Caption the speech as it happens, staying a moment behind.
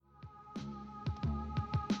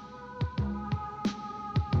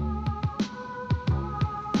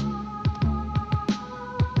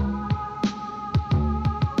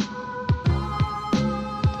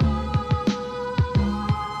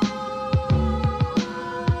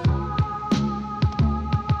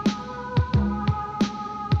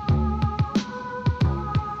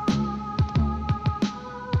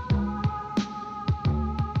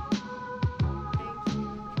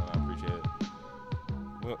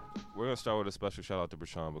we're gonna start with a special shout out to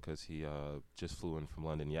Brashawn because he just flew in from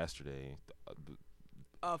London yesterday.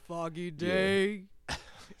 A foggy day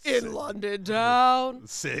in London town.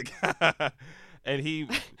 Sick. And he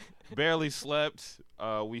barely slept.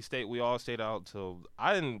 We all stayed out till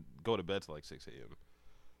I didn't go to bed till like 6 a.m.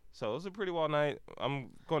 So it was a pretty wild night. I'm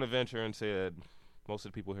going to venture and say that most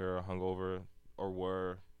of the people here are hungover or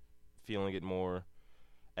were feeling it more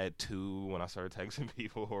at 2 when I started texting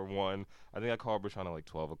people, or 1. I think I called Brashawn at like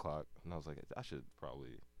 12 o'clock, and I was like, I should probably.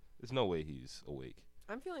 There's no way he's awake.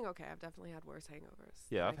 I'm feeling okay. I've definitely had worse hangovers.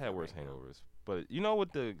 Yeah, I've had worse hangovers. But you know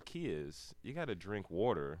what the key is? You got to drink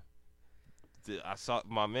water. I saw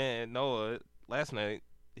my man Noah last night.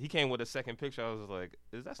 He came with a second picture. I was like,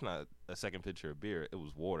 that's not a second picture of beer. It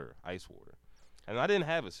was water, ice water. And I didn't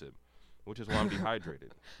have a sip, which is why I'm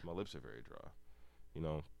dehydrated. My lips are very dry, you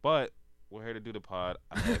know. But we're here to do the pod.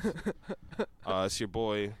 It's your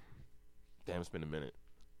boy. Damn, it's been a minute.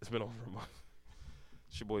 It's been over a month.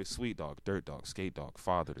 It's your boy Sweet Dog, Dirt Dog, Skate Dog,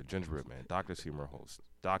 Father, the Gingerbread Man, Dr. Seymour host,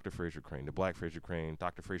 Dr. Fraser Crane, the Black Fraser Crane,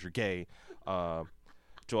 Dr. Fraser Gay,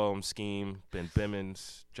 Joel M. Scheme, Ben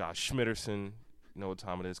Bimmons, Josh Schmitterson, you know what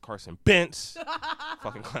time it is, Carson Bentz,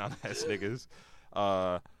 fucking clown ass niggas,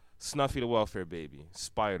 Snuffy the Welfare Baby,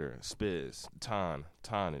 Spider, Spiz,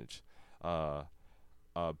 Tonnage,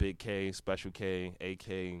 Big K, Special K,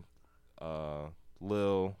 AK,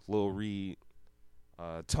 Lil Reed,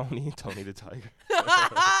 Tony the Tiger. You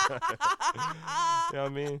know what I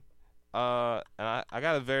mean? And I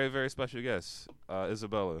got a very, very special guest,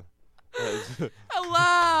 Isabella.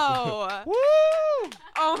 Hello. Woo!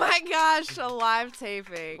 Oh my gosh, a live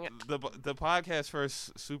taping. The podcast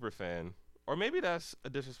first super fan, or maybe that's a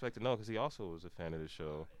disrespect to know because he also was a fan of the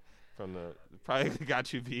show. From the probably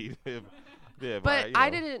got you beat. Yeah, but you know.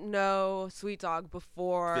 I didn't know Sweet Dog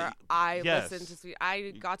before I listened to Sweet.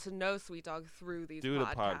 I got to know Sweet Dog through these the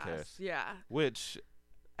podcasts. podcast. Yeah. Which,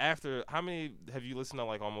 after how many have you listened to?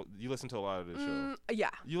 Like almost, you listened to a lot of this show.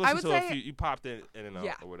 Yeah. You listened to a few. You popped in and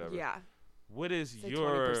out or whatever. Yeah. What is say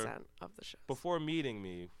your 20% of the show? Before meeting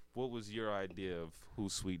me, what was your idea of who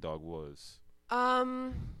Sweet Dog was?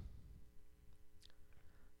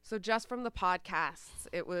 So just from the podcasts,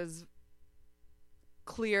 it was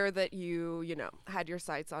clear that you had your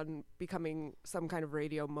sights on becoming some kind of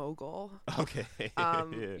radio mogul. Okay.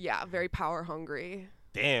 Yeah, very power hungry.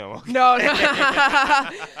 Damn. Okay. No.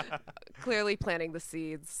 Clearly planting the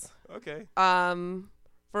seeds. Okay. For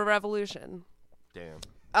revolution. Damn.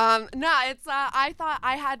 No, it's I thought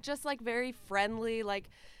I had just like very friendly, like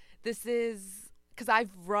this is because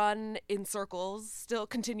I've run in circles, still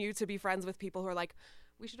continue to be friends with people who are like,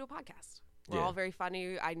 we should do a podcast. We're all very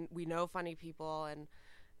funny. We know funny people, and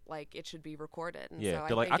like it should be recorded. And yeah,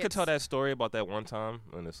 so I could tell that story about that one time,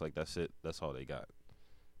 and it's like that's it. That's all they got.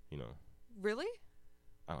 You know. Really?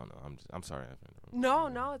 I don't know. I'm sorry. No,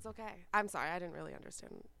 it's okay. I'm sorry. I didn't really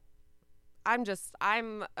understand.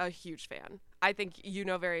 I'm a huge fan. I think you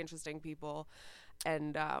know very interesting people,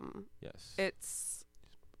 and yes, it's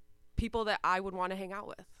people that I would want to hang out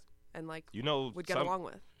with, and like would get along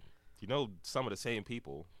with. You know some of the same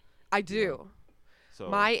people. I do. You know, so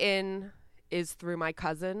my in is through my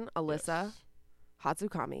cousin Alyssa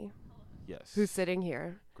Hatsukami. Yes. Who's sitting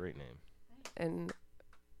here. Great name. And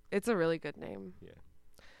it's a really good name. Yeah.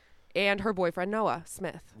 And her boyfriend Noah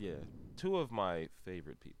Smith. Yeah. 2 of my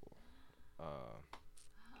favorite people.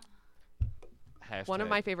 One of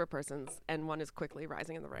my favorite persons, and one is quickly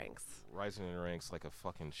rising in the ranks. Rising in the ranks like a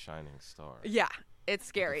fucking shining star. Yeah, it's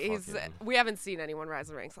scary. We haven't seen anyone rise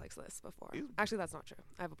in the ranks like this before. Actually, that's not true.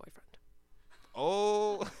 I have a boyfriend.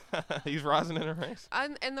 Oh, he's rising in the ranks?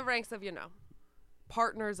 I'm in the ranks of,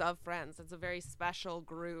 partners of friends. It's a very special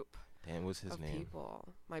group. Damn, what's his name?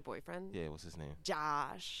 People. My boyfriend? Yeah, what's his name?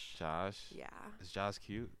 Josh. Josh? Yeah. Is Josh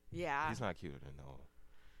cute? Yeah. He's not cuter than Noah.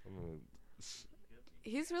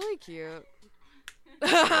 He's really cute. We're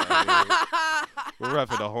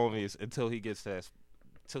roughing the homies until he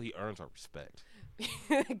earns our respect.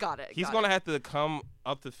 Got it. He's gonna have to come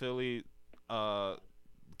up to Philly,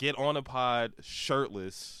 get on a pod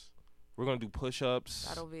shirtlet. We're gonna do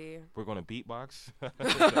push-ups. We're gonna beatbox.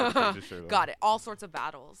 Got it. All sorts of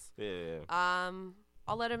battles. Yeah.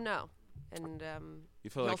 I'll let him know, and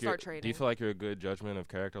he'll start training. Do you feel like you're a good judgment of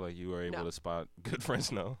character? Like you were able to spot good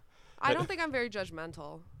friends? No. I don't think I'm very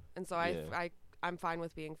judgmental, and so I'm fine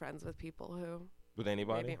with being friends with people who with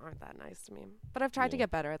anybody maybe aren't that nice to me. But I've tried to get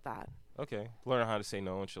better at that. Okay, learn how to say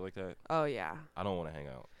no and shit like that. Oh yeah. I don't want to hang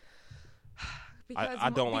out. Because I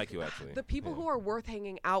don't like you actually. The people who are worth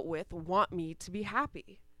hanging out with want me to be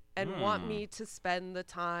happy and want me to spend the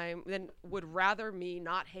time, and would rather me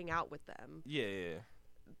not hang out with them. Yeah.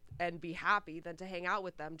 and be happy than to hang out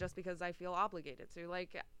with them just because I feel obligated to.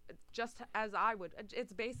 Like, just as I would.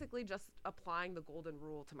 It's basically just applying the golden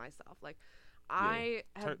rule to myself. Like, I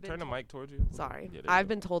have been turn the mic towards you. Sorry. Yeah, I've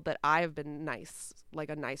been told that I have been nice,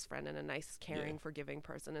 like a nice friend and a nice, caring, forgiving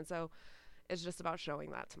person. And so it's just about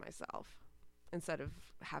showing that to myself instead of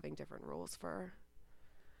having different rules for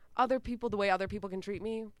other people, the way other people can treat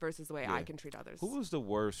me versus the way I can treat others. Who was the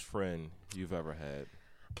worst friend you've ever had?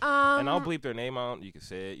 And I'll bleep their name out. You can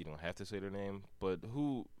say it. You don't have to say their name. But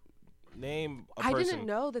name a person. I didn't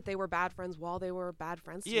know that they were bad friends while they were bad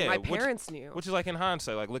friends to me. My parents knew. Which is like in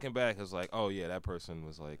hindsight, like looking back, it's like, oh yeah, that person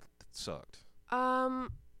was like, sucked.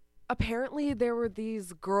 Apparently there were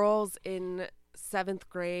these girls in 7th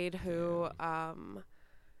grade who,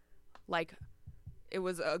 like, it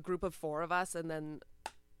was a group of 4 of us, and then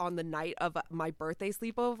on the night of my birthday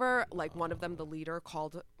sleepover, like one of them, the leader,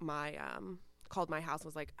 called my house and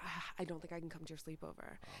was like, I don't think I can come to your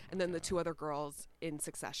sleepover. And then the 2 other girls in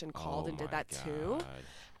succession called and did that too.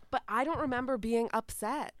 But I don't remember being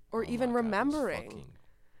upset or even remembering.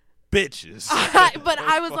 Bitches. But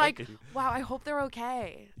I was like, wow, I hope they're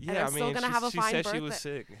okay. Yeah, and I'm still going to have a fine birthday. She said she was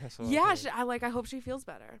sick. Yeah, I hope she feels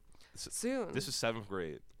better soon. This is 7th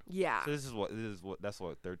grade. Yeah. So that's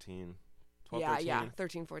what 13, 12, yeah, 13? Yeah,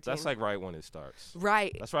 13, 14. So that's like right when it starts.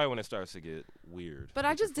 Right. That's right when it starts to get weird. But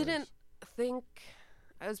I just didn't think,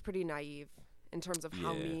 I was pretty naive in terms of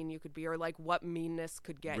how mean you could be or like what meanness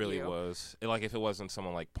could get you. It really was. Like if it wasn't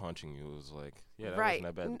someone like punching you, it was like, that right.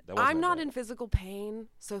 wasn't that bad. That wasn't I'm that not bad. in physical pain,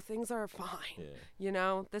 so things are fine. Yeah. You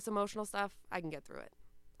know, this emotional stuff, I can get through it.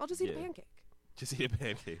 I'll just eat a pancake. Just eat a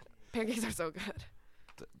pancake. Pancakes are so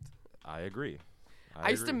good. I agree.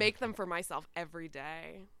 I used to make them for myself every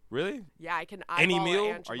day. Really? Yeah, I can. Any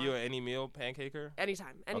meal? Are you an any meal pancaker?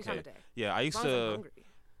 Anytime of day. Yeah, I used to.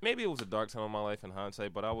 Maybe it was a dark time of my life in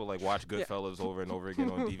hindsight, but I would like watch Goodfellas over and over again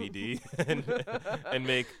on DVD and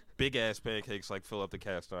make big ass pancakes, like fill up the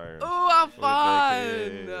cast iron. Oh, how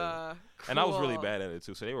fun! Cool. And I was really bad at it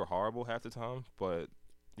too, so they were horrible half the time. But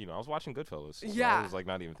I was watching Goodfellas. So I was like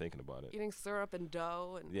not even thinking about it. Eating syrup and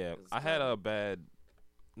dough and I had a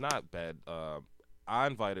not bad. I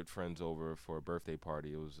invited friends over for a birthday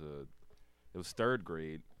party. It was 3rd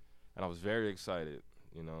grade, and I was very excited,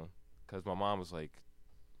 because my mom was like,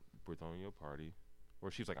 we're throwing you a party.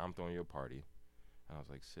 Or she was like, I'm throwing you a party. And I was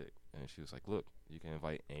like, sick. And she was like, look, you can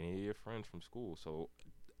invite any of your friends from school. So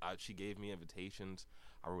she gave me invitations.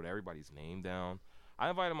 I wrote everybody's name down. I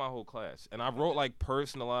invited my whole class. And I wrote, like,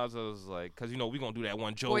 personalized. I was like, because, we're going to do that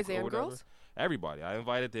one joke. Boys or and whatever. girls? Everybody. I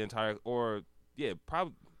invited the entire,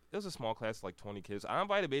 probably, it was a small class, like 20 kids. I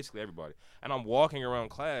invited basically everybody. And I'm walking around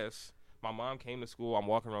class. My mom came to school. I'm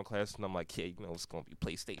walking around class, and I'm like, yeah, it's going to be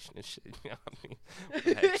PlayStation and shit. You know what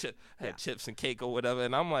I mean? Had chips and cake or whatever.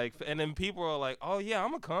 And I'm like, and then people are like, oh, yeah,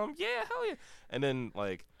 I'm going to come. Yeah, hell yeah. And then,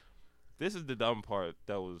 like, this is the dumb part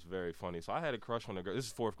that was very funny. So I had a crush on a girl. This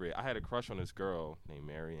is 4th grade. I had a crush on this girl named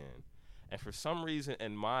Marianne. And for some reason,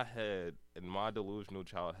 in my head, in my delusional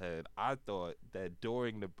child head, I thought that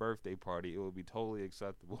during the birthday party, it would be totally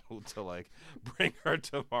acceptable to, like, bring her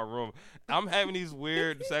to my room. I'm having these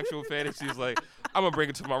weird sexual fantasies, like, I'm going to bring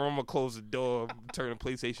her to my room, I'm going to close the door, turn the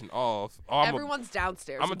PlayStation off. Everyone's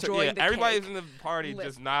downstairs enjoying the everybody's cake. in the party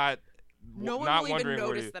just not No one not will wondering even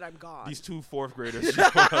notice that I'm gone. These 2 4th graders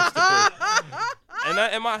showing upstairs.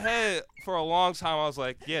 And in my head, for a long time, I was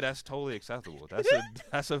like, yeah, that's totally acceptable.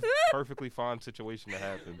 That's a perfectly fine situation to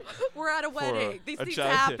happen. We're at a wedding. These things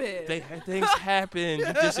happen. Things happen.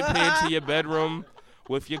 You disappear to your bedroom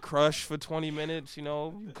with your crush for 20 minutes, you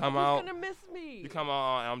come out. Who's going to miss me? You come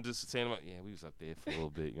out, and I'm just saying, we was up there for a little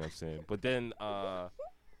bit, you know what I'm saying? But then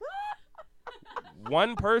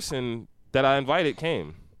one person that I invited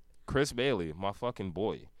came. Chris Bailey, my fucking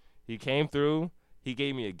boy. He came through. He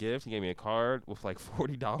gave me a gift. He gave me a card with like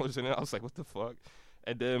 $40 in it. I was like, what the fuck?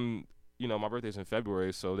 And then, my birthday's in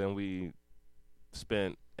February, so then we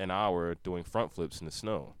spent an hour doing front flips in the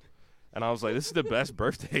snow. And I was like, this is the best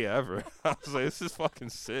birthday ever. I was like, this is fucking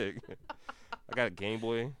sick. I got a Game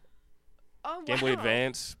Boy. Oh, Game Boy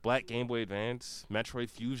Advance, Black Game Boy Advance, Metroid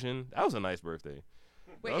Fusion. That was a nice birthday.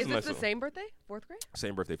 Wait, is this the same birthday? 4th grade?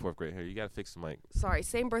 Same birthday, 4th grade. Here, you got to fix the mic. Sorry,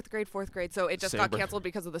 same birth grade, 4th grade. So it just got canceled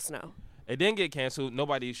because of the snow. It didn't get canceled.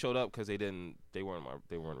 Nobody showed up because they weren't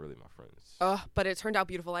really my friends. But it turned out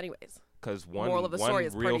beautiful anyways. Because one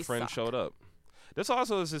real friend showed up. This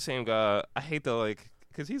also is the same guy. I hate to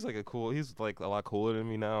because he's like he's like a lot cooler than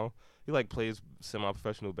me now. He like plays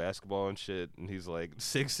semi-professional basketball and shit, and he's like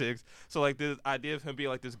 6'6". So like the idea of him being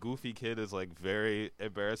like this goofy kid is like very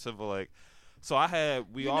embarrassing. But like So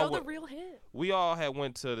we you all know the real hit. we all had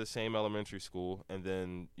went to the same elementary school, and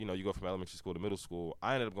then you go from elementary school to middle school.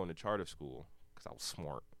 I ended up going to charter school because I was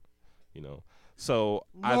smart, So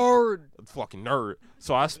Nerd. fucking nerd.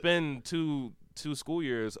 So I spend two school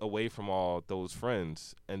years away from all those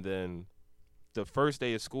friends, and then the first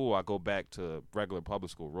day of school, I go back to regular public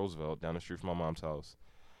school, Roosevelt, down the street from my mom's house,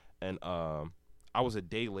 and I was a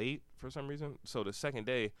day late for some reason. So the second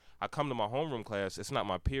day, I come to my homeroom class. It's not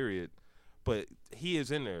my period, but he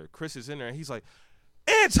is in there. Chris is in there, and he's like,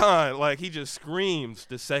 Anton! Like, he just screams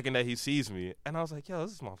the second that he sees me. And I was like, yo,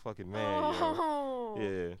 this is my fucking man, Oh,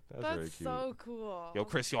 Yeah, that's very cute. so cool. Yo,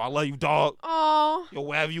 Chris, I love you, dog. Oh, Yo,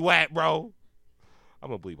 wherever you at, bro? I'm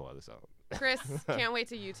going to bleep all this out. Chris, can't wait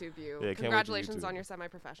to YouTube you. Yeah, can't wait to Congratulations YouTube. on your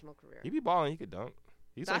semi-professional career. He be balling. He could dunk.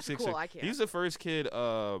 He's That's like 6'6". cool, I can't. He's the first kid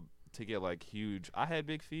to get, like, huge. I had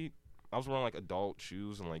big feet. I was wearing, like, adult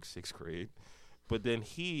shoes in, like, 6th grade. But then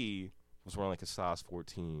he was wearing, like, a size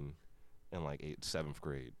 14 in, like, 7th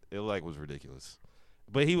grade. It, like, was ridiculous.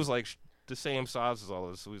 But he was, like, the same size as all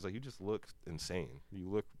of us. So he's like, you just look insane. You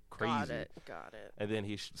look crazy. Got it. And then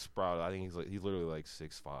he sprouted. I think he's literally, like,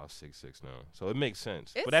 6'5", 6'6" now. So it makes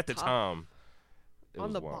sense. It's but at the tough. time, it On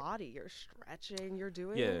was the wild. body, you're stretching, you're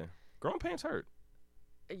doing. Yeah. Growing pains hurt.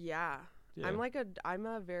 Yeah. Yeah. I'm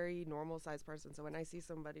a very normal sized person, so when I see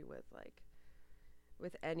somebody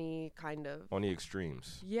with any kind of On the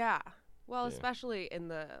extremes. yeah, well, Yeah. especially in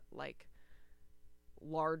the like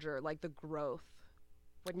larger, like the growth,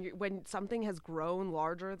 when something has grown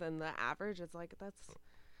larger than the average, it's like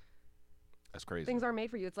That's crazy. things aren't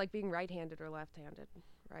made for you. It's like being right-handed or left-handed,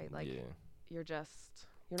 right? Like yeah. you're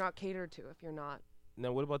not catered to if you're not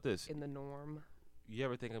Now, what about this? in the norm. You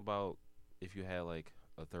ever think about if you had like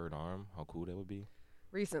a third arm, how cool that would be?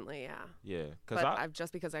 Recently, yeah, Yeah, because but I'm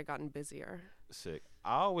just because I've gotten busier. sick.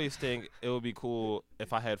 I always think it would be cool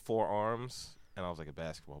if I had 4 arms and I was like a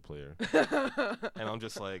basketball player, and I'm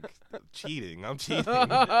just like cheating. I'm cheating. So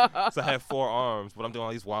I have 4 arms, but I'm doing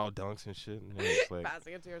all these wild dunks and shit. And it's like,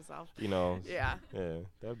 Passing it to yourself. yeah, Yeah.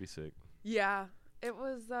 that'd be sick. Yeah, it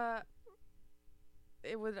was.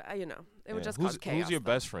 It would. It would just who's, cause chaos. Who's your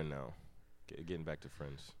though. best friend now? Getting back to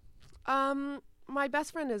friends. My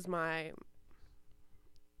best friend is my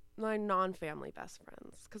non-family best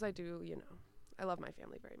friends because I do. I love my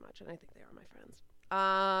family very much, and I think they are my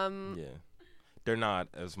friends. Yeah, they're not,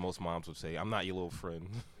 as most moms would say. I'm not your little friend.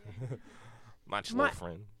 Not your little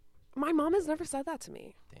friend. My mom has never said that to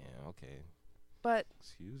me, Damn. Okay. but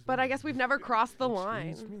Excuse I me. guess we've never crossed the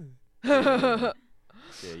Excuse line. me.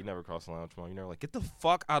 Yeah, you never cross the line with your mom. You never like, get the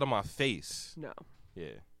fuck out of my face. No, Yeah.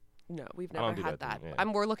 we've I don't never do had that that. to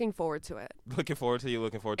me, We're looking forward to it, Looking forward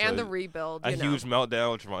to and the rebuild. a huge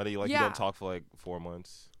meltdown with your mom. You Yeah. don't talk for like 4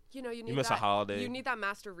 months. You need You miss that, a holiday. You need that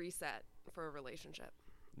master reset for a relationship.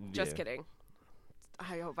 Just Yeah. kidding.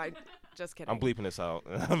 Just kidding. I'm bleeping this out.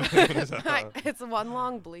 I'm bleeping this out. It's one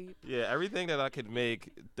long bleep. Yeah, everything that I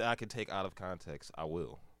could take out of context, I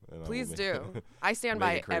will. And I will Please make- do. I stand Make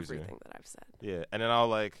by it crazier. everything that I've said. Yeah, and then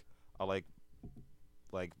I'll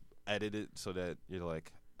edit it so that you're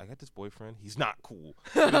like, I got this boyfriend. He's not cool.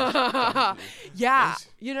 Yeah,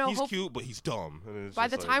 He's hope- cute, but he's dumb. And it's by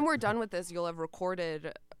just the like- time we're done with this, you'll have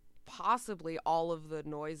recorded possibly all of the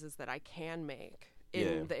noises that I can make in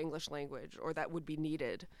Yeah. the English language or that would be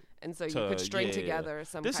needed. And so you to- could string yeah, together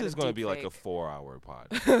some This kind is of going to deep be like a fake. 4-hour pod.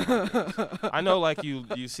 I know, like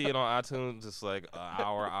you see it on iTunes. It's like an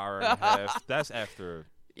hour and a half. That's after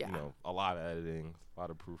Yeah. a lot of editing, a lot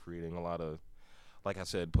of proofreading, a lot of, like I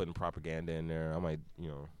said, putting propaganda in there. I might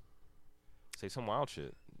say some wild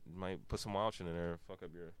shit. Might put some wild shit in there. Fuck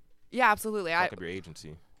up your Yeah, absolutely. fuck up your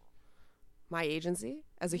agency. My agency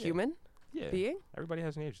as a Yeah. human Yeah, being, everybody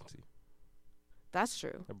has an agency. that's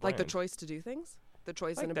true. A Like the brand. choice to do things, the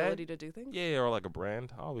choice Like and that. ability to do things. Yeah, or like a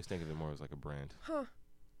brand. I always think of it more as like a brand. Huh.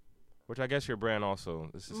 Which I guess your brand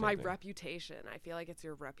also is the same My thing. reputation. I feel like it's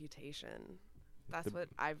your reputation. That's The- what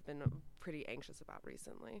I've been pretty anxious about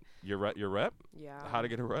recently. Your rep? Yeah. How to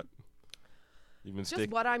get a rep? You've been Just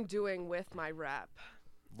sticking. what I'm doing with my rep.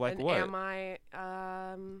 Like and what? am I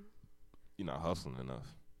You're not hustling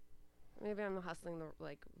enough. maybe I'm hustling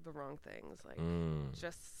the wrong things, like Mm.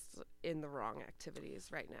 just in the wrong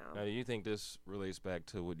activities right Now, now. do you think this relates back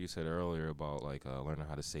to what you said earlier about like learning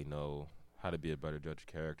how to say no, how to be a better judge of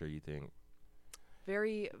character? You think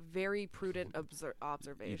Very, very prudent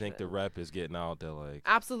observation. you think the rep is getting out there like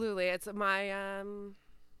Absolutely. It's my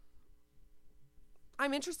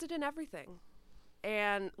I'm interested in everything.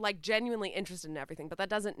 And like genuinely interested in everything, but that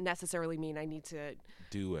doesn't necessarily mean I need to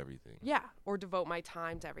do everything? or devote my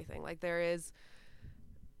time to everything. Like there is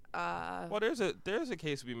Well, there's a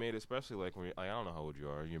case to be made, especially like when I don't know how old you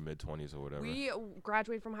are, your mid-20s or whatever. We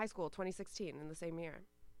graduated from high school 2016 in the same year.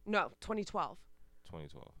 No, 2012.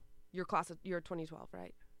 2012. You're 2012,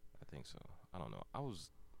 right? I think so. I don't know.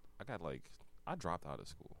 I dropped out of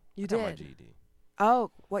school. You I got my did? GED.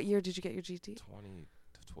 Oh, what year did you get your GT?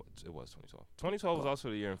 It was 2012. 2012 was also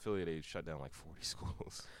the year in Philly they shut down like 40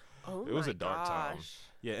 schools. Oh, It was a dark time.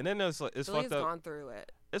 Yeah, and then there's like it's Philly's fucked up. gone through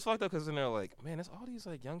it. It's fucked up because then they're like, man, there's all these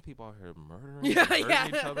like young people out here murdering, Yeah, hurting yeah.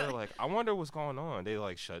 each other. Like, I wonder what's going on. They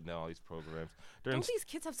like shut down all these programs. Don't these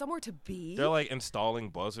kids have somewhere to be? They're like installing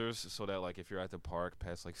buzzers so that like if you're at the park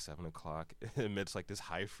past like 7 o'clock, it emits like this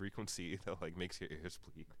high frequency that like makes your ears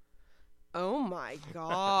bleed. Oh my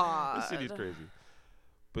god. This city's crazy.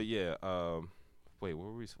 But yeah, wait, what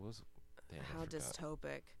were we? Damn, How I forgot.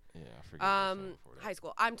 dystopic. Yeah, I forgot. High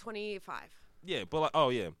school. I'm 25. Yeah, but like, oh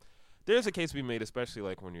yeah, there's a case to be made, especially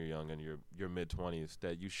like when you're young and your mid-20s,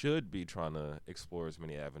 that you should be trying to explore as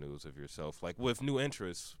many avenues of yourself, like with new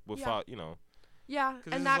interests, without Yeah, 'Cause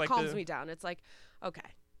this and is that like calms the- me down. It's like,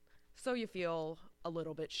 okay, so you feel a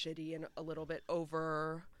little bit shitty and a little bit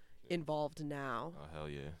over involved now. Oh hell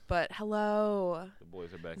yeah, But hello, the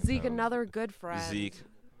boys are back. in Zeke, town. another good friend. Zeke.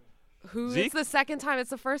 Who Zeke? it's the second time. It's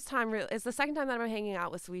the first time. It's the second time that I'm hanging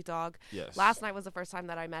out with Sweet Dog. Yes. Last night was the first time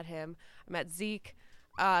that I met him. I met Zeke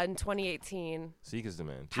in 2018. Zeke is the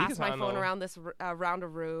man. Zeke Passed is my how I phone know- around this around a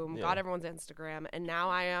room. Yeah. Got everyone's Instagram, and now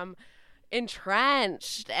I am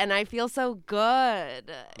entrenched, and I feel so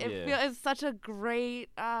good. It's such a great.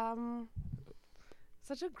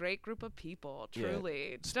 Such a great group of people, Yeah.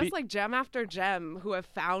 truly. Just like gem after gem who have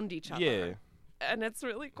found each other. Yeah, And it's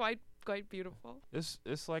really quite beautiful.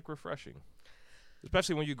 it's like refreshing,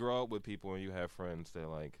 especially when you grow up with people and you have friends that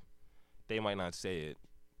like they might not say it,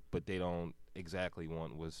 but they don't exactly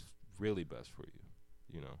want what's really best for you,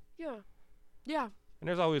 you know. Yeah. Yeah. And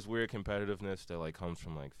there's always weird competitiveness that like comes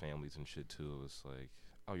from like families and shit too. It's like,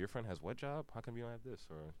 oh, your friend has what job? How come you don't have this?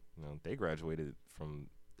 Or they graduated from,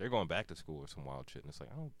 they're going back to school or some wild shit, and it's like,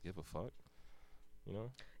 I don't give a fuck, you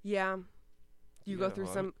know. Yeah. You go Yeah, through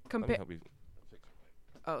well, some Let me help you.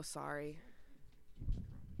 Oh, sorry.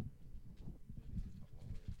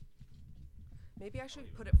 Maybe I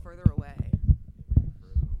should put it further away.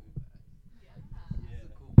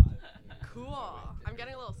 Cool. I'm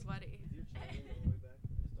getting a little sweaty.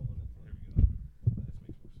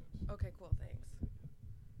 Okay, cool. Thanks.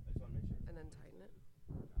 And then tighten it.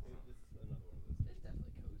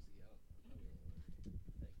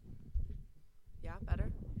 Yeah,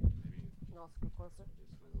 better? No, scoot closer.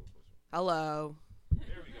 Hello.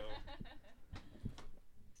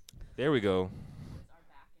 There we go.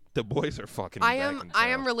 The boys are fucking. I back am in I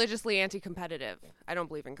am town. religiously anti-competitive. I don't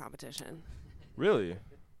believe in competition. Really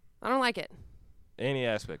I don't like it. any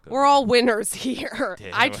aspect of We're it. all winners here.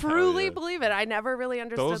 Damn, I hell truly yeah. believe it. I never really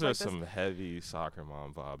understood Those are like some heavy soccer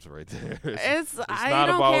mom vibes right there. I not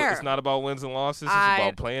don't about care. It's not about wins and losses. It's I-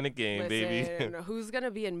 about playing the game, baby. Listen, who's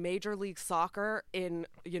gonna be in Major League Soccer in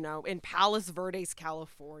Palos Verdes,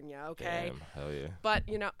 California? Okay, Damn, hell yeah. but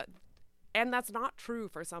and that's not true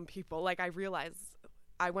for some people. Like I realize.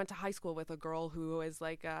 I went to high school with a girl who is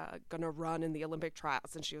like gonna run in the Olympic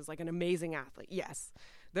trials, and she was like an amazing athlete. Yes,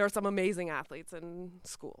 there are some amazing athletes in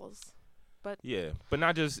schools, Yeah, but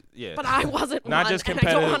not just but I wasn't Not one, just and I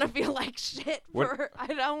don't competitive. want to feel like shit. I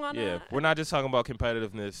don't want to. Yeah, we're not just talking about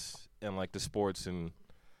competitiveness and like the sports, and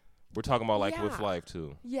we're talking about like with Yeah. life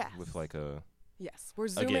too. Yes. With like Yes, we're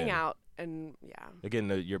zooming Again. out, and yeah. again,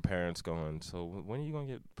 your parents going, so when are you gonna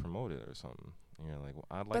get promoted or something? And you're like, well,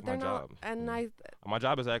 I like But my they're not, job. and My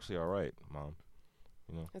job is actually all right, Mom.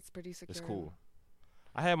 it's pretty secure. It's cool.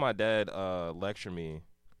 I had my dad lecture me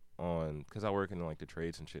on, because I work in like the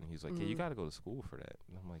trades and shit, and he's like, hey, you got to go to school for that.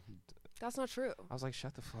 And I'm like, That's not true. I was like,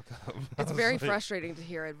 shut the fuck up. I It's was very like- frustrating to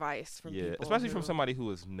hear advice from Yeah, people. especially from who- somebody who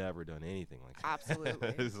has never done anything like that.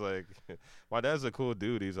 Absolutely. It's like, my dad's a cool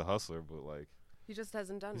dude. He's a hustler, but like, He just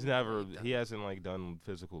hasn't done. he's never, anything. he hasn't like done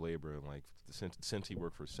physical labor in like since he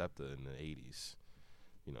worked for SEPTA in the 80s.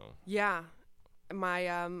 Yeah.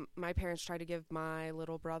 My parents tried to give my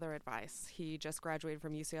little brother advice. He just graduated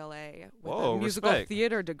from UCLA with Whoa, a musical respect.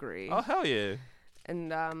 theater degree, Oh hell yeah!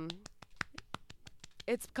 and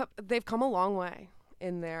they've come a long way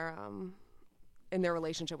in their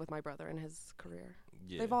relationship with my brother and his career.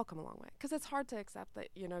 Yeah. They've all come a long way because it's hard to accept that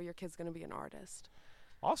your kid's going to be an artist.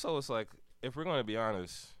 Also, it's like, if we're going to be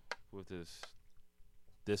honest with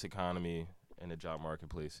this economy and the job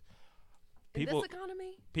marketplace, In this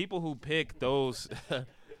economy, people who pick those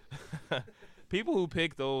people who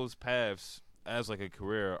pick those paths as like a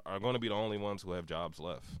career are going to be the only ones who have jobs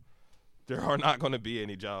left. There are not going to be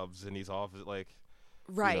any jobs in these offices. Like,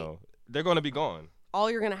 Right. You know, they're going to be gone. All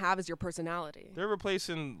you're gonna have is your personality. They're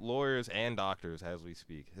replacing lawyers and doctors as we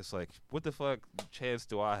speak. It's like, what the fuck chance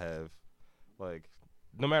do I have? Like,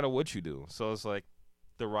 no matter what you do. So it's like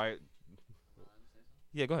the right.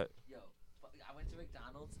 Yeah, go ahead. Yo, I went to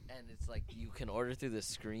McDonald's and it's like you can order through the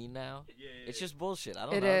screen now. It's just bullshit. I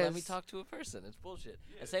don't It know. Let me is. talk to a person. It's bullshit.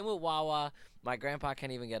 And same with Wawa. My grandpa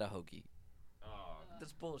can't even get a hoagie.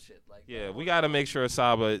 That's bullshit. Like Yeah, we got to make sure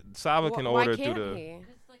Saba can Why order can't through the. he?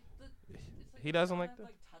 It's like He doesn't like that?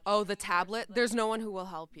 Oh, the tablet. There's no one who will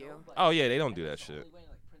help you. Oh yeah, they don't do that shit. Only way,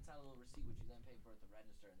 like, prints out a little receipt, which you then pay for at the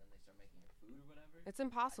register, and then they start making your food or whatever. It's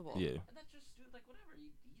impossible. Yeah. And that's just like whatever.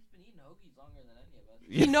 He's been eating hoagies longer than any of us.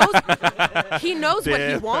 He knows. He knows what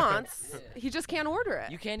he Damn. wants. Yeah. He just can't order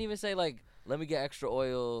it. You can't even say like, "Let me get extra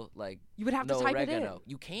oil." Like, You would have no to type oregano.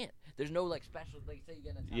 You can't. There's no like special. Like, say you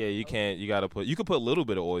get a Yeah, you can't. You gotta put. You could put a little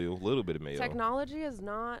bit of oil, a little bit of it mayo. in. Technology is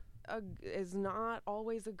not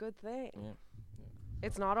always a good thing. Yeah.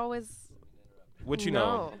 It's not always. What you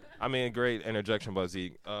know? I mean, great interjection by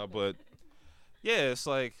Zeke. But yeah, it's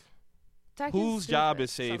like Tech whose is job stupid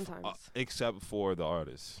is safe sometimes. except for the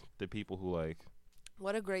artists, the people who like.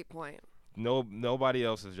 What a great point. Nobody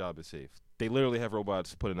else's job is safe. They literally have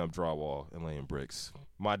robots putting up drywall and laying bricks.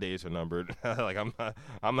 My days are numbered. Like I'm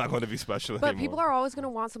not going to be special But anymore. people are always going to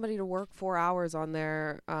want somebody to work 4 hours on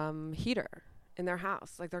their heater in their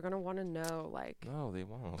house. Like they're going to want to know, like, No, they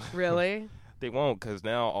won't. really? They won't, because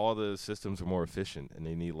now all the systems are more efficient and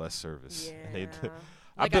they need less service. And Yeah. they,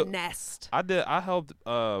 I Like a built- Nest. I helped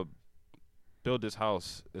build this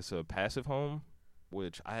house. It's a passive home,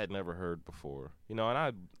 which I had never heard before. You know, and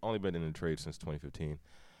I'd only been in the trade since 2015.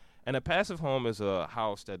 And a passive home is a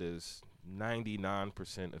house that is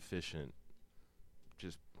 99% efficient,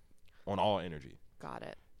 just on all energy. Got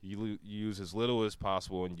it. You use as little as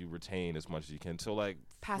possible and you retain as much as you can. So like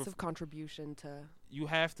Passive contribution to. you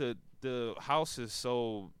have to. The house is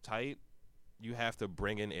so tight. You have to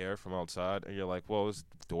bring in air from outside, and you're like, well, it's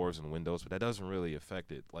doors and windows, but that doesn't really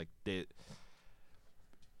affect it. Like it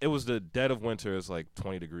was the dead of winter. It's like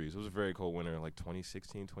 20 degrees. It was a very cold winter, like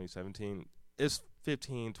 2016, 2017. It's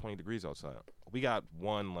 15, 20 degrees outside. We got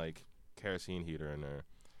one like kerosene heater in there,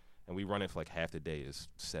 and we run it for like half the day. It's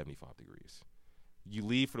 75 degrees. You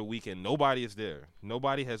leave for the weekend. Nobody is there.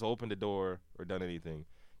 Nobody has opened the door or done anything.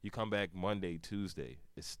 You come back Monday, Tuesday.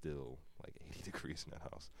 It's still like 80 degrees in that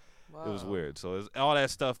house. Whoa. It was weird. So all that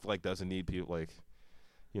stuff like doesn't need people like,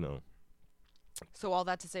 you know, So all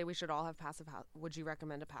that to say, we should all have passive house. Would you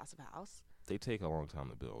recommend a passive house? they take a long time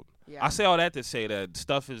to build. Yeah. I say all that to say that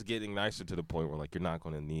stuff is getting nicer to the point where like you're not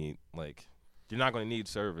going to need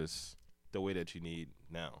service the way that you need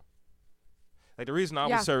now. Like the reason I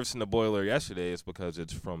Yeah. was servicing the boiler yesterday is because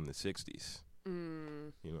it's from the 60s.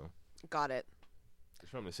 Mm, You know, got it. it's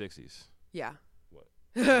from the 60s. Yeah. What?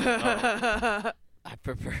 I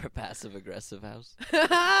prefer a passive aggressive house.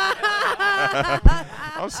 I'm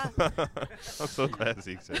so glad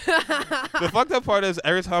Zeke said. The fucked up part is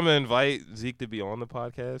every time I invite Zeke to be on the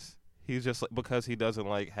podcast, he's just like, because he doesn't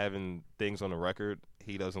like having things on the record.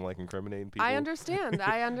 He doesn't like incriminating people. I understand.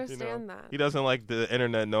 I understand You know, that. He doesn't like the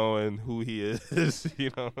internet knowing who he is.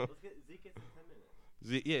 You know. Zeke gets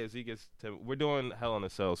 10 minutes. Zeke gets 10. We're doing Hell in a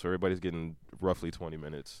Cell, so everybody's getting roughly 20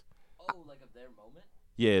 minutes. Oh, like of their moment?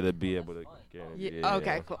 Yeah, to be Oh, able to that's fun. get Oh. it. Yeah,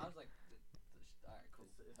 okay, cool. I was like, all right, cool.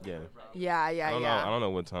 Yeah. Yeah, I yeah, don't know. yeah. I don't know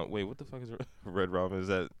what time. Wait, what the fuck is Red Robin? Is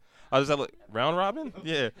that? Oh, is that like Round Robin?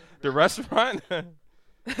 Yeah, the restaurant. I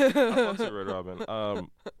fucks with Red Robin.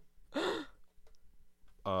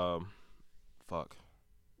 Fuck.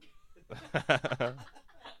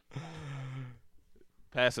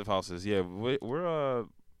 Passive houses. Yeah, we're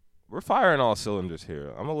firing all cylinders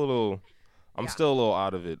here. I'm Yeah. still a little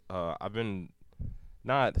out of it. I've been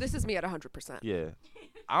not. This is me at 100%. Yeah,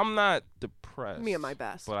 I'm not depressed. Me at my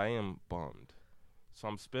best. But I am bummed. So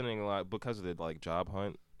I'm spending a lot because of the like job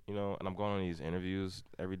hunt, you know, and I'm going on these interviews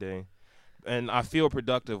every day, and I feel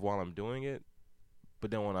productive while I'm doing it. But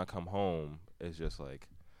then when I come home, it's just like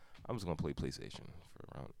I'm just gonna play PlayStation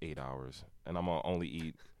for around 8 hours, and I'm gonna only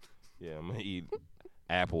eat. Yeah, I'm gonna eat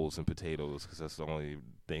apples and potatoes because that's the only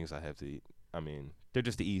things I have to eat. I mean, they're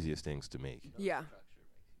just the easiest things to make. Yeah.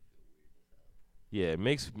 Yeah, it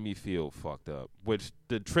makes me feel fucked up. Which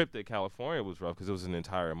the trip to California was rough because it was an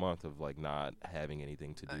entire month of like not having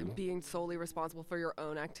anything to do Being solely responsible for your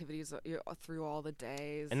own activities through all the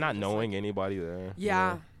days. and not just, knowing like, anybody there. you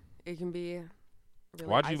Yeah. know? It can be really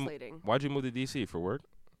Why'd you- isolating. Why'd you move to DC for work?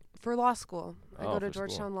 For law school. I Oh, go to for school.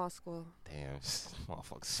 Georgetown Law School. Damn, this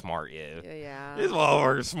motherfucker's smart, yeah. Yeah. This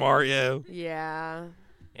motherfucker's smart, yeah. Yeah.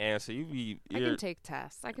 And so I you're can take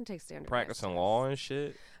tests. I can take standard. practicing tests. law and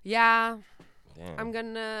shit. Yeah. Damn. I'm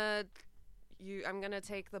gonna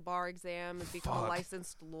take the bar exam and become a Fuck.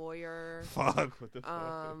 licensed lawyer. Fuck. What the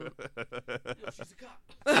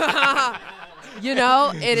fuck? You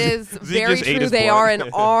know, it is very just ate true. his They blood. are an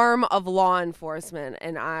arm of law enforcement,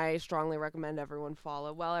 and I strongly recommend everyone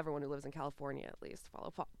follow. Well, everyone who lives in California at least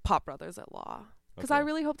follow Pop Brothers at Law, because I Okay.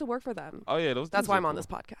 really hope to work for them. Oh yeah, those. That's dudes why are I'm on cool. this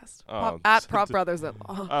podcast. Oh, At Prop Brothers at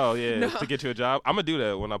Law. Oh yeah, No. to get you a job. I'm gonna do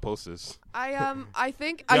that when I post this. I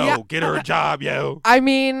think Yo, yeah, get her a job, yo. I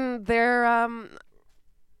mean,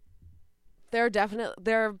 they're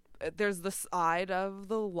definitely there's the side of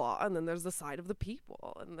the law, and then there's the side of the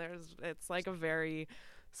people, and it's like a very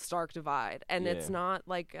stark divide, and it's Yeah. not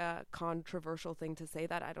like a controversial thing to say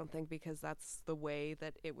that, I don't think, because that's the way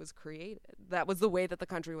that it was created. That was the way that the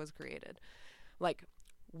country was created. Like,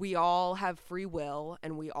 we all have free will,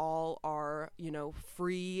 and we all are,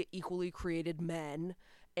 free, equally created men,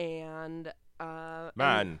 and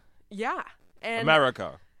Man, yeah, and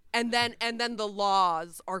America. and then the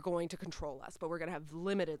laws are going to control us, but we're going to have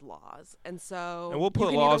limited laws, and so And we'll you put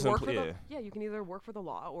can laws either in work pla- for yeah. yeah, you can either work for the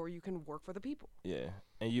law or you can work for the people. Yeah,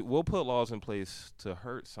 and we'll put laws in place to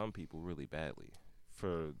hurt some people really badly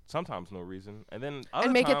for sometimes no reason, and then other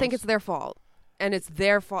And make it think times- it's their fault. And it's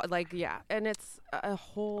their fault, like, yeah, and it's a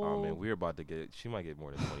whole. Oh man, we're about to get. She might get more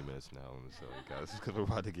than 20 minutes now, so guys, because we're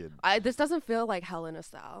about to get. This doesn't feel like Hell in a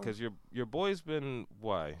Cell. Because your boy's been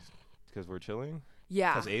why? Because we're chilling.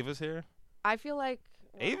 Yeah, Because Ava's here. I feel like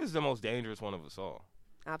Ava's the most dangerous one of us all.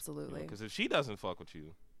 absolutely. Because if she doesn't fuck with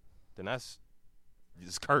you, then that's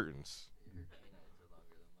just curtains.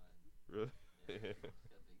 Really?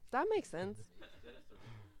 That makes sense.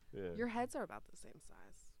 Yeah. Your heads are about the same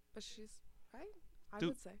size, but she's right. I Dude.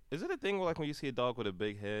 would say. Is it a thing where, like, when you see a dog with a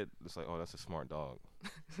big head, it's like, oh, that's a smart dog?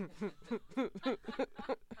 Am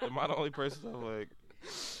I the only person that's like?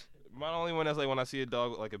 Am I the only one that's like, when I see a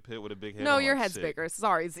dog with, like, a pit with a big head? No, I'm your like, head's sick. bigger.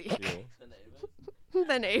 Sorry, Zeke. Yeah.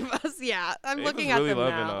 Than Ava's. Yeah, I'm Ava's looking at really them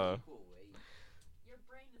loving, now. Your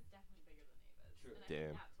brain is definitely bigger than Ava's. And I think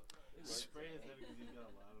Damn. that's what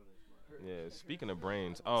really Yeah. Speaking of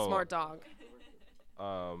brains, oh, Smart dog.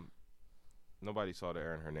 Nobody saw the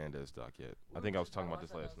Aaron Hernandez doc yet. I think I was talking about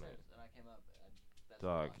this last night.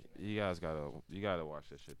 Dog, you guys gotta watch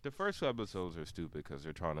this shit. The first two episodes are stupid because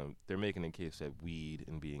they're making a case that weed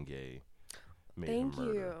and being gay made Thank him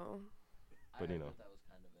murder. you. But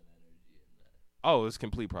oh, it's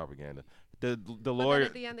complete propaganda. The But then lawyer,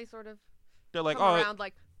 at the end, they sort of they're like, come oh, around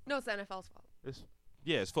like, no, it's the NFL's fault. it's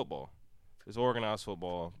football. It's organized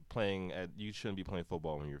football. You shouldn't be playing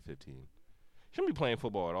football when you're 15. Shouldn't be playing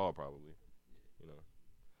football at all, probably.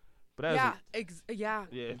 But as Yeah,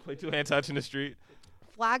 yeah, play two hand touch in the street.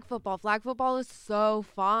 Flag football is so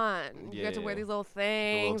fun. You get to wear Yeah. these little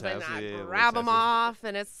things and tassel, yeah, little grab them tassel. off,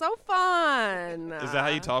 and it's so fun. Is that how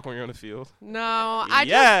you talk when you're on the field? No, I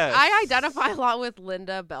Yes. I identify a lot with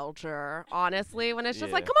Linda Belcher, honestly, when it's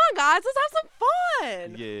just like, Yeah. come on, guys, let's have some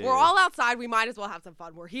fun. Yeah. We're all outside. We might as well have some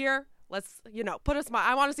fun. We're here. Let's, put a smile.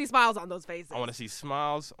 I want to see smiles on those faces. I want to see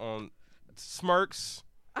smiles on smirks.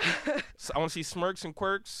 I want to see smirks and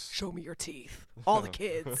quirks. Show me your teeth. All the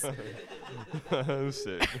kids. Sick.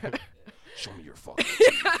 Show me your fucking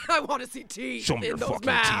I want to see teeth. Show me in your those fucking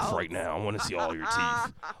mouths. teeth right now. I want to see all your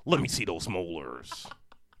teeth. Let me see those molars.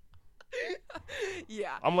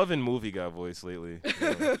 Yeah. I'm loving movie guy voice lately.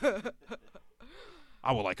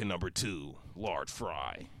 I would like a number 2 large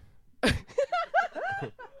fry.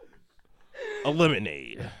 A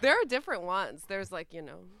lemonade. There are different ones. There's like,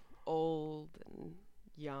 old and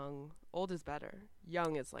young. Old is better.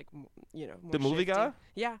 Young is like, more The movie shifty. guy?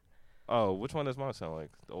 Yeah. Oh, which one does mine sound like?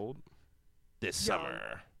 The old? This Young.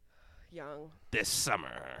 summer. Young. This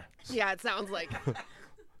summer. Yeah, it sounds like.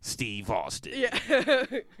 Steve Austin. Yeah.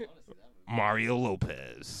 Mario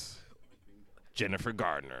Lopez. Jennifer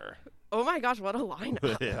Gardner. Oh my gosh, what a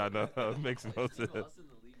lineup. Yeah, I know. It makes no sense.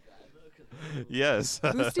 Yes.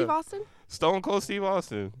 Who's Steve Austin? Stone Cold Steve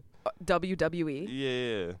Austin. WWE.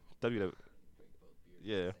 Yeah.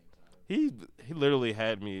 Yeah. He literally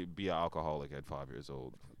had me be an alcoholic at 5 years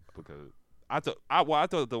old because I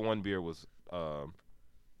thought the one beer was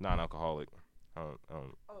non-alcoholic. Oh,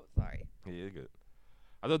 sorry. Yeah, you're good.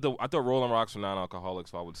 I thought Rolling Rocks were non-alcoholic,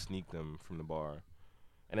 so I would sneak them from the bar,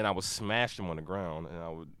 and then I would smash them on the ground, and I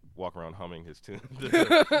would walk around humming his tune.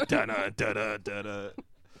 Da-da-da-da-da-da.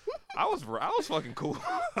 I was fucking cool.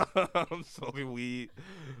 I'm smoking weed,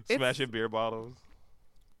 smashing beer bottles.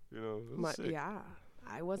 It was sick. Yeah.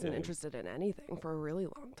 I wasn't Yeah. interested in anything for a really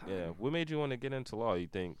long time. Yeah. What made you want to get into law? You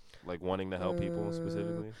think like wanting to help people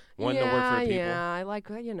specifically, wanting to work for people? Yeah, I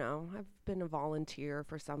like I've been a volunteer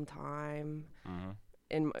for some time, Mm-hmm.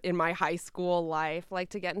 in my high school life. Like,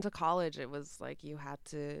 to get into college, it was like you had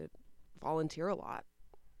to volunteer a lot.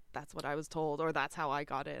 That's what I was told, or that's how I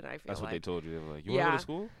got in. I feel That's what like they told you. They were like, you want to Yeah. go to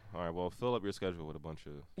school? All right, well, fill up your schedule with a bunch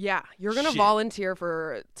of. Yeah, you're gonna Shit. volunteer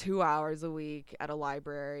for 2 hours a week at a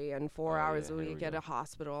library and 4 Oh, hours yeah, a here we week at go. a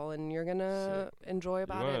hospital, and you're gonna enjoy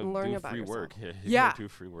about You're it and gonna learn do about free yourself. work. You're Yeah. gonna do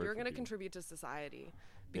free work. You're for gonna people. contribute to society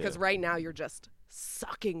because Yeah. right now you're just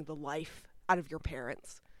sucking the life out of your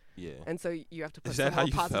parents, Yeah. and so you have to put Is some that how more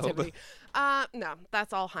you felt? positivity. No,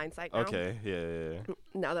 that's all hindsight now. Okay. Yeah.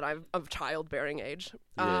 Now that I'm of childbearing age.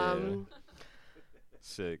 Yeah.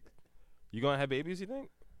 Sick. You gonna have babies? You think?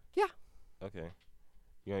 Yeah. Okay.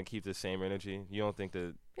 You gonna keep the same energy? You don't think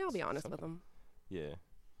that? Yeah, I'll be honest with them. Yeah.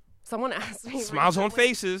 Someone asked me. Smiles on recently-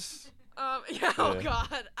 faces. Yeah, oh Yeah.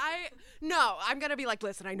 God. I'm gonna be like,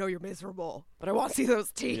 listen, I know you're miserable, but I want to see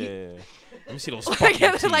those teeth. Yeah. Let me see those Like,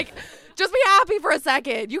 fucking teeth. like, just be happy for a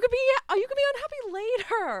second. You could be unhappy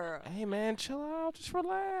later. Hey man, chill out. Just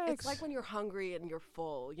relax. It's like when you're hungry and you're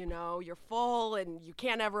full. You know, you're full and you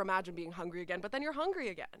can't ever imagine being hungry again. But then you're hungry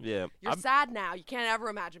again. Yeah. You're sad now. You can't ever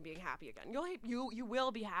imagine being happy again. You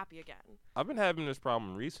will be happy again. I've been having this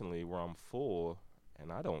problem recently where I'm full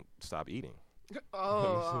and I don't stop eating.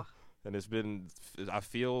 Oh. And I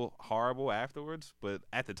feel horrible afterwards, but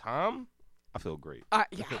at the time, I feel great. Yeah. I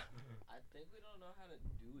think we don't know how to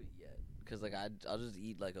do it yet. Cause like I'll just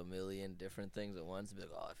eat like a million different things at once and be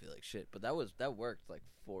like, oh, I feel like shit. But that worked like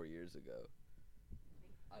 4 years ago.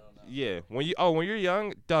 I don't know. Yeah. When you're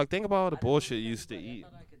young, dog, think about all the bullshit you used to eat. I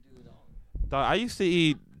thought I could do it all. Dog, I used to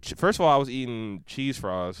eat. First of all, I was eating cheese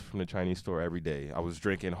fries from the Chinese store every day. I was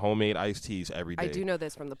drinking homemade iced teas every day. I do know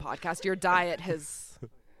this from the podcast. Your diet has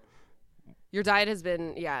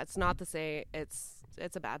been, it's not the same.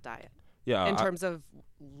 It's a bad diet Yeah. in terms of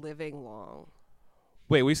living long.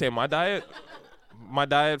 Wait, we say my diet? My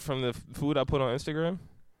diet from the food I put on Instagram?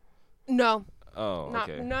 No, Oh, not,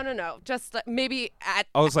 okay. no. Just maybe at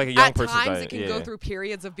Oh, it's like a young at person's times diet. it can yeah. go through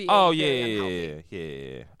periods of being Oh very unhealthy.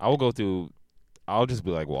 yeah. I will go through. I'll just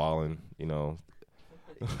be like walling, you know.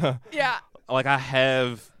 Yeah. Like I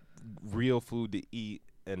have real food to eat,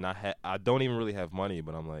 and I don't even really have money,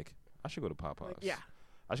 but I'm like, I should go to Popeyes. Yeah.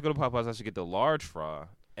 I should go to Popeyes. I should get the large fry,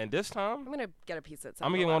 and this time I'm gonna get a pizza at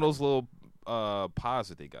I'm gonna get one of 7-Eleven. those little pies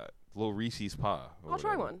that they got, little Reese's pie. or I'll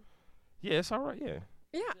try whatever. one. Yeah, it's all right. Yeah,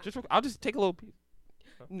 Yeah. I'll just take a little piece.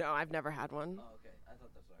 No, I've never had one. Oh, okay. I thought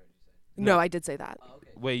that's what I heard you say. No, I did say that. Oh,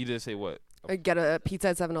 okay. Wait, you did say what? Get a pizza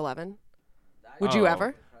at 7-Eleven. Would you Oh.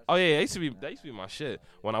 ever? Oh yeah, that used to be my shit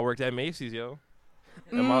when I worked at Macy's, yo.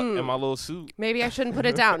 In my little suit. Maybe I shouldn't put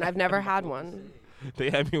it down. I've never had one. They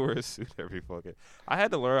had me wear a suit every fucking. I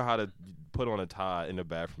had to learn how to put on a tie in the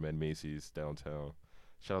bathroom at Macy's downtown.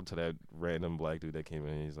 Shout out to that random black dude that came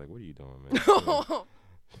in. He's like, "What are you doing, man?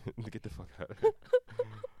 Get the fuck out of here."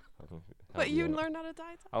 But you learned how to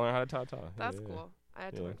tie. I learned how to tie tie. That's Yeah. cool. I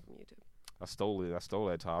had to Yeah. learn from YouTube. I stole it. I stole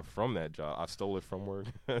that tie from that job. I stole it from work.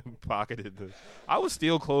 Pocketed the. I would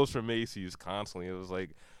steal clothes from Macy's constantly. It was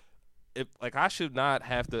like, I should not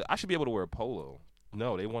have to. I should be able to wear a polo.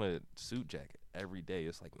 No, they want a suit jacket every day.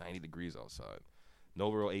 It's like 90 degrees outside.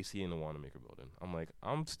 No real AC in the Wanamaker building. I'm like,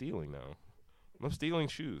 I'm stealing now. I'm stealing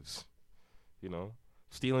shoes. You know,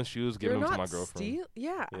 stealing shoes, giving You're them to not my girlfriend.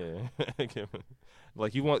 Yeah. Yeah.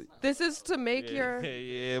 Like you want. This is to make yeah, your.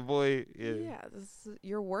 yeah, boy. Yeah. Yeah,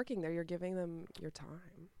 you're working there. You're giving them your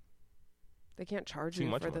time. They can't charge Too you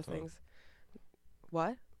much for of my the time. things.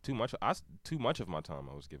 What? Too much of my time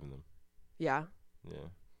I was giving them. Yeah, Yeah.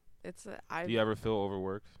 it's Do you ever feel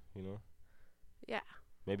overworked? You know. Yeah.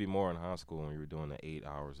 Maybe more in high school when you were doing the 8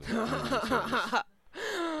 hours of community service.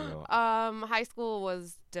 know. High school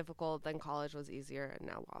was difficult, then college was easier, and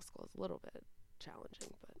now law school is a little bit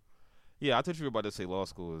challenging. But Yeah, I thought you were about to say law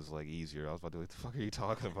school is like easier. I was about to be like, the fuck are you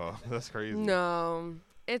talking about? That's crazy. no,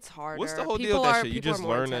 it's harder. What's the whole People deal with that are- shit? You people are just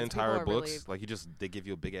more learn the intense. People entire are books? really- Like they give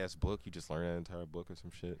you a big ass book, you just learn that entire book or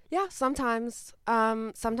some shit? Yeah, sometimes.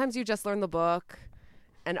 Sometimes you just learn the book,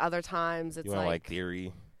 and other times it's You want like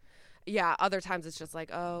theory? yeah, other times it's just like,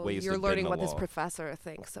 oh, Ways you're to bend learning the what this law. professor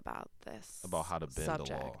thinks about this About how to bend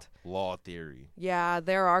subject. the law. Law theory. Yeah,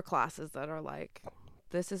 there are classes that are like,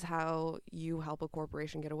 this is how you help a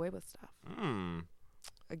corporation get away with stuff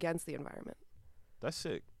against the environment. That's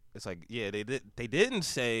sick. It's like, yeah, they didn't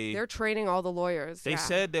say They're training all the lawyers. they yeah.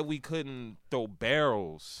 said that we couldn't throw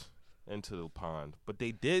barrels into the pond, but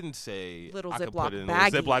they didn't say Little I could Ziploc put it in a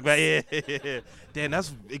little Ziploc baggies. bag. Yeah. Damn,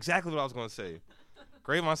 that's exactly what I was gonna say.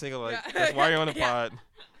 Great minds think alike. Yeah. That's why you're on the Yeah. pod.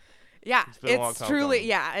 Yeah, been a long it's time truly, coming.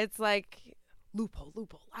 yeah, it's like loophole.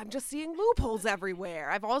 I'm just seeing loopholes everywhere.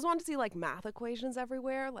 I've always wanted to see like math equations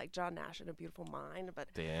everywhere, like John Nash in A Beautiful Mind, but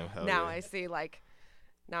Damn, hell now yeah. I see like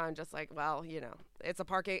Now I'm just like, well,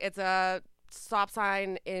 it's a stop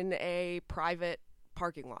sign in a private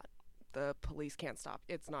parking lot. The police can't stop.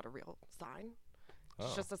 It's not a real sign.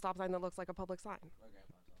 It's just a stop sign that looks like a public sign.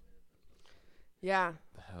 Yeah.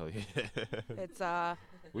 Hell yeah. It's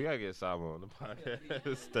We gotta get Sabo on the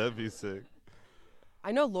podcast. That'd be sick.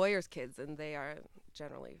 I know lawyers' kids, and they are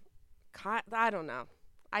generally I don't know.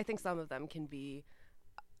 I think some of them can be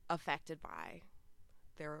affected by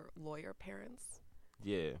their lawyer parents'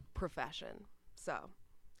 profession. So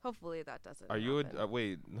hopefully that doesn't Are you happen.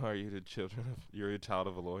 are you the children of, you're a child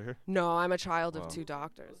of a lawyer? No, I'm a child of Wow. 2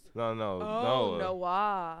 doctors. No. Oh,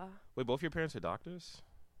 Noah. Wait, both your parents are doctors?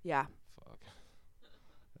 Yeah. Fuck.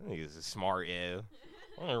 I think it's smart, yeah.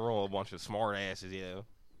 I'm gonna roll a bunch of smart asses, yeah.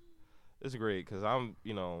 It's great, because I'm,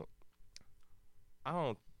 I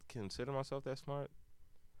don't consider myself that smart.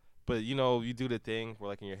 But, you do the thing where,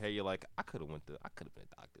 like, in your head, you're like, I could have been a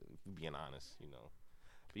doctor, being honest,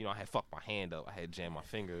 But, I had fucked my hand up. I had jammed my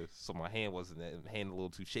fingers, so my hand a little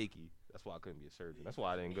too shaky. That's why I couldn't be a surgeon. That's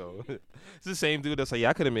why I didn't go. It's the same dude that's like, yeah,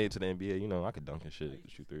 I could have made it to the NBA. I could dunk and shit,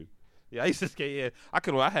 shoot through. Yeah, I used to skate. Yeah,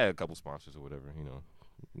 I had a couple sponsors or whatever.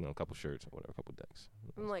 A couple shirts or whatever, a couple decks.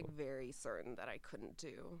 I'm like very certain that I couldn't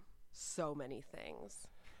do so many things.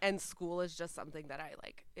 And school is just something that I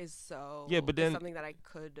like is so but then something that I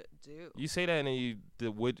could do. You say that, and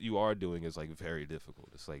then what you are doing is like very difficult.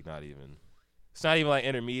 It's like it's not even like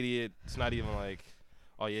intermediate. It's not even like,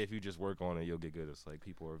 oh yeah, if you just work on it, you'll get good. It's like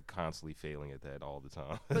people are constantly failing at that all the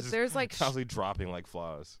time. But there's like constantly dropping like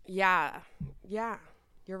flies. Yeah,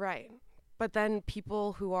 you're right. But then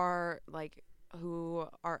people who are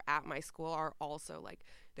at my school are also like,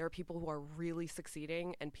 there are people who are really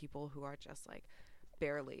succeeding and people who are just like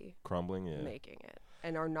barely crumbling, making it,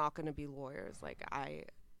 and are not going to be lawyers. I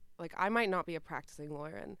might not be a practicing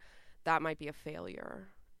lawyer, and that might be a failure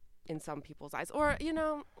in some people's eyes. Or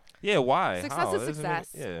why? Success How? is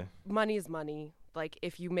success. Yeah. Money is money. Like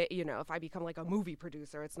if if I become like a movie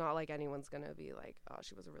producer, it's not like anyone's gonna be like, oh,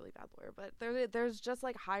 she was a really bad lawyer. But there's just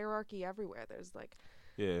like hierarchy everywhere. There's like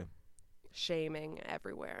shaming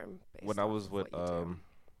everywhere. When I was with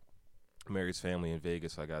Mary's family in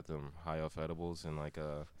Vegas, I got them high off edibles, and like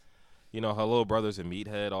her little brother's a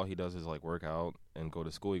meathead. All he does is like work out and go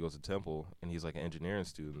to school. He goes to Temple, and he's like an engineering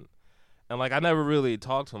student. And like I never really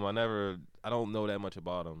talked to him. I don't know that much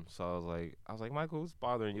about him. So I was like, Michael, what's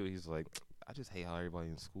bothering you? He's like, I just hate how everybody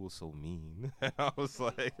in school is so mean. And I was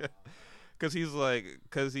like, because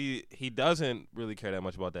he doesn't really care that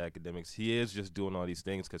much about the academics. He is just doing all these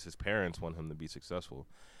things because his parents want him to be successful.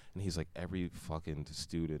 And he's like, every fucking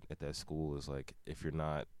student at that school is like, if you're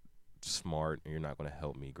not smart and you're not going to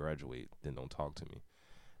help me graduate, then don't talk to me.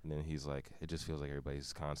 And then he's like, it just feels like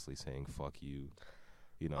everybody's constantly saying fuck you,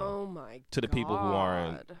 Oh my to the God. people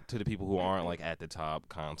who aren't like at the top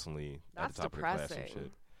constantly. That's at the top depressing. Of your class and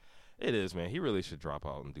shit. It is, man. He really should drop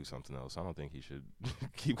out and do something else. I don't think he should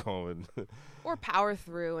keep going. Or power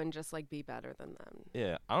through and just like be better than them.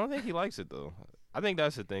 Yeah, I don't think he likes it though. I think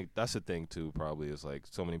that's the thing. That's the thing too. Probably is like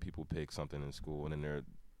so many people pick something in school and then they're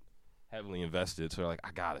heavily invested. So they're like,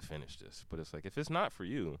 I gotta finish this. But it's like, if it's not for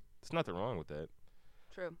you, there's nothing wrong with that.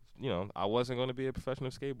 True. I wasn't going to be a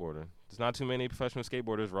professional skateboarder. There's not too many professional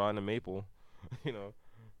skateboarders riding a Maple,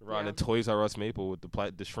 riding a Toys R Us Maple with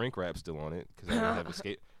the shrink wrap still on it because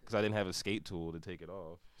I didn't have a skate tool to take it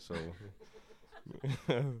off. So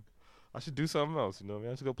I should do something else.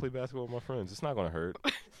 I should go play basketball with my friends. It's not going to hurt.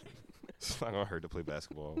 It's not going to hurt to play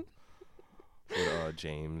basketball with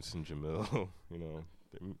James and Jamil.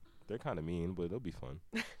 They're kind of mean, but it'll be fun.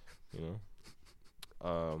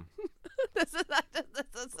 This is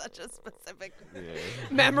such a specific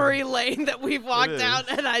memory lane that we've walked down,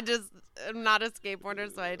 and I just am not a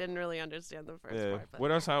skateboarder, so I didn't really understand the first part. But.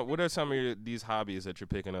 What are some of these hobbies that you're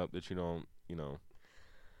picking up that you don't know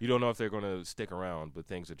if they're going to stick around, but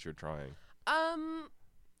things that you're trying?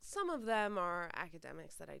 Some of them are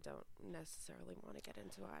academics that I don't necessarily want to get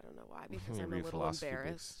into. I don't know why, because I'm a little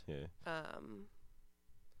embarrassed. Books. Yeah.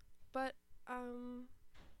 But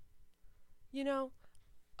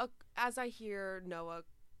as I hear Noah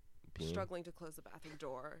struggling to close the bathroom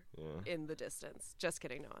door in the distance. Just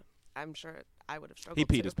kidding, Noah. I'm sure I would have struggled. He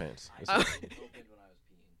peed too. his pants. It opened when I was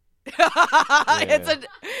peeing.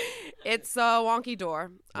 It's a wonky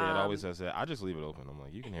door. Yeah, it always does that. I just leave it open. I'm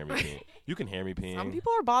like, you can hear me peeing. You can hear me peeing. Some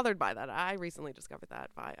people are bothered by that. I recently discovered that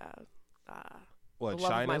by what, the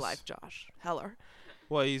love shyness? of my life, Josh Heller.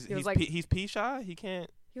 Well, he's pee shy. He can't.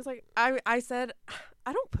 He was like, I said,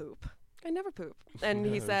 I don't poop. I never poop. And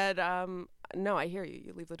he said, no, I hear you.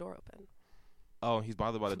 You leave the door open. Oh, he's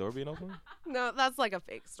bothered by the door being open? No, that's like a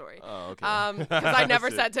fake story. Oh, okay. Because I never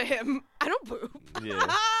Shit. said to him, I don't poop. Yeah.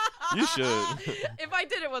 You should. If I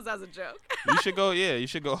did, it was as a joke. You should go. Yeah, you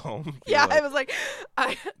should go home. Yeah, You're I was like,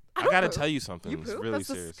 I I don't gotta poop. tell you something. You It's poop? really That's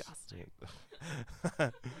serious. disgusting.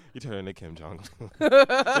 You turn into Kim Jong. Isn't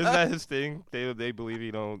that his thing? They believe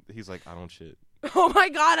he don't. He's like, I don't shit. Oh my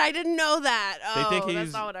God, I didn't know that. They Oh, think that's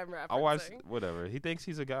he's- not what I'm referencing. I watched whatever. He thinks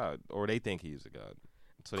he's a god, or they think he's a god.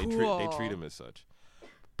 So they Cool. treat him as such.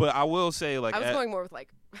 But I will say, like, I was going more with like,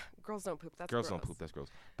 girls don't poop. That's girls gross. don't poop. That's gross.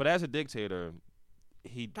 But as a dictator,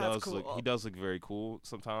 he That's does look. cool. He does look very cool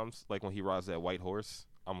sometimes. Like when he rides that white horse,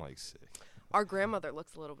 I'm like sick. Our grandmother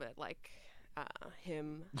looks a little bit like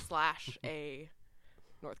him / a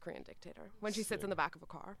North Korean dictator when she sits in the back of a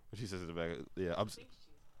car. She says in the back, yeah,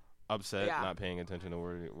 upset, Yeah. not paying attention to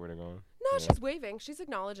where they're going. No, Yeah. she's waving. She's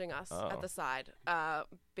acknowledging us Oh. at the side.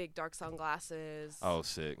 Big dark sunglasses. Oh,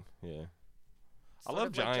 sick. Yeah. I sort love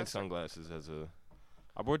of like giant just- sunglasses as a.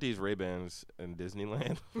 I bought these Ray-Bans in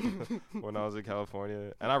Disneyland when I was in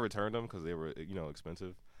California, and I returned them because they were,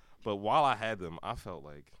 expensive. But while I had them, I felt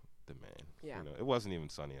like the man. Yeah. It wasn't even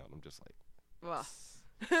sunny out. I'm just like,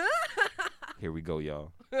 Ugh. here we go,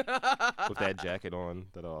 y'all. With that jacket on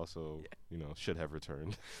that I also, should have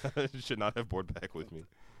returned. Should not have brought back with me.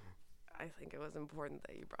 I think it was important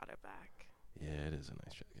that you brought it back. Yeah, it is a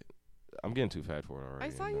nice jacket. I'm getting too fat for it already. I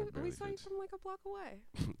saw and you. it barely We saw you fits. from like a block away.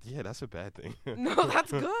 Yeah, that's a bad thing. No,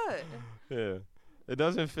 that's good. Yeah. It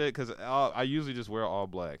doesn't fit because I usually just wear all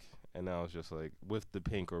black. And now it's just like with the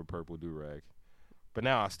pink or purple do-rag. But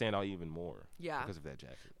now I stand out even more Yeah. because of that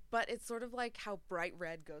jacket. But it's sort of like how bright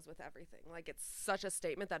red goes with everything. Like it's such a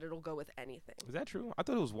statement that it'll go with anything. Is that true? I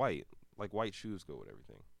thought it was white. Like white shoes go with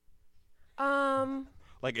everything.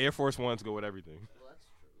 Like Air Force Ones go with everything.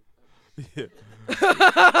 Yeah.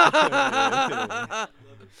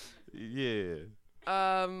 Yeah.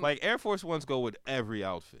 Like Air Force Ones go with every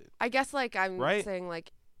outfit. I guess like I'm Right? saying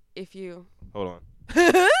like if you Hold on.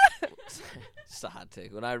 Just a hot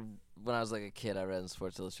take. When I was like a kid, I read in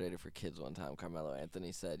Sports Illustrated for kids one time. Carmelo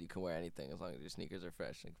Anthony said you can wear anything as long as your sneakers are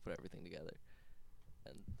fresh and you can put everything together.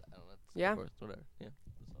 And I don't know. Yeah. Of course, whatever. Yeah.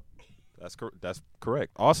 That's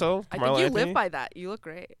correct. Also, I Carmelo think you Anthony, live by that. You look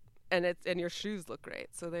great. And your shoes look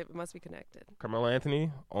great. So they must be connected. Carmelo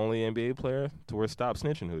Anthony, only NBA player to wear Stop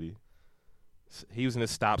Snitching hoodie. He was in the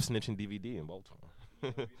Stop Snitching DVD in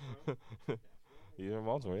Baltimore. He's in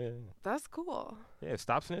Baltimore, yeah. That's cool. Yeah,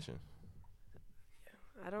 Stop Snitching.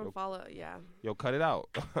 I don't Nope. follow. Yeah. Yo, cut it out.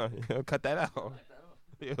 Yo, cut that out.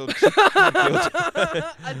 Yo, A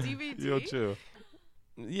DVD. yo, chill.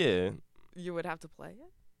 Yeah, You would have to play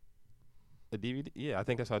a DVD. Yeah, I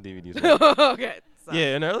think that's how DVDs work. it. Okay. So.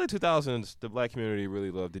 Yeah, in the early 2000s, the black community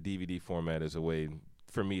really loved the DVD format as a way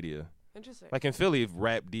for media. Interesting. Like in Philly,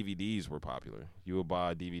 rap DVDs were popular. You would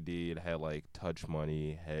buy a DVD, it had like Touch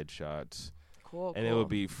Money, headshots, Cool. and it would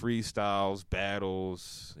be freestyles,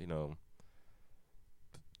 battles,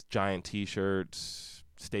 giant T-shirts,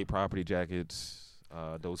 state property jackets,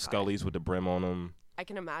 those Got it. Scullies with the brim on them, I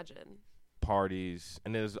can imagine. parties,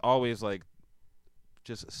 and there's always like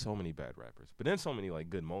just so many bad rappers, but then so many like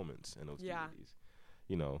good moments in those Yeah. DVDs.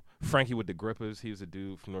 Frankie with the grippers, he was a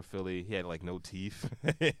dude from North Philly. He had like no teeth.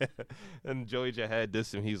 And Joey Jahad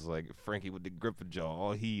dissed him. He's like, Frankie with the gripper jaw,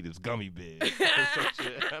 all he eat is gummy bears.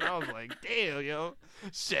 And I was like, damn, yo.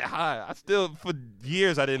 Shit, hi. I still, for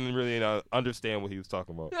years, I didn't really understand what he was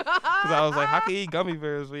talking about. Because I was like, how can he eat gummy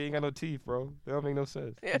bears when he ain't got no teeth, bro? That don't make no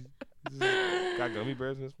sense. Yeah. He just got gummy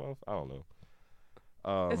bears in his mouth? I don't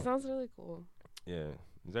know. It sounds really cool. Yeah.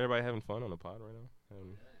 Is everybody having fun on the pod right now?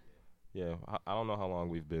 Yeah, I don't know how long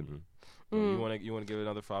we've been. You want to give it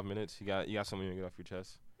another 5 minutes? You got something you want to get off your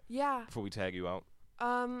chest Yeah. before we tag you out?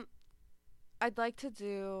 I'd like to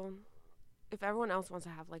do, if everyone else wants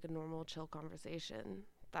to have like a normal chill conversation,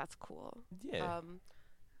 that's cool. Yeah.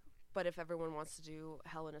 But if everyone wants to do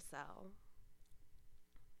Hell in a Cell,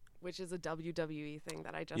 which is a WWE thing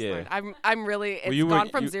that I just Yeah. learned, I'm really it's you were- gone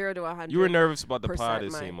from you- 0 to 100. You were nervous about the pod,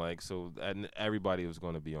 it my- seemed like, so and everybody was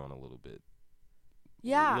going to be on a little bit.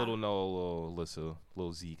 Yeah. Little Noah, little Alyssa,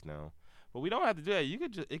 little Zeke now. But we don't have to do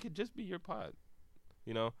that. It could just be your pod.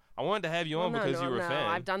 I wanted to have you on because you were a fan.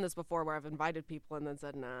 I've done this before where I've invited people and then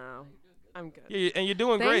said no, I'm good. Yeah, and you're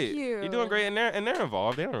doing Thank great. you. You're doing great, and they're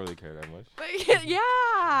involved. They don't really care that much. But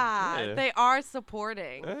yeah, they are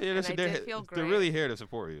supporting. Yeah, and I they're, did feel great. they're really here to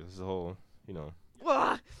support you. It's the whole,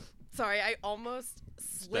 Ugh. Sorry, I almost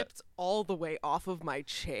slipped all the way off of my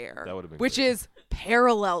chair, That would've been which great. is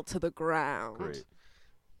parallel to the ground. great.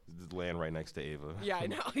 Just land right next to Ava. Yeah, I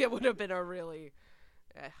know. It would have been a really.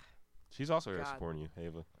 She's also here God. supporting you,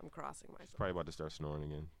 Ava. I'm crossing myself. Probably about to start snoring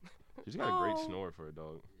again. She's got a great Oh. snore for a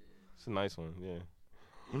dog. It's a nice one, yeah.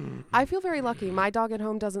 I feel very lucky. My dog at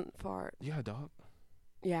home doesn't fart. You got a dog?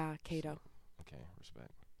 Yeah, Kato. Okay,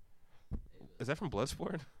 respect. Is that from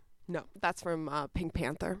Bloodsport? No, that's from Pink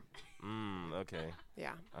Panther. Okay.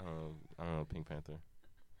 Yeah. I don't know Pink Panther.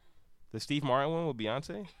 The Steve Martin one with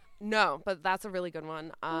Beyonce? No, but that's a really good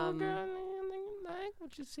one.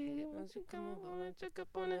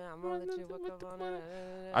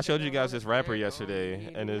 I showed you guys this rapper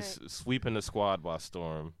yesterday, and it's sweeping the squad by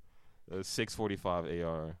storm. 645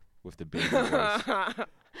 AR with the baby voice.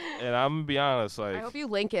 And I'm gonna be honest, like, I hope you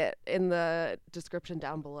link it in the description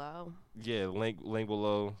down below. yeah, link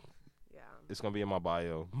below. Yeah. It's gonna be in my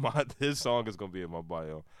bio. His song is gonna be in my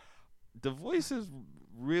bio. The voice is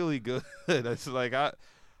really good. It's like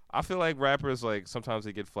I feel like rappers, like, sometimes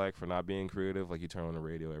they get flack for not being creative. Like, you turn on the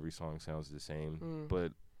radio, every song sounds the same.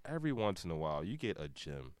 But every once in a while, you get a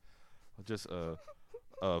gem, just a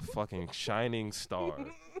fucking shining star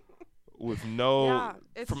with no Yeah,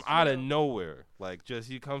 it's from out of true. nowhere. Like, just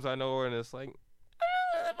he comes out of nowhere and it's like,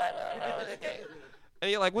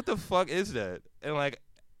 and you're like, what the fuck is that? And like,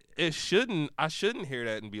 I shouldn't hear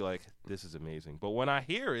that and be like, this is amazing. But when I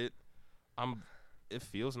hear it, it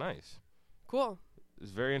feels nice. Cool.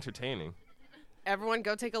 It's very entertaining. Everyone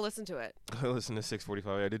go take a listen to it. Listen to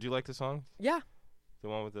 645. Yeah, did you like the song? Yeah. The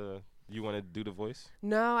one with the, you want to do the voice?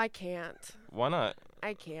 No, I can't. Why not?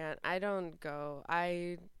 I can't. I don't go.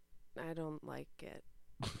 I don't like it.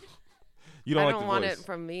 You don't I like don't the want voice? it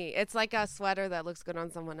from me. It's like a sweater that looks good on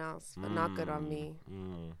someone else, but not good on me.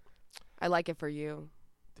 Mm, I like it for you.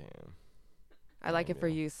 damn. I like it for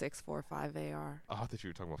yeah. you, 645 AR. Oh, I thought you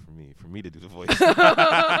were talking about for me to do the voice.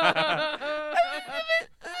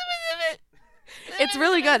 It's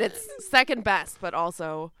really good. It's second best, but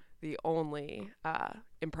also the only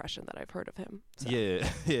impression that I've heard of him. So. Yeah,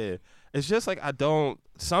 yeah. It's just like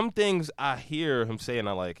some things I hear him saying,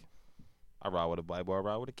 I ride with a Bible, I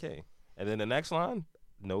ride with a K. And then the next line,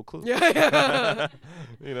 no clue. Yeah.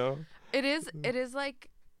 You know? It is like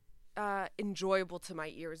enjoyable to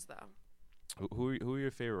my ears though. Who are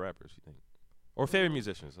your favorite rappers, you think? Or favorite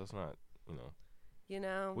musicians? That's not, you know. You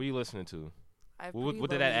know. What are you listening to? I have What pretty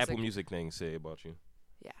did low that Apple Music thing say about you?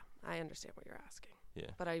 Yeah, I understand what you're asking. Yeah.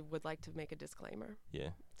 But I would like to make a disclaimer Yeah.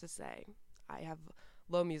 to say I have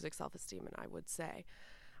low music self-esteem, and I would say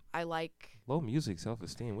I like Low music,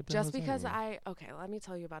 self-esteem. What the just hell because does that okay, let me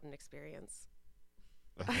tell you about an experience.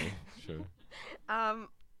 mean? Okay, sure.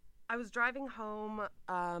 I was driving home.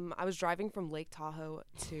 I was driving from Lake Tahoe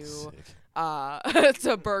to Sick.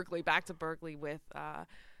 to Berkeley, back to Berkeley with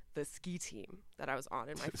the ski team that I was on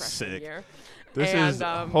in my freshman Sick. year. This And, is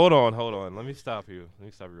hold on. Let me stop you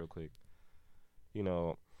real quick. You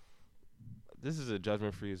know, this is a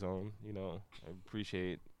judgment-free zone. You know, I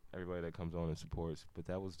appreciate everybody that comes on and supports, but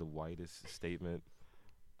that was the whitest statement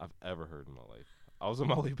I've ever heard in my life. I was on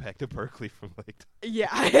my way back to Berkeley from Lake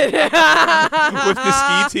Yeah. with the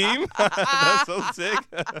ski team. That's so sick.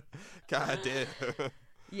 God damn.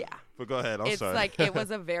 Yeah. But go ahead. I'm It's sorry. like it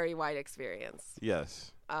was a very white experience.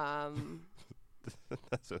 Yes.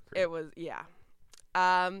 That's so great. It was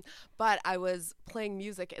but I was playing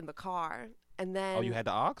music in the car, and then Oh, you had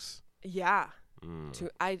the aux? yeah. Mm.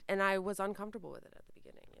 I was uncomfortable with it at the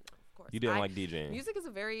beginning. You know, of course. You didn't like DJing. Music is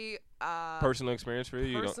a very Personal experience for you?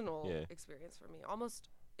 You don't- personal yeah. experience for me. Almost,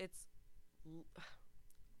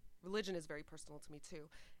 religion is very personal to me too,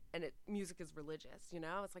 and music is religious. You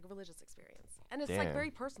know, it's like a religious experience, and it's like Damn.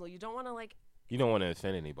 very personal. You don't want to You don't want to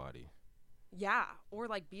offend anybody. or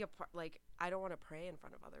like be a part. Like I don't want to pray in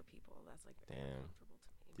front of other people. That's like very Damn. uncomfortable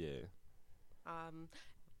to me. Yeah.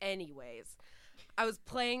 Anyways, I was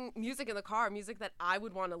playing music in the car, music that I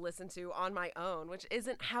would want to listen to on my own, which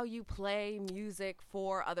isn't how you play music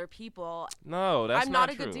for other people. No, that's I'm not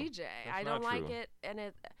not a true. good DJ. That's I don't not like true. it, and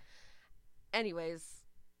anyways,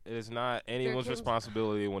 It is not anyone's came-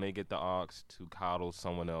 responsibility when they get the aux to coddle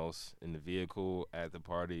someone else in the vehicle at the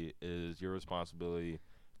party. It is your responsibility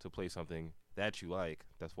to play something that you like.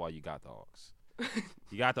 That's why you got the aux.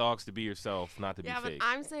 You got the aux to be yourself, not to yeah, be but fake.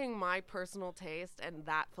 I'm saying my personal taste and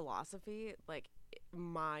that philosophy, like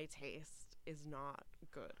my taste is not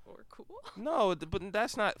good or cool. No, but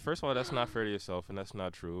that's not. First of all, that's not fair to yourself, and that's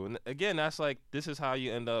not true. And again, that's like this is how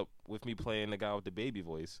you end up with me playing the guy with the baby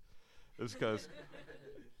voice. It's because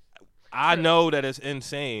I know that it's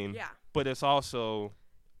insane, Yeah. but it's also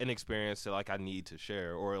an experience that like I need to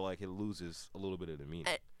share, or like it loses a little bit of the meaning.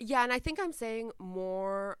 Yeah, and I think I'm saying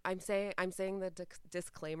more. I'm saying the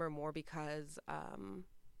disclaimer more because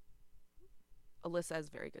Alyssa has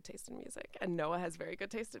very good taste in music, and Noah has very good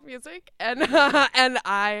taste in music, and and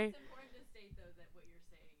I. It's important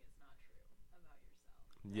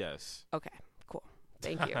Yes. Okay, cool.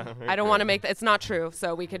 Thank you. I don't want to make that. It's not true.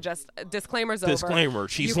 So we could just disclaimers over. Disclaimer.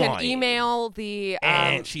 She's you lying. can email the.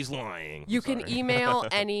 And she's lying. You I'm can sorry. email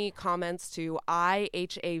any comments to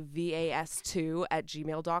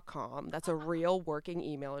ihavas2@gmail.com. That's a real working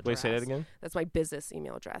email address. Wait, say that again. That's my business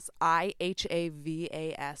email address.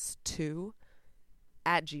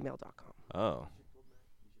 ihavas2@gmail.com. Oh.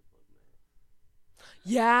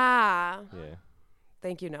 Yeah. Yeah.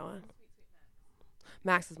 Thank you, Noah.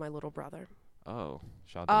 Max is my little brother. Oh.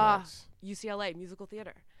 Shout out to Max. UCLA Musical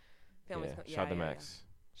Theater. Family's Yeah. Shout out to Max.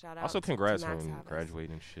 Shout out. Also, to congrats Max on Havas.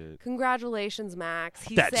 graduating and shit. Congratulations, Max.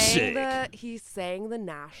 He That's sang sick. he sang the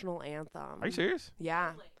national anthem. Are you serious?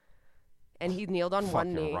 Yeah. And he kneeled on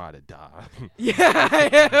one Fucking knee. ride or die. Yeah,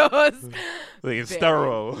 it was Like it's Very-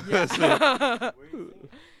 thorough. yeah.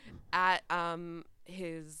 At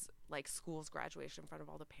his like school's graduation in front of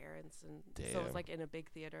all the parents, and so it was Damn. like in a big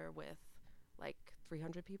theater with like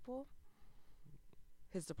 300 people.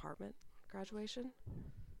 His department graduation.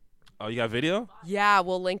 Oh, you got video? Yeah,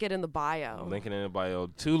 we'll link it in the bio. Link it in the bio.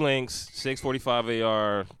 2 links. 645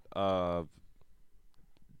 AR.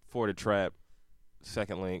 For the trap.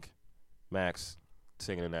 Second link. Max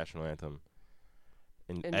singing the national anthem.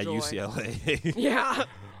 At Enjoy. UCLA. Yeah.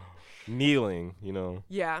 Kneeling, you know.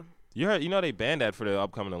 Yeah. You know they banned that for the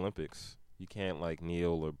upcoming Olympics. You can't like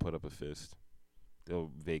kneel or put up a fist.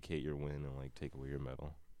 They'll vacate your win and like take away your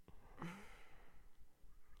medal.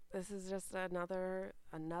 This is just another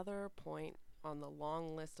point on the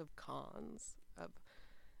long list of cons of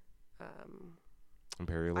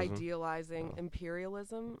Imperialism. idealizing Oh.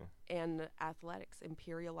 imperialism and athletics,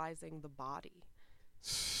 imperializing the body.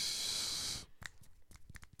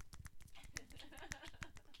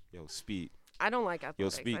 Yo, speed. I don't like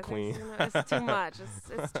athletics. speak, I think queen. It's too much.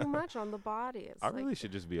 It's too much on the body. It's I like, really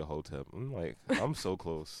should just be a hotep. I'm so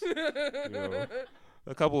close. You know?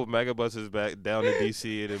 A couple of megabuses back down to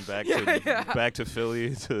DC and then back to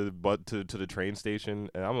Philly to the train station,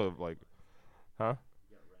 and I'm huh?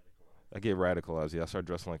 I get radicalized. Yeah, I start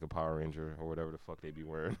dressing like a Power Ranger or whatever the fuck they be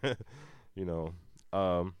wearing. You know,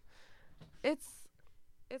 it's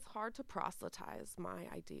hard to proselytize my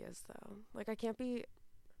ideas though. Like I'm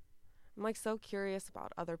like so curious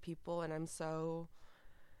about other people, and I'm so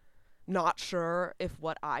not sure if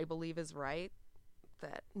what I believe is right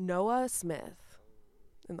that Noah Smith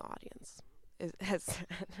in the audience has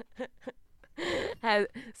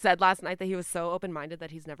said last night that he was so open-minded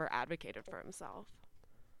that he's never advocated for himself.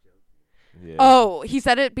 yeah. Oh, he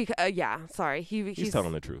said it because sorry. He's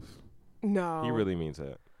telling the truth. No. He really means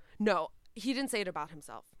that. No, he didn't say it about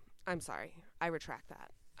himself. I'm sorry. I retract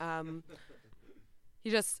that. He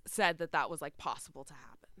just said that was like possible to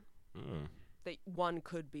happen. That one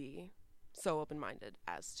could be so open-minded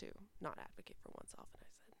as to not advocate for oneself. And I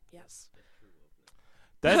said, yes.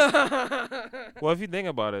 Well, if you think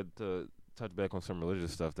about it, to touch back on some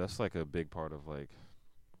religious stuff, that's like a big part of like,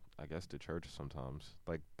 I guess the church sometimes.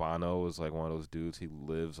 Like Bono is like one of those dudes. He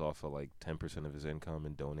lives off of like 10% of his income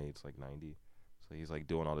and donates like 90. So he's like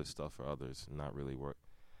doing all this stuff for others, and not really work.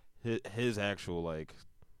 His actual like,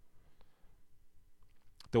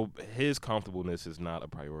 his comfortableness is not a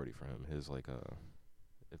priority for him. His like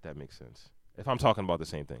if that makes sense. If I'm talking about the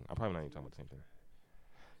same thing, I'm probably not even talking about the same thing.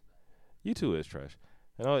 U2 is trash.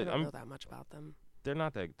 I don't know that much about them. They're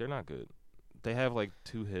not good. They have like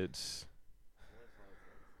 2 hits.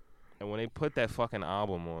 And when they put that fucking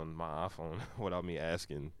album on my iPhone without me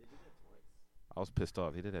asking, I was pissed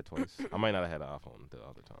off. They did that twice. I might not have had an iPhone the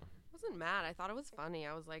other time. I wasn't mad. I thought it was funny.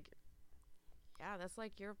 I was like, yeah, that's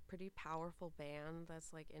like you're a pretty powerful band.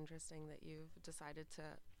 That's like interesting that you've decided to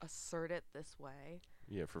assert it this way.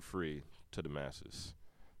 Yeah, for free to the masses.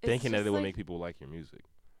 It's Thinking that just it would like- make people like your music.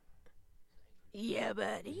 Yeah,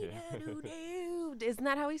 buddy. Yeah. Isn't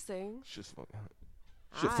that how he sings? Shit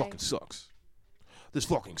Hi. fucking sucks. This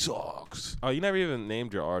fucking sucks. Oh, you never even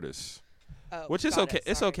named your artist. Oh, Which is got okay. it,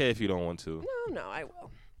 It's sorry. okay if you don't want to. No, I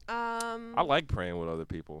will. I like praying with other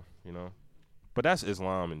people, you know. But that's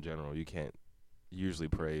Islam in general. You can't usually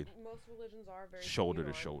pray Most religions are very shoulder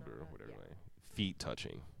to communal, I shoulder know or that, whatever. yeah. Like, feet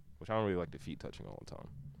touching, which I don't really like the feet touching all the time.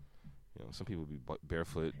 You know, some people be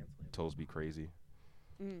barefoot, toes be crazy.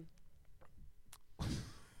 Mm.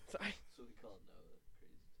 Sorry. So we call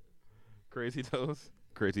Noah Crazy Toes.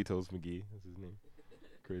 Crazy Toes McGee is his name.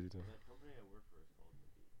 Crazy Toes. That company I work for is called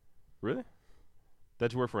Really?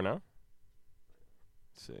 That you work for now?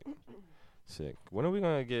 Sick. Sick. When are we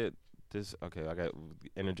gonna get this? Okay, I got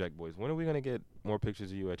interject, boys. When are we gonna get more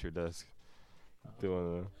pictures of you at your desk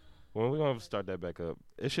doing? When are we gonna start that back up?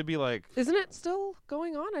 It should be like Isn't it still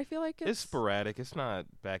going on? I feel like it's sporadic. It's not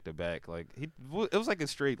back to back. Like it was like a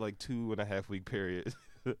straight like 2.5 week period.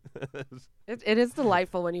 It is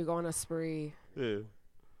delightful when you go on a spree.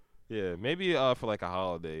 Yeah. Maybe for like a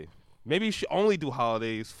holiday. Maybe you should only do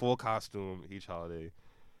holidays, full costume each holiday.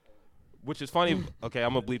 Which is funny. Okay,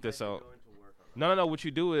 I'm gonna bleep this out. No. What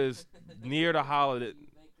you do is near the holiday.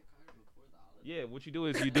 Yeah, what you do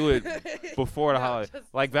is you do it before the holiday.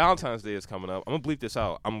 Like Valentine's Day is coming up. I'm gonna bleep this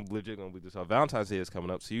out. I'm legit gonna bleep this out. Valentine's Day is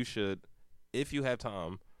coming up, so you should, if you have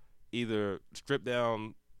time, either strip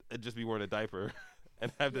down and just be wearing a diaper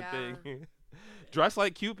and have the thing. Dress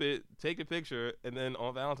like Cupid, take a picture, and then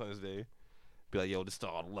on Valentine's Day, be like, yo, this is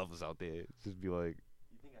all the lovers out there. Just be like.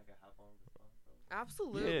 You think I could hop on this song?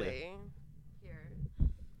 Absolutely. Here.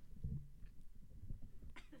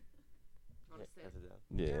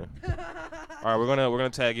 Yeah. All right, we're gonna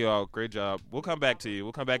tag you out. Great job. We'll come back to you.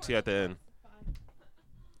 We'll come back to you at the end.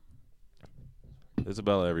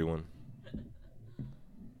 Isabella, everyone.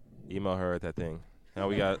 Email her at that thing. Now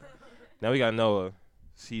we got Noah,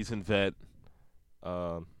 seasoned vet.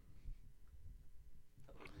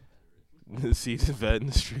 Seasoned vet in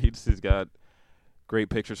the streets. He's got great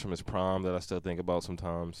pictures from his prom that I still think about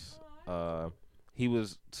sometimes. He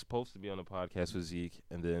was supposed to be on the podcast with Zeke,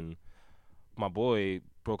 and then my boy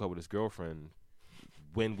broke up with his girlfriend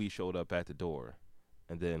when we showed up at the door,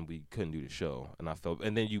 and then we couldn't do the show.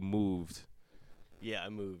 And then you moved. Yeah, I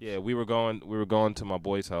moved. Yeah, we were going to my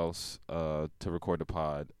boy's house to record the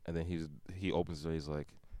pod, and then he opens the door. He's like,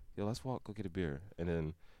 "Yo, let's go get a beer." And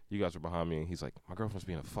then you guys were behind me, and he's like, "My girlfriend's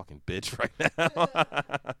being a fucking bitch right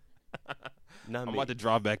now." I'm about to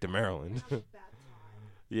drive back to Maryland.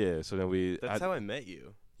 Yeah, so then That's how I met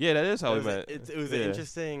you. Yeah, that is how we met. It was an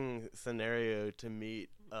interesting scenario to meet,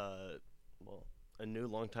 a new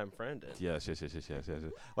longtime friend. Yes.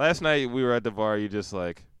 Last night we were at the bar. You just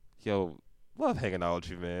like, yo, love hanging out with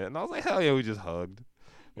you, man. And I was like, hell yeah, we just hugged.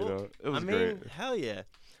 You know, it was great. Hell yeah.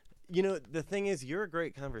 You know, the thing is, you're a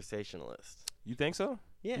great conversationalist. You think so?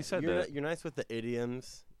 Yeah, you said you're that. You're nice with the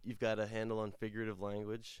idioms. You've got a handle on figurative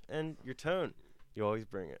language, and your tone. You always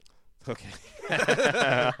bring it. Okay.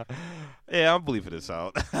 Yeah, I'm bleeping this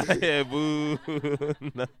out. Yeah, boo.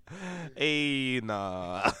 Hey,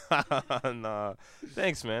 nah. Nah.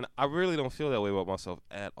 Thanks, man. I really don't feel that way about myself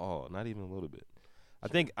at all. Not even a little bit. I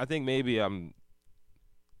think maybe I don't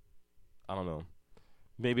know.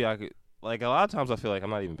 Maybe I could, like, a lot of times I feel like I'm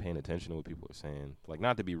not even paying attention to what people are saying. Like,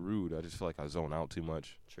 not to be rude, I just feel like I zone out too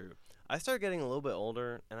much. True. I started getting a little bit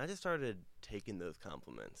older, and I just started taking those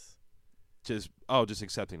compliments. Just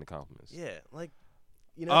accepting the compliments. Yeah, like,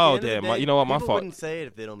 you know. Oh, at the end of the damn. day, You know what? My people fault. wouldn't say it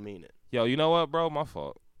if they don't mean it. Yo, you know what, bro? My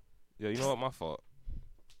fault. Yo, you know what? My fault.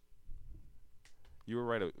 You were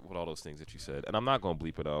right with all those things that you said, and I'm not gonna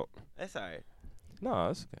bleep it out. That's all right. No,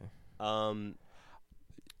 that's okay.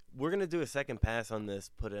 We're gonna do a second pass on this.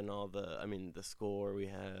 Put in all the score we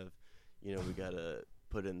have. You know, we gotta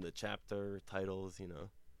put in the chapter titles. You know.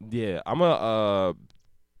 Yeah, I'm a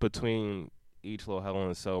between each little Hell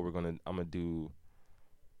in a Cell, I'm gonna do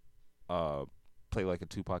play like a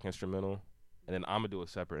Tupac instrumental, and then I'm gonna do a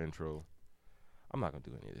separate intro. I'm not gonna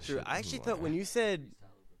do any of this shit. I actually thought when you said,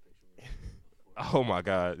 oh my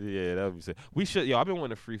god, yeah, that would be sick. We should. Yo, I've been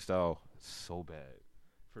wanting to freestyle so bad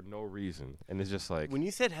for no reason, and it's just like when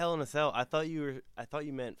you said Hell in a Cell, I thought you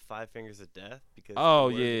meant Five Fingers of Death because oh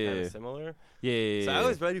the words are yeah, kind of similar. Yeah. So I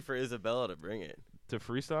was ready for Isabella to bring it to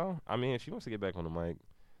freestyle. I mean, if she wants to get back on the mic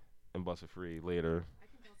and bust it free later. I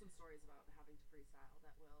can tell some stories about having to freestyle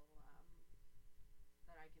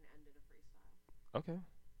that I can end in a freestyle. Okay,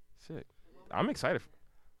 sick. I'm excited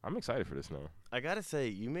for this now. I gotta say,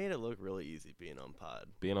 you made it look really easy being on pod.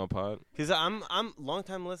 Being on pod? Because I'm long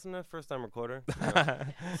time listener, first time recorder.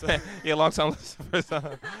 Yeah, long time listener, first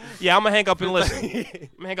time. Yeah, I'm gonna hang up and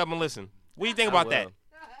listen. What do you think about that?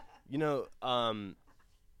 You know,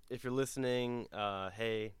 if you're listening,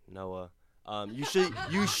 hey Noah, you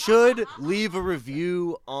should leave a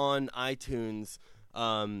review on iTunes,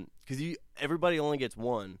 because everybody only gets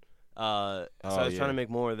one. So I was trying to make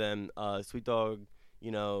more of them. Sweet Dog,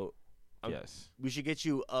 you know. Yes. We should get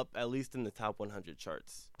you up at least in the top 100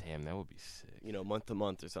 charts. Damn, that would be sick. You know, month to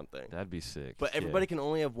month or something. That'd be sick. But everybody can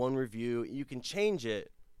only have one review. You can change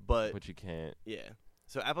it, but you can't. Yeah.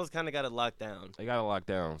 So Apple's kind of got it locked down. They got it locked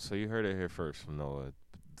down. So you heard it here first from Noah.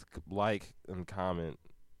 Like and comment.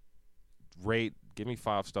 Rate. Give me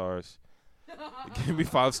 5 stars. Give me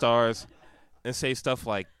 5 stars. And say stuff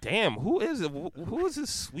like, damn, who is it? Who is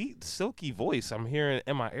this sweet, silky voice I'm hearing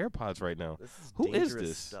in my AirPods right now? Who is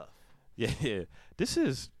this? Stuff. Yeah.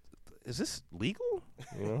 Is this legal?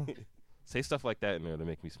 You know? Say stuff like that in there to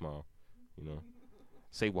make me smile. You know?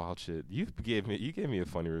 Say wild shit. You gave me a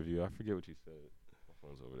funny review. I forget what you said. My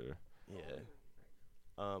phone's over there. Yeah.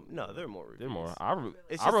 No, there are more reviews. There are more.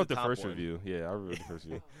 It's I just wrote the the top first one. review. Yeah, I wrote the first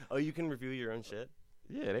review. Oh, you can review your own shit?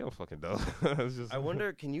 Yeah, they don't fucking know. It's just, I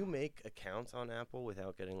wonder, can you make accounts on Apple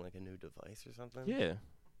without getting like a new device or something? Yeah,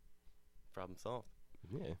 Problem solved.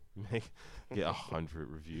 yeah. Get 100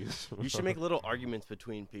 reviews. You should make little arguments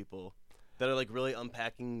between people that are like really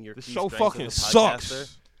unpacking your The key show strengths fucking as a podcaster.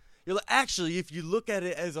 sucks. You're like, actually, if you look at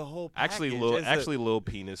it as a whole package, Actually, Lil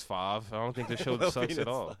Penis 5. I don't think the show Lil sucks Penis at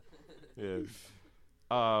all. 5.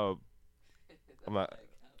 Yeah. I'm not.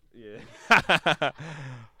 Yeah.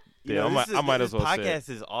 You Yeah, know, I might as well say it. Podcast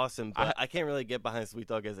is awesome, but I can't really get behind Sweet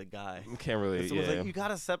Dog as a guy. Can't really. Someone's Yeah. like, you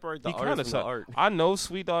gotta separate the He artist kinda from the suck. art. I know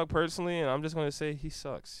Sweet Dog personally, and I'm just gonna say he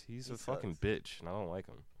sucks. He's He a fucking sucks. bitch, and I don't like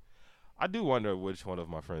him. I do wonder which one of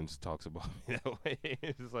my friends talks about me that way.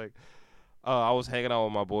 It's like, I was hanging out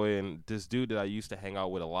with my boy, and this dude that I used to hang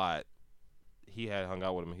out with a lot, he had hung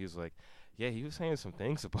out with him. He was like, yeah, he was saying some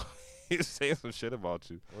things about. He was saying some shit about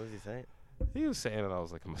you. What was he saying? He was saying that I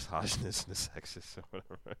was like a misogynist and a sexist or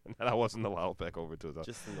whatever, and that I wasn't allowed back over to his house.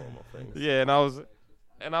 Just the normal things. Yeah, and I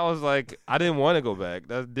was like, I didn't want to go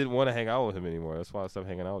back. I didn't want to hang out with him anymore. That's why I stopped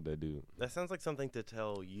hanging out with that dude. That sounds like something to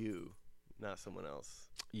tell you, not someone else.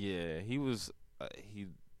 Yeah, he was.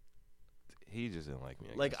 He just didn't like me.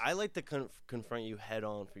 Like, guess. I like to confront you head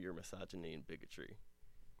on for your misogyny and bigotry.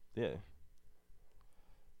 Yeah.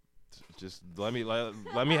 Just let me have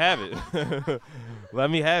it. Let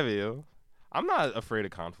me have it, yo. I'm not afraid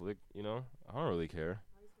of conflict, you know. I don't really care.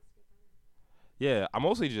 Yeah, I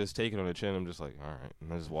mostly just take it on the chin. I'm just like, all right,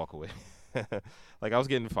 and I just walk away. Like, I was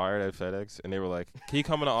getting fired at FedEx, and they were like, "Can you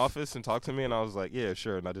come in the office and talk to me?" And I was like, "Yeah,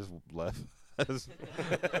 sure." And I just left. I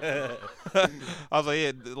was like,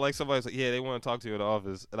 yeah, like somebody's like, yeah, they want to talk to you in the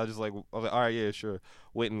office, and I was like, all right, yeah, sure.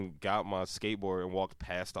 Went and got my skateboard and walked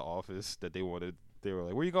past the office that they wanted. They were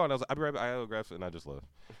like, where you going? I was like, I'll be right back. I autographed it, and I just left.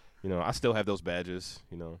 You know, I still have those badges.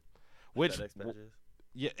 You know, which FedEx badges.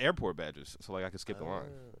 yeah, airport badges, so like I could skip the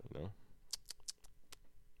line. You know,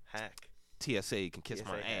 Hack. TSA can kiss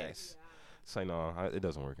my TSA hack. ass. It's like no, it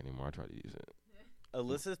doesn't work anymore. I try to use it.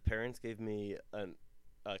 Alyssa's parents gave me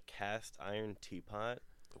a cast iron teapot.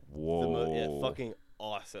 Whoa, Fucking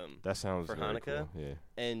awesome. that sounds for very Hanukkah? cool. Yeah.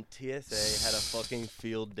 And TSA had a fucking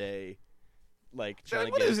field day, like trying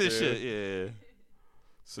to What get is this through. shit? Yeah.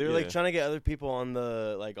 So, They were yeah. like trying to get other people on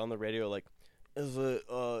the radio, like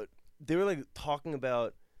they were like talking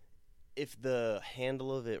about if the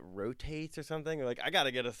handle of it rotates or something. Or, like, I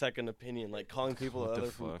gotta get a second opinion, like calling people What the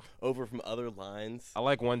other fuck? over from other lines. I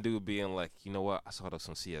like one dude being like, you know what? I saw this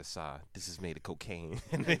on CSI. This is made of cocaine.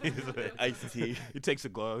 And he's like, Iced tea. he takes a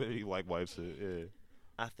glove and he like wipes it. Yeah.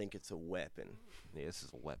 I think it's a weapon. Yeah, this is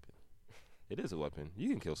a weapon. It is a weapon. You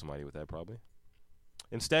can kill somebody with that probably.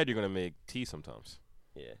 Instead, you're gonna make tea sometimes.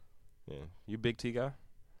 Yeah, Yeah. You a big tea guy?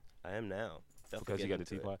 I am now. Definitely Because you got a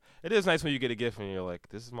getting into teapot. It is nice when you get a gift and you're like,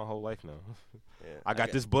 this is my whole life now. it. Yeah, I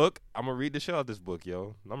got this book. I'm gonna read the shit out of this book,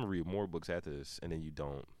 yo. I'm gonna read more books after this, and then you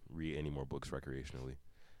don't read any more books recreationally.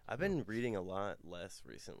 I've been reading a lot less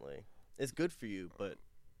recently. It's good for you, but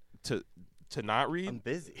To not read I'm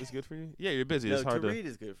busy. is good for you. Yeah, you're busy. No, It's hard to read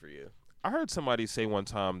is good for you. I heard somebody say one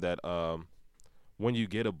time that when you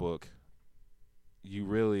get a book, you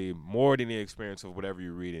really, more than the experience of whatever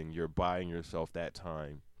you're reading, you're buying yourself that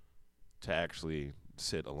time to actually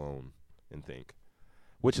sit alone and think,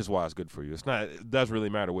 which is why it's good for you. It's not. It doesn't really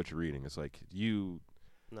matter what you're reading. It's like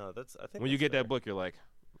No, that's. I think when you that's get fair. that book, you're like,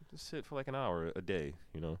 just sit for like an hour a day.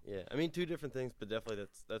 You know. Yeah, I mean, two different things, but definitely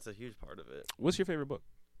that's a huge part of it. What's your favorite book?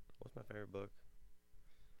 What's my favorite book?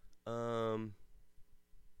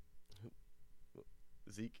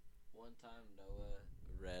 Zeke. One time Noah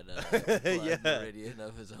read Blood Yeah. Meridian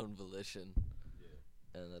of his own volition.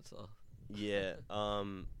 Yeah. And that's all. Yeah.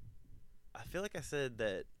 I feel like I said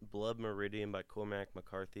that Blood Meridian by Cormac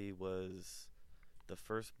McCarthy was the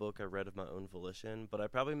first book I read of my own volition, but I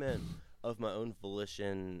probably meant of my own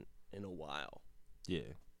volition in a while.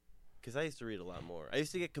 Yeah. Because I used to read a lot more. I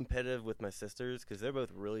used to get competitive with my sisters because they're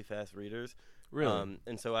both really fast readers. Really.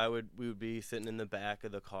 And so we would be sitting in the back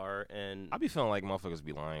of the car, and I be feeling like motherfuckers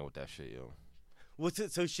be lying with that shit, yo.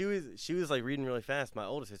 so she was like reading really fast. My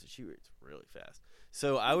older sister, she reads really fast.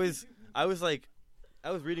 So I was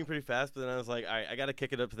reading pretty fast, but then I was like, all right, I got to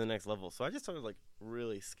kick it up to the next level. So I just started like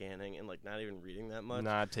really scanning and like not even reading that much.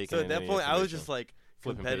 Not taking. So at that any point, I was information. just like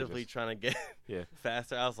Flipping competitively pages. trying to get Yeah.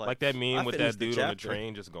 faster. I was Like that meme I with finished that the dude on the chapter.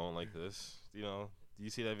 train just going like this. You know, do you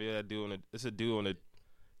see that video? That dude it's a dude on the.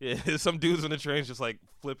 Yeah, some dudes on the train just like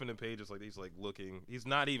flipping the pages like he's like looking. He's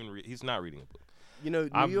not even. He's not reading a book. You know,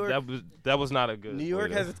 New York. That was not a good. New way York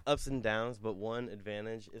to- has its ups and downs, but one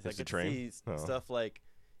advantage is I It's the get to train? see Oh. stuff like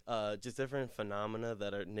just different phenomena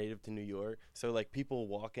that are native to New York. So like people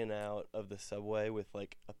walking out of the subway with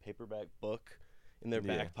like a paperback book in their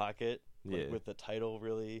Yeah. back pocket, like, Yeah. with the title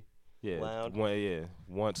really. Yeah, Loud.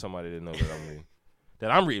 Want somebody to know that I'm reading. That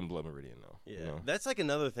I'm reading Blood Meridian though. Yeah, you know? that's like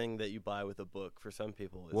another thing that you buy with a book for some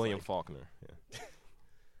people. Is William like, Faulkner. Yeah.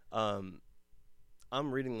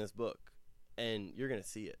 I'm reading this book, and you're gonna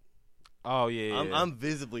see it. Oh yeah. I'm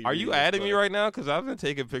visibly. Are reading you this adding me book. right now? Because I've been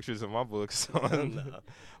taking pictures of my books, No.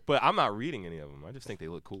 but I'm not reading any of them. I just think they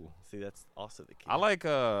look cool. See, that's also the key. I like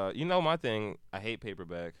my thing. I hate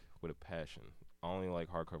paperback with a passion. I only like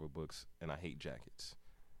hardcover books, and I hate jackets.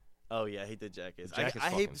 Oh yeah, I hate the jackets. The jackets I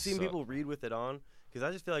hate fucking seeing suck. people read with it on because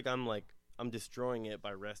I just feel like I'm destroying it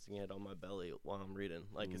by resting it on my belly while I'm reading.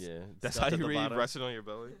 Like it's Yeah, that's stuffed how at you the read. bottom. Resting on your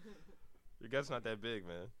belly. Your gut's not that big,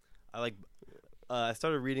 man. I like. I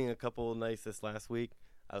started reading a couple nights this last week.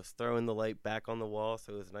 I was throwing the light back on the wall,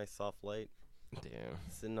 so it was a nice soft light Damn.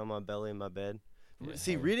 sitting on my belly in my bed. Yeah,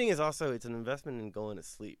 See, hell. reading is also it's an investment in going to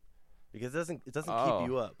sleep because it doesn't Oh. keep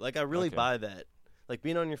you up. Like I really Okay. buy that. Like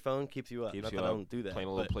being on your phone keeps you up. Keeps Not you that up. I don't do that. Playing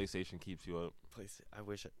a but little PlayStation keeps you up. I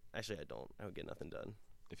wish. Actually, I don't. I would get nothing done.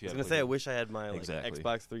 If I you was had gonna say I PlayStation. wish I had my like Exactly.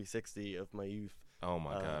 Xbox 360 of my youth. Oh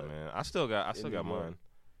my god, uh, man! I still got in New York. mine.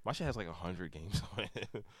 My shit has like 100 games on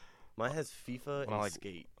it. Mine has FIFA When I and like-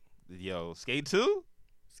 Skate, Yo, Skate 2?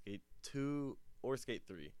 Skate 2 or Skate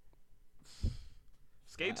 3.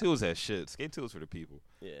 Skate 2 is that shit. Skate 2 is for the people.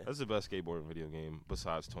 Yeah. That's the best skateboarding video game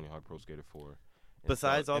besides Tony Hawk Pro Skater 4. and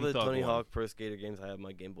Besides Thug- all the and Thug Tony 1. Hawk Pro Skater games, I have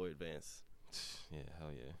my Game Boy Advance. Yeah, hell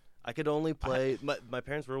yeah. I could only play. My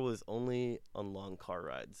parents' rule was only on long car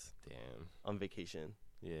rides Damn. on vacation.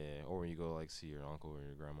 Yeah, or when you go like see your uncle or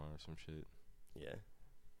your grandma or some shit. Yeah.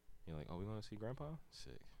 You're like, oh, we going to see grandpa?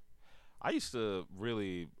 Sick. I used to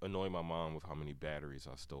really annoy my mom with how many batteries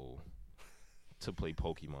I stole to play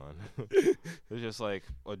Pokemon. It was just like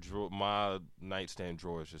my nightstand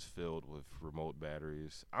drawer is just filled with remote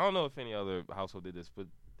batteries. I don't know if any other household did this, but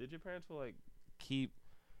did your parents like keep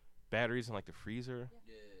batteries in like the freezer?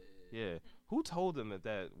 Yeah. Who told them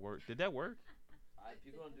that worked? Did that work?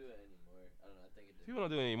 People don't do it anymore. I don't know. I think it did. People don't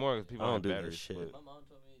do it anymore because people I don't don't have do that batteries. shit. but- My mom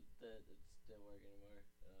told me that it didn't work anymore,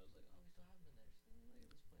 and I was like, "Oh, we still have them in there." She's like, "Look at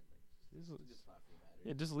this point, like, This it's a is- good spot for your battery."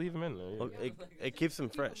 Yeah, just leave them in there. Well, yeah. it keeps them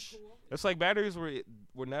fresh. It's like batteries were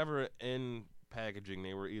never in packaging.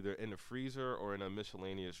 They were either in the freezer or in a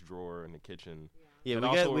miscellaneous drawer in the kitchen Yeah, And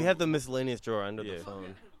we also- have the miscellaneous drawer under Yeah. the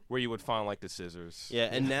phone. where you would find like the scissors. Yeah,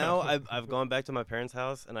 and now I've gone back to my parents'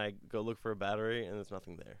 house and I go look for a battery and there's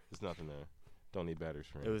nothing there. There's nothing there. Don't need batteries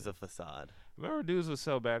for It anything. was a facade. Remember dudes would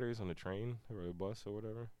sell batteries on the train or the bus or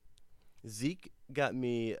whatever? Zeke got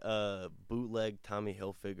me a bootleg Tommy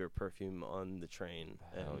Hilfiger perfume on the train.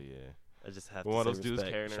 Hell and yeah. I just have One to of say those dudes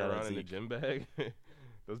respect. carrying it Shout out around in the Zeke. gym bag.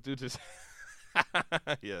 Those dudes just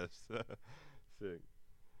yes. Sick.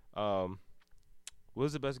 What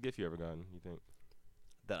was the best gift you ever gotten, you think?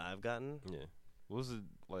 That I've gotten Yeah. What was it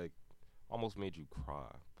like almost made you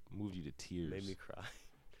cry? Moved you to tears? made me cry.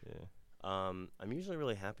 Yeah. I'm usually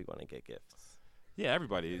really happy when I get gifts. Yeah,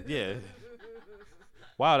 everybody. Yeah.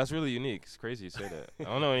 Wow, that's really unique. It's crazy you say that. I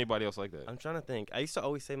don't know anybody else like that. I'm trying to think. I used to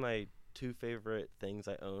always say my two favorite things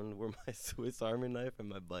I owned were my Swiss Army knife and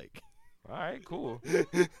my bike. All right, cool.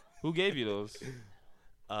 Who gave you those?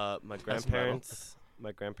 My metal. grandparents,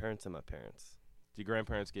 and my parents. Your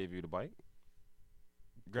grandparents gave you the bike?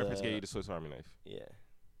 Grandparents gave you the Swiss Army knife. Yeah.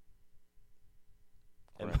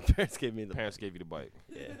 And my parents gave me the Parents gave you the bike.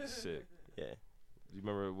 Yeah. Sick. Yeah. Do you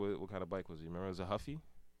remember what kind of bike was it? You remember it was a Huffy?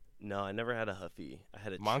 No, I never had a Huffy. I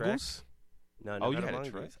had a Trek. Mongoose? No, I Oh, never you had a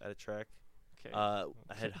Mongoose. Trek? I had a Trek. Okay.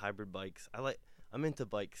 I had hybrid bikes. I'm into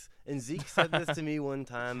bikes. And Zeke said this to me one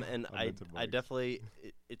time, and I'm I into bikes. definitely,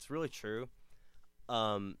 it's really true.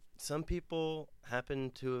 Some people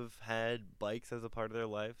happen to have had bikes as a part of their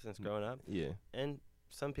life since growing up, yeah. and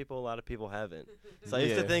a lot of people haven't. So I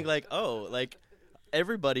used to Yeah. think like, oh, like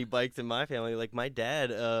everybody biked in my family. Like my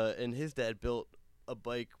dad and his dad built a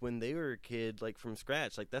bike when they were a kid, like from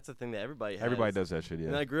scratch. Like that's the thing that everybody has. Everybody does that shit,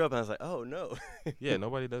 And yeah. I grew up and I was like, oh no. Yeah,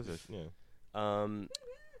 nobody does that. Yeah.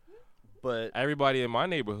 But Everybody in my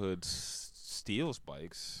neighborhood steals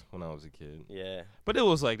bikes when I was a kid. yeah, But it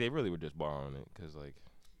was like they really were just borrowing it because like,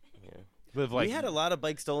 yeah. live like We had a lot of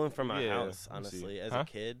bikes stolen from our Yeah, house. let me see. Honestly, as Huh? a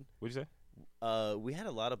kid, What'd you say? we had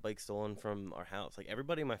a lot of bikes stolen from our house. Like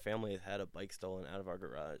everybody in my family has had a bike stolen out of our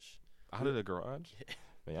garage. Out of the garage?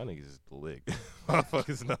 Man, y'all niggas is lick.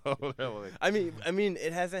 Motherfuckers know. They're like, I mean,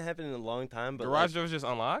 it hasn't happened in a long time. But garage like, doors just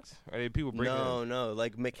unlocked? Or did people break in? no,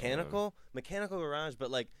 like mechanical garage.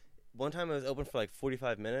 But like one time it was open for like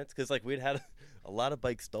 45 minutes because like we'd had a lot of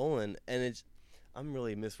bikes stolen, and I'm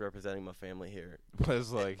really misrepresenting my family here. But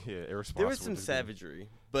it's like, yeah, irresponsible. There was some to do. savagery,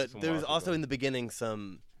 but Some there was wild shit also going. in the beginning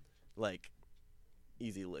some like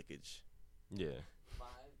easy lickage. Yeah, My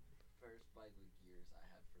first bike with gears I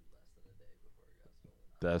had for less than a day before it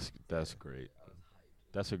got stolen. that's great. I was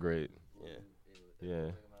hyped. That's a great. Yeah. Yeah. It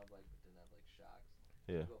was like a mountain bike, but didn't have like shocks.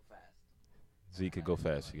 Yeah. Go fast. Z could go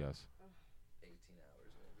fast, you guys. 18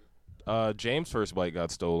 hours maybe. James' first bike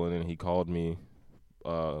got stolen, and he called me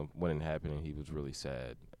when it happened, and he was really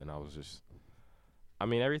sad. And I was just, I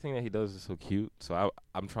mean, everything that he does is so cute. So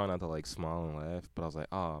I'm trying not to like smile and laugh, but I was like,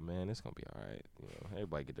 oh man, it's gonna be all right. You know,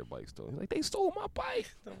 everybody get their bike stolen. He's like, they stole my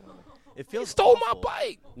bike. It They feels stole awful. my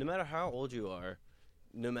bike. No matter how old you are,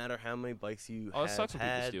 no matter how many bikes you Oh, it have sucks when people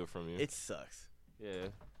had, steal from you. it sucks. Yeah.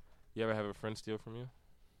 You ever have a friend steal from you?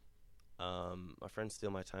 My friends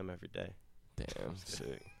steal my time every day. Damn,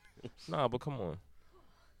 sick. Nah, but come on.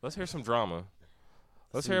 Let's hear some drama.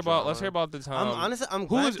 Let's Some hear about drama. the time. Honestly, I'm who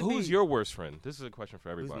glad is to who's be- your worst friend? This is a question for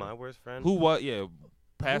Who's everybody. my worst friend? Who what? Yeah,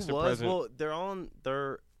 past Who or was? present. Well,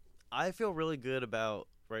 they're. I feel really good about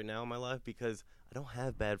right now in my life because I don't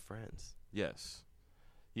have bad friends. Yes.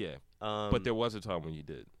 Yeah, But but there was a time when you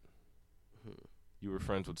did. Hmm. You were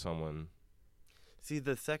friends with someone. See,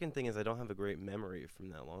 the second thing is I don't have a great memory from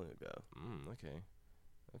that long ago. Okay.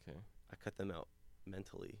 Okay. I cut them out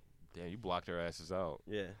mentally. Damn, you blocked their asses out.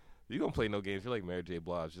 Yeah. You don't play no games. You're like Mary J.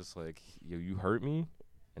 Blige, just like you hurt me,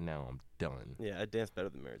 and now I'm done. Yeah, I dance better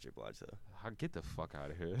than Mary J. Blige though. Get the fuck out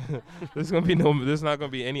of here. There's not gonna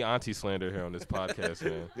be any auntie slander here on this podcast,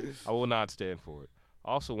 man. I will not stand for it.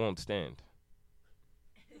 I also won't stand.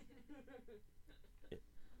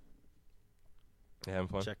 You having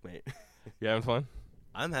fun? Checkmate. You having fun?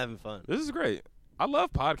 I'm having fun. This is great. I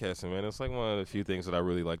love podcasting, man. It's like one of the few things that I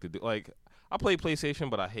really like to do. Like, I play PlayStation,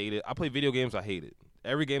 but I hate it. I play video games, I hate it.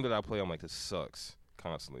 Every game that I play, I'm like, this sucks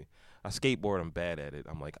constantly. I skateboard, I'm bad at it.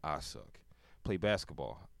 I'm like, I suck. Play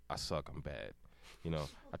basketball, I suck, I'm bad. You know,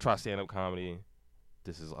 I try stand-up comedy. I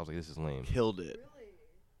was like, this is lame. Killed it.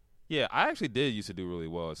 Yeah, I actually did used to do really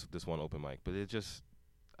well at this one open mic, but it's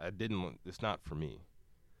not for me.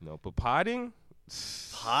 You know, but potting,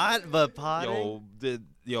 Potting.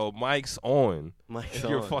 Mike's on. Mike's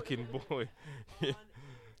You're a on. fucking boy.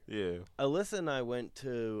 Yeah. Alyssa and I went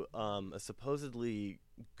to a supposedly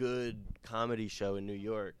good comedy show in New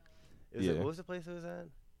York. Yeah. What was the place it was at?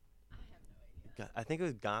 I think it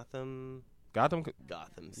was Gotham Gotham.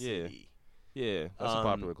 City. Yeah, that's a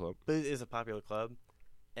popular club. But it is a popular club.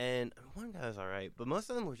 And one guy was all right, but most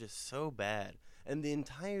of them were just so bad. And the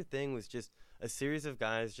entire thing was just a series of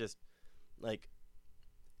guys just, like,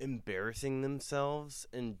 embarrassing themselves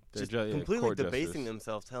and They're just court completely debasing jesters.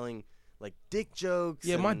 themselves, telling, like, dick jokes.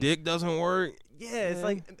 Yeah, my and- dick doesn't work. Yeah, it's Yeah.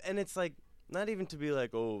 like, and it's like, not even to be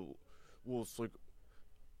like, oh, well, it's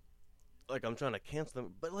like I'm trying to cancel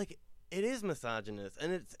them, but like, it is misogynist,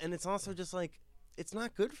 and it's also just like, it's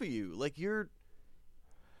not good for you. Like,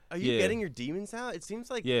 are you Yeah. getting your demons out? It seems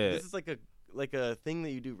like Yeah. this is like a thing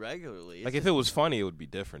that you do regularly. It's Like, if it was funny, it would be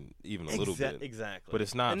different, even a little bit. Exactly. But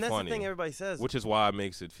it's not and that's funny. the thing everybody says. Which is why it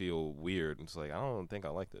makes it feel weird. It's like, I don't think I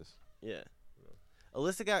like this. Yeah.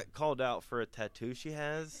 Alyssa got called out for a tattoo she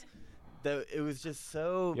has. That it was just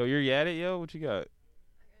so. Yo, you're at it, yo? What you got?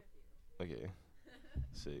 Okay.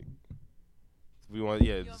 Sick. We want,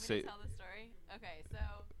 You want me say. to tell the story? Okay, so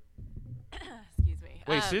excuse me.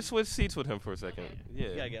 Wait, sit switch seats with him for a second. okay. Yeah.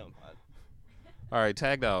 You gotta get on pod. All right,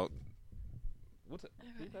 tagged out. What's it?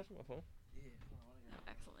 Can you pass me my phone? Oh,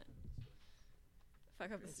 excellent.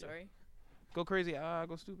 Fuck up the story. Go crazy.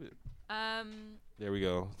 Go stupid. Um, There we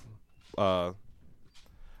go. All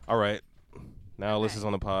right. Now Okay. Alyssa's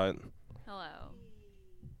on the pod. hello.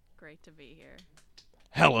 Great to be here.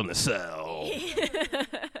 Hell in a cell.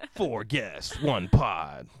 4 guests, 1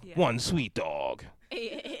 pod, Yeah. 1 sweet dog.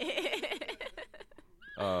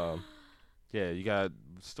 Yeah, you got a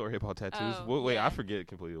story about tattoos? Oh, Wait, yeah. I forget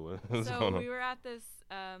completely what's So going on. we were at this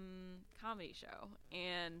comedy show,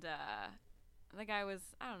 and the guy was,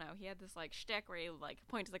 I don't know, he had this like shtick where he would like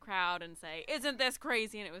point to the crowd and say, "Isn't this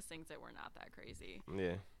crazy?" And it was things that were not that crazy.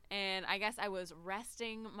 Yeah. And I guess I was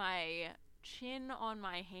resting my chin on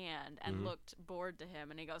my hand and Mhm. looked bored to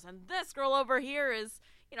him, and he goes, "And this girl over here is,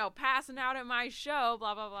 passing out at my show,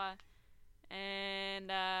 blah blah blah."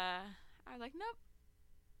 And I was like, "Nope."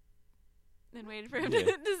 And waited for him Yeah.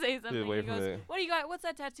 to say something. wait He for goes, the- "What do you got? What's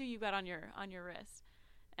that tattoo you got on your wrist?"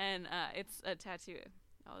 And it's a tattoo.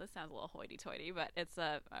 Oh, this sounds a little hoity-toity, but it's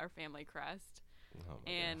our family crest. Oh my God.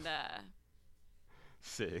 And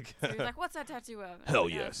Sick. so he was like, "What's that tattoo of?" And I Hell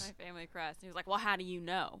was like, "Oh, yes. it's my family crest." And he was like, "Well, how do you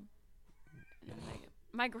know?" And I was like,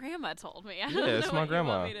 My grandma told me. I Yeah, don't know it's what my you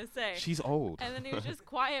grandma. want me to say. She's old. And then he was just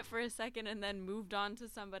quiet for a second and then moved on to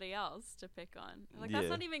somebody else to pick on. Like, that's Yeah.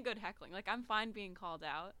 not even good heckling. Like, I'm fine being called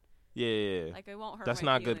out. Yeah. Like, I won't hurt That's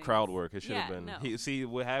my not good crowd feelings. work. It should have Yeah, been. no. See,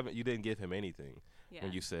 what happened? You didn't give him anything Yeah.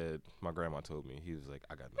 when you said, my grandma told me. He was like,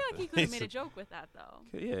 I got I nothing. feel like he could have made a joke with that, though.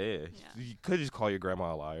 Yeah. Yeah. You could just call your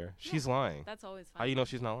grandma a liar. She's lying. That's always fine. How you know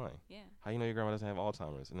she's not lying? Yeah. How you know your grandma doesn't have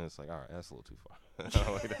Alzheimer's? And then it's like, all right, that's a little too far. I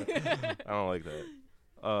don't like that. I don't like that.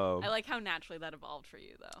 I like how naturally that evolved for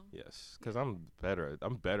you, though. Yes, because I'm better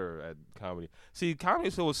at comedy. See,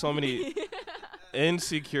 comedy's filled with so many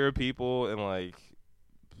insecure people and like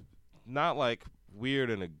not like weird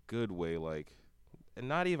in a good way, like, and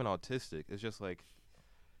not even autistic. It's just like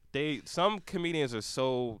some comedians are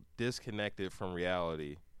so disconnected from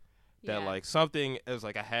reality that Yeah. like something as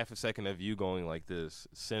like a half a second of you going like this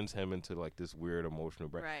sends him into like this weird emotional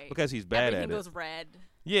break Right. because he's bad Everything at it. goes red.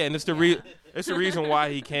 Yeah, and it's the it's the reason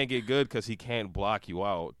why he can't get good because he can't block you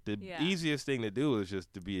out. The Yeah. easiest thing to do is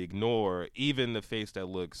just to be ignore even the face that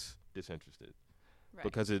looks disinterested Right.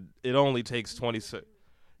 because it only takes 20 seconds.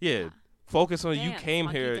 Yeah, focus on you Dance, came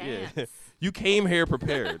monkey here. dance. Yeah, you came here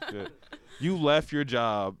prepared. Yeah. You left your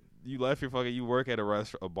job. You left your fucking. You work at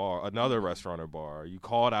a bar, another restaurant or bar. You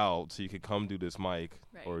called out so you could come do this mic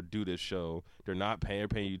Right. or do this show. They're not paying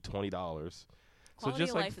you $20. So Quality just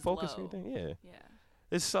of like life is focus low. everything. Yeah. Yeah.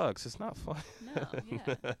 It sucks. It's not fun. No,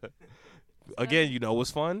 yeah. Again, you know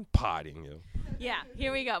what's fun? Podding, yo. Yeah,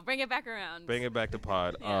 here we go. Bring it back around. Bring it back to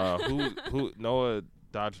pod. Yeah. Who Noah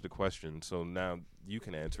dodged the question, so now you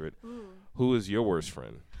can answer it. Ooh. Who is your worst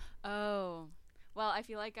friend? Oh. Well, I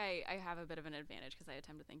feel like I have a bit of an advantage because I had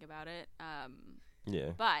time to think about it. Yeah.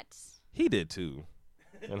 But, He did too.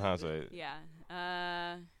 In hindsight. yeah.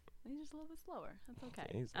 He's just a little bit slower. That's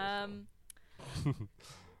okay. Yeah, he's a little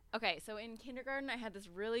Okay, so in kindergarten, I had this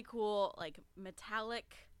really cool, like,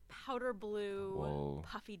 metallic powder blue Whoa.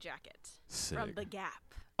 puffy jacket Sick. from The Gap.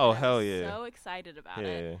 Oh, And I hell was yeah. so excited about Yeah.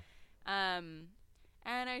 it.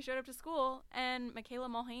 And I showed up to school, and Michaela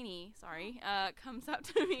Mulhaney, comes up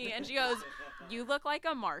to me, and she goes, "You look like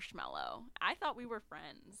a marshmallow. I thought we were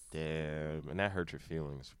friends." Damn. And that hurt your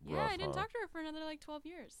feelings. Yeah, rough, I didn't huh? talk to her for another, 12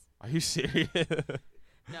 years. Are you serious?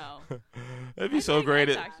 No. It'd be I so think I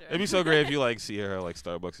great. talked to her. It'd be so great if you like see her at like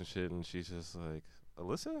Starbucks and shit, and she's just like,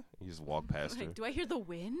 Alyssa? You just walk past her. Like, do I hear the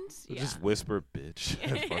wind? Just whisper, bitch. Yeah.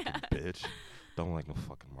 Fucking bitch. Don't like no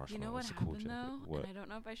fucking marshmallow. You know what It's a cool happened, jacket. though? What? And I don't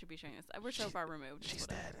know if I should be sharing this. We're so far removed. she's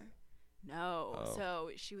whatever. dead. No. Oh. So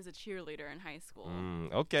she was a cheerleader in high school.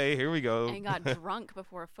 Okay, here we go. And got drunk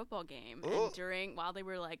before a football game. Oh. And while they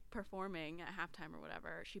were like performing at halftime or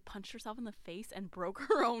whatever, she punched herself in the face and broke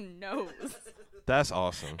her own nose. That's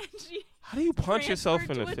awesome. And she How do you punch yourself in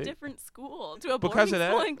transferred the to a face? different school, to a Because boarding of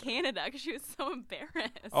school that? in Canada, because she was so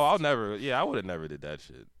embarrassed. Oh, I would have never did that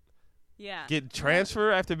shit. Yeah. Get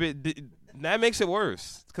transfer after that makes it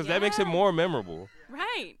worse because that makes it Yeah. more memorable.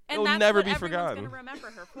 Right. And It'll that's never what be everyone's forgotten. gonna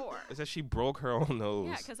remember her for. Is that she broke her own nose?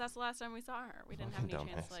 Yeah, because that's the last time we saw her. We didn't have any Fucking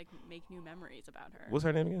chance to dumbass. make new memories about her. What's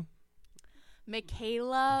her name again?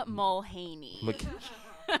 Michaela Mulhaney.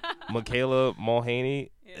 Michaela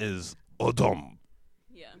Mulhaney Yeah. is Adam.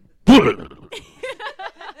 Yeah.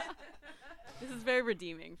 This is very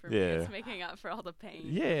redeeming for me. Yeah. It's making up for all the pain.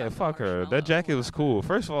 Yeah, of the fuck her. That marshmallow. jacket was cool.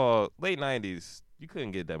 First of all, late '90s, you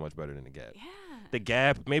couldn't get that much better than the Gap. Yeah. The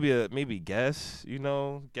Gap, maybe Guess,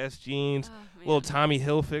 Guess jeans, Oh, little man. Tommy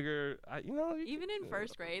Hilfiger. Even in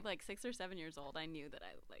first grade, like 6 or 7 years old, I knew that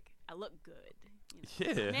I look good.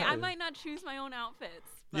 Yeah. I might not choose my own outfits.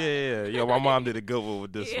 But Yeah. Yo, my mom did a good one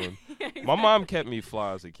with this Yeah, one. exactly. My mom kept me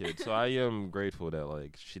fly as a kid, so I am grateful that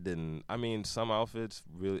like she didn't. I mean, some outfits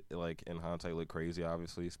really like in hindsight look crazy,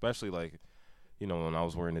 obviously, especially like when I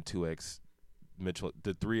was wearing the 3X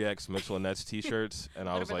Mitchell and Ness t-shirts, and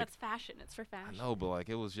I was Whatever, like, that's fashion. It's for fashion. I know, but like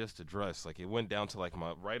it was just a dress. Like it went down to like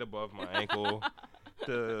my right above my ankle.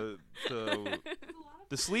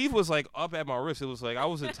 The sleeve was like up at my wrist. It was like I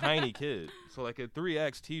was a tiny kid, so like a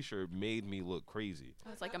 3X t-shirt made me look crazy. Oh,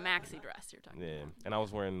 it's like a maxi dress you're talking Yeah, about. and I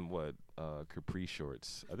was wearing capri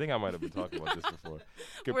shorts. I think I might have been talking about this before. Was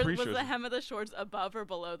Capri the shorts. hem of the shorts above or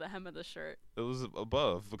below the hem of the shirt? It was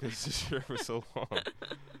above because the shirt was so long,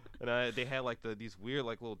 and they had like these weird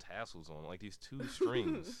like little tassels on, like these 2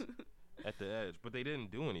 strings at the edge, but they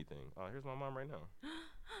didn't do anything. Oh, here's my mom right now.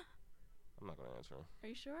 I'm not gonna answer her. Are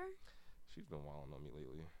you sure? She's been wilding on me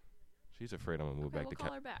lately. She's afraid I'm gonna move Okay, back we'll to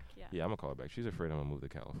call her back. Yeah. Yeah, I'm gonna call her back. She's afraid I'm gonna move to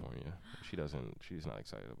California. She's not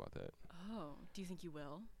excited about that. Oh, do you think you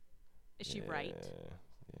will? Is she right?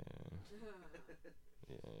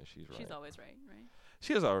 Yeah, she's right. She's always right, right?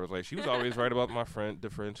 She was always right. She was always right about the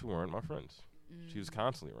friends who weren't my friends. She was Mm.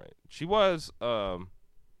 constantly right. She was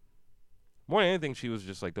More than anything, she was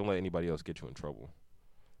just like, don't let anybody else get you in trouble.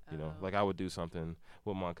 You know, like I would do something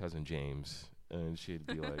with my cousin James, and she'd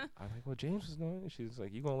be like, I'm like, well, James was doing it. She's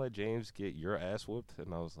like, you gonna let James get your ass whooped?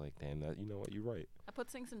 And I was like, damn, that, you know what, you're right. That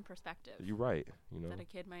puts things in perspective. You're right, you know. That a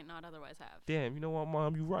kid might not otherwise have. Damn, you know what,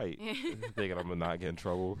 Mom, you're right. Thinking I'm gonna not get in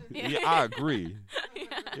trouble. Yeah. Yeah, I agree. Yeah.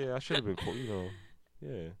 Yeah, I should have been cool, you know.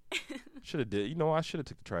 Yeah. Should have did. You know, I should have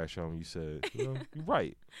took the trash out when you said, you know, you're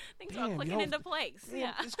right. Things are all Damn, clicking yo. into place. Damn,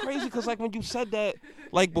 Yeah. it's crazy because, like, when you said that,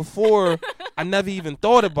 like, before, I never even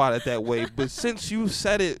thought about it that way. But since you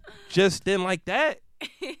said it just then like that,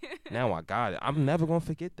 now I got it. I'm never going to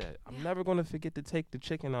forget that. I'm never going to forget to take the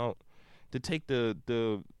chicken out, to take the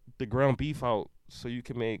ground beef out so you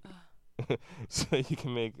can make,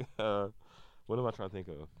 what am I trying to think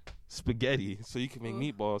of? Spaghetti, so you can make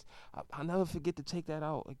meatballs. I'll never forget to take that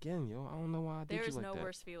out again, yo. I don't know why I did There you is like no that.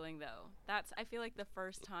 worse feeling though. I feel like the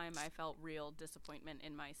first time I felt real disappointment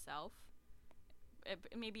in myself,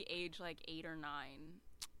 maybe age like 8 or 9.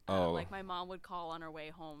 Oh. Like my mom would call on her way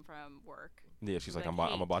home from work. Yeah, she's like, Hey,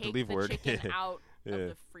 I'm about to take leave the work. chicken Yeah. out Yeah. of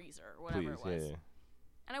the freezer, or whatever Please, it was. yeah.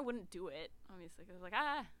 And I wouldn't do it, obviously, because I was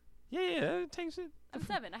like, Yeah, it takes it. I'm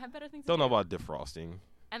 7. I have better things Don't to know do. about defrosting.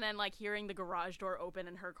 And then like hearing the garage door open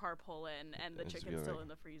and her car pull in, and the It's chicken's feeling still like- in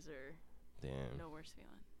the freezer. Damn. No worse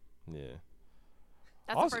feeling. Yeah.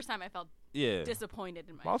 That's Also- the first time I felt Yeah. disappointed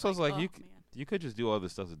in myself. Also, it's like oh, you man. you could just do other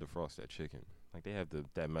stuff to defrost that chicken. Like they have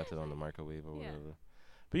that method on the microwave or Yeah. whatever.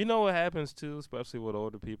 But you know what happens too, especially with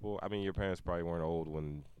older people. I mean, your parents probably weren't old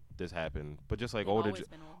when this happened, but just like They've older always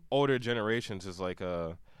been old. older generations is like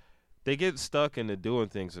they get stuck into doing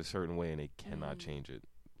things a certain way and they cannot change it.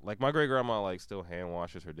 Like my great grandma like still hand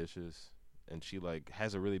washes her dishes, and she like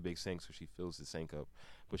has a really big sink, so she fills the sink up,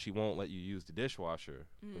 but she won't let you use the dishwasher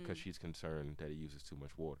because she's concerned that it uses too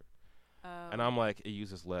much water. And I'm like, it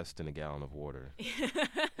uses less than a gallon of water,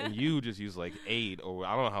 and you just use like 8, or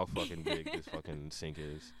I don't know how fucking big this fucking sink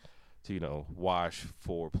is, to wash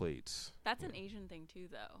 4 plates. That's an Asian thing too,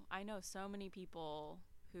 though. I know so many people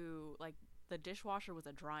who like the dishwasher was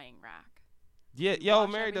a drying rack. Yeah, You yo,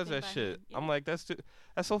 wash Mary does everything that by shit. hand, yeah. I'm like, that's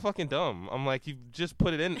so fucking dumb. I'm like, you just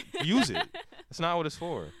put it in, use it. That's not what it's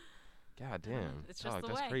for. God damn, it's just dog, the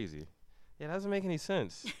that's way. crazy. Yeah, it doesn't make any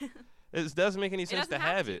sense. It doesn't make any sense to doesn't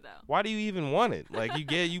have have to, it. though. Why do you even want it? Like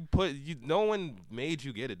no one made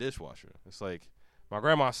you get a dishwasher. It's like my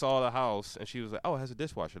grandma saw the house and she was like, oh, it has a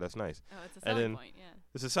dishwasher. That's nice. Oh, it's a And selling then- point, yeah.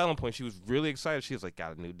 It's a selling point. She was really excited. She was like,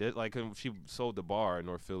 got a new dish. Like she sold the bar in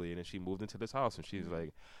North Philly and then she moved into this house and she's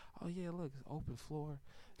like, oh yeah, look, it's open floor.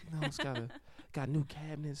 It's got new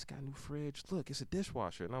cabinets, got new fridge. Look, it's a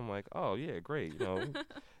dishwasher. And I'm like, oh yeah, great.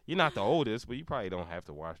 You're not the oldest, but you probably don't have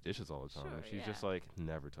to wash dishes all the time. Sure, She's yeah. just like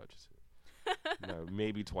never touches it. No,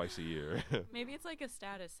 maybe twice a year. Maybe it's like a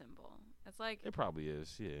status symbol. It's like It probably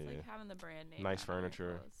is. Yeah. it's like having the brand name. Nice on all your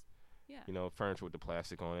furniture. clothes. Yeah. Furniture with the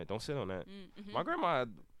plastic on it. Don't sit on that. Mm-hmm. My grandma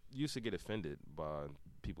used to get offended by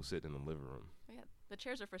people sitting in the living room. Yeah. The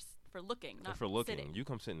chairs are for looking, not For looking. sitting. You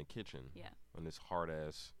come sit in the kitchen. Yeah. On this hard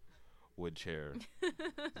ass wood chair. This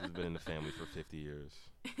has been in the family for 50 years.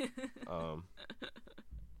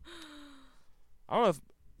 I don't know if.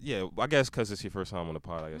 Yeah, I guess because it's your first time on the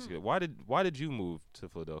pod. I guess. Why did you move to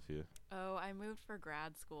Philadelphia? Oh, I moved for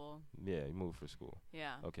grad school. Yeah, you moved for school.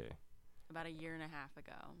 Yeah. Okay, About a year and a half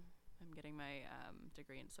ago. I'm getting my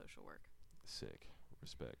degree in social work. sick.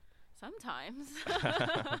 Respect. Sometimes.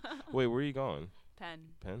 Wait, where are you going? Penn.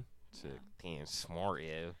 Penn. Sick. Damn, smart,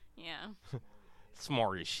 yeah. Yeah.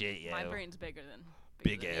 Smart as shit, yeah. My brain's bigger than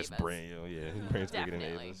Big than ass Ava's. brain, yo, yeah. His brain's bigger than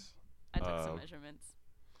Definitely. Ava's. I took some Um, measurements.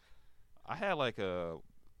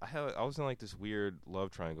 I was in like this weird love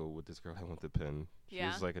triangle with this girl I went to Penn. She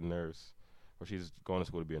Yeah? was like a nurse, or she's going to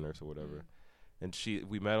school to be a nurse or whatever. Mm. And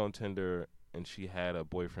we met on Tinder, and she had a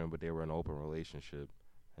boyfriend, but they were in an open relationship.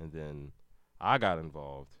 And then I got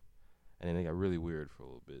involved, and then it got really weird for a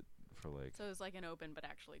little bit. For like, So it was like an open but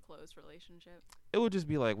actually closed relationship. it would just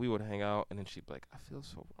be like we would hang out, and then she'd be like, "I feel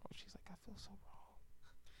so wrong." She's like, "I feel so wrong."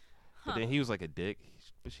 But then he was like a dick.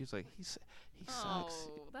 But she's like, he sucks.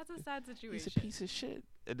 Oh, that's a sad He's situation. a piece of shit.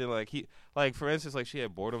 And then like for instance, like she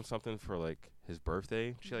had bought him something for like his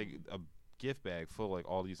birthday. She had, like a gift bag full of like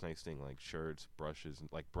all these nice things, like shirts, brushes, and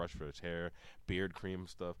like brush for his hair, beard cream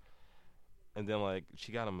stuff. And then like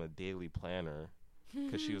she got him a daily planner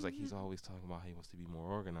because she was like, he's always talking about how he wants to be more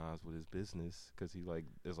organized with his business because he like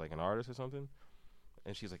is like an artist or something.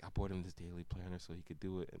 And she's like, I bought him this daily planner so he could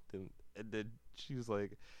do it. And then she was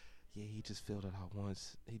like, yeah, he just filled it out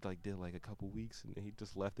once. He like did like a couple weeks and he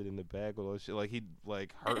just left it in the bag with all this shit. Like he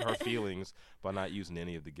like hurt her feelings by not using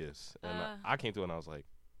any of the gifts. And I came to it and I was like,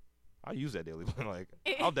 I'll use that daily plan. Like,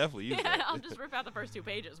 I'll definitely use Yeah, that. I'll just rip out the first 2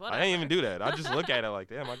 pages. Whatever. I didn't even do that. I just look at it like,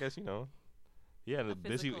 damn, I guess, he had A a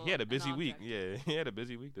busy physical, he had a an busy week. object. Yeah, he had a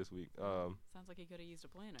busy week this week. Sounds like he could have used a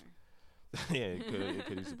planner. Yeah, it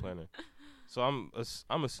could use a planner. So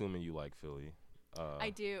I'm assuming you like Philly. I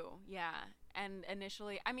do, yeah. And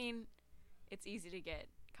initially, I mean, it's easy to get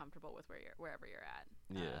comfortable with wherever you're at.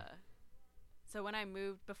 Yeah. So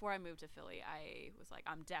before I moved to Philly, I was like,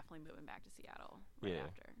 I'm definitely moving back to Seattle right Yeah.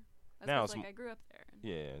 after. That's Now 'cause, it's like I grew up there. And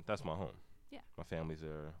Yeah, that's my home. Yeah. My family's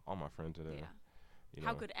there. All my friends are there. yeah. You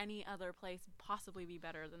How know? could any other place possibly be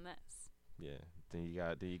better than this? Yeah. Then you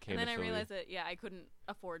came And then to I Philly. realized that I couldn't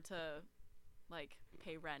afford to like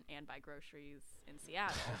pay rent and buy groceries in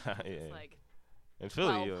Seattle. Yeah. It's like In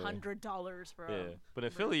Philly, $1,200 for yeah. But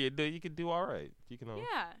in Philly, you could do all right. You can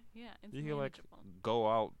yeah. It's you can like manageable. go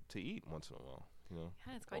out to eat once in a while.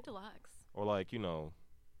 Yeah, it's quite deluxe. Or like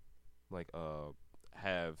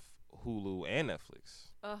have Hulu and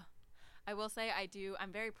Netflix. Ugh. I will say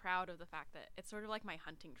I'm very proud of the fact that it's sort of like my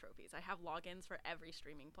hunting trophies. I have logins for every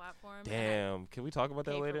streaming platform. and I- Damn, can we talk about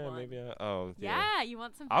that pay for later? one. Maybe yeah, you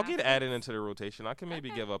want some I'll get passwords? added into the rotation. I can maybe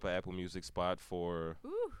Okay. give up an Apple Music spot for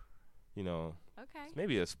Ooh, okay.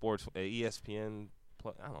 maybe a ESPN.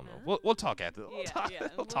 I don't know. We'll talk after. We'll talk,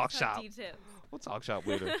 we'll talk shop. Details. We'll talk shop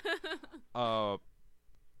later.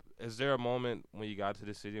 Is there a moment when you got to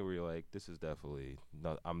the city where you're like, this is definitely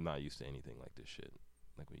I'm not used to anything like this shit?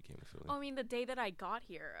 Like when you came to Philly. Oh, I mean, the day that I got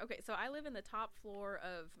here. Okay, so I live in the top floor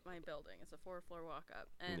of my building. It's a 4-floor walk up,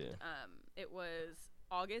 and Yeah. it was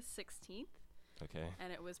August 16th, Okay.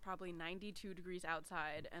 and it was probably 92 degrees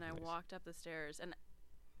outside. And I Nice. walked up the stairs, and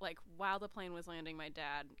like while the plane was landing, my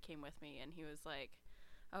dad came with me, and he was like,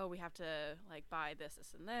 "Oh, we have to like buy this,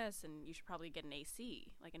 and this, and you should probably get an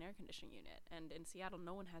AC, like an air conditioning unit." And in Seattle,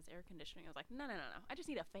 no one has air conditioning. I was like, "No, I just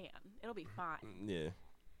need a fan. It'll be fine." Yeah.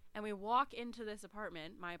 And we walk into this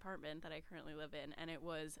apartment, my apartment that I currently live in, and it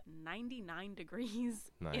was 99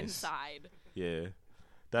 degrees Nice. inside. Yeah.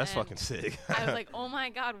 That's And fucking sick. I was like, "Oh my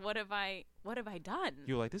god, what have I done?"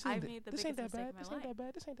 You were like, this I've ain't made the this ain't that biggest mistake bad. of This my ain't that life.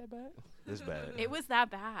 bad. This ain't that bad. It's bad. It was that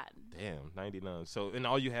bad. Damn, 99. So and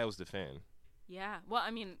all you had was the fan. Yeah. Well,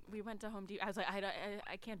 I mean, we went to Home Depot. I was like,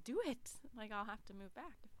 I can't do it. Like, I'll have to move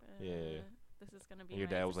back. Yeah. This is gonna be. And your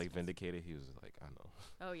my dad was like existence. vindicated. He was like, I know.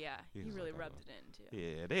 Oh yeah, He he was really like, I rubbed it know. in too.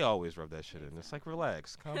 Yeah, they always rub that shit in. It's like,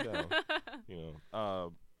 relax, calm down.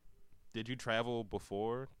 Did you travel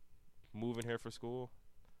before moving here for school,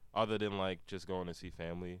 other than like just going to see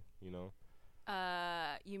family?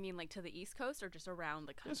 You mean like to the East Coast or just around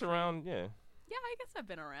the country? Just around, yeah. Yeah, I guess I've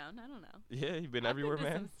been around. I don't know. Yeah, you've been I've everywhere, been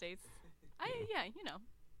to man. Some states. Yeah,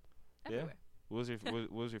 everywhere.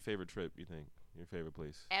 What was your favorite trip? You think your favorite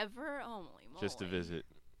place? Ever only Just to visit,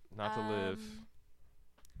 not to live.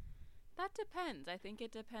 That depends. I think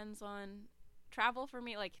it depends on travel for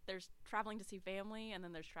me. Like, there's traveling to see family, and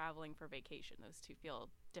then there's traveling for vacation. Those two feel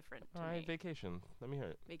different to All right, me. vacation. Let me hear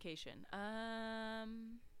it. Vacation. I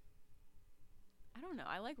don't know.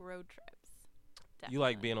 I like road trips. You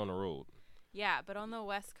like Definitely. being on the road. Yeah, but on the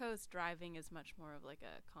West Coast, driving is much more of like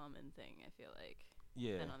a common thing, I feel like,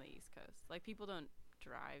 Yeah. than on the East Coast. Like, people don't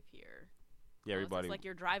drive here. Yeah, Well, everybody. It's like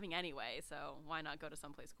you're driving anyway, so why not go to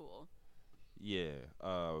someplace cool? Yeah.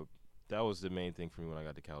 That was the main thing for me when I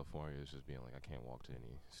got to California. Is just being like, I can't walk to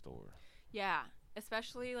any store. Yeah,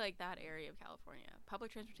 especially like that area of California.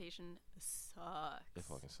 Public transportation sucks. It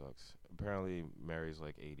fucking sucks. Apparently, Mary's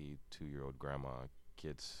like 82-year-old grandma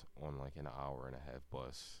gets on like an hour and a half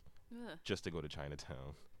bus Ugh. just to go to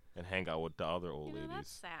Chinatown and hang out with the other old You know, ladies. that's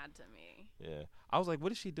sad to me. Yeah. I was like,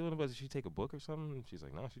 what is she doing? Does she take a book or something? And she's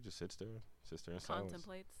like, no, she just sits there in silence.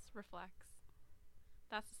 Contemplates, reflects.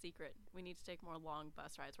 That's the secret. We need to take more long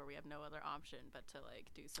bus rides where we have no other option but to like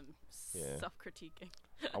do some Yeah. self-critiquing.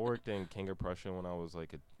 I worked in King of Prussia when I was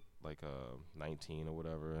like 19 or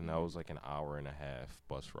whatever, and that was like an hour and a half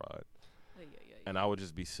bus ride. Ay, ay, ay. And I would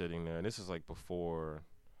just be sitting there. And this is like before,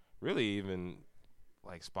 really even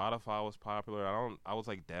like Spotify was popular. I was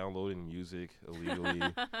like downloading music illegally.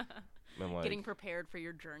 And like, Getting prepared for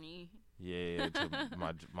your journey. yeah,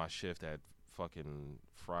 to my shift at fucking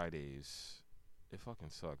Fridays. It fucking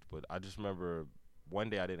sucked. But I just remember one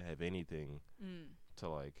day I didn't have anything to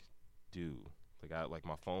like do. Like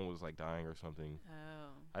my phone was like dying or something.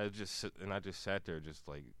 Oh. I just sat there just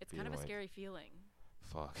like It's being kind of a like, scary feeling.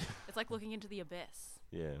 fuck. It's like looking into the abyss.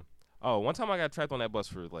 Yeah. Oh, one time I got trapped on that bus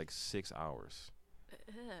for like 6 hours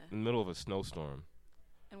Ugh. in the middle of a snowstorm.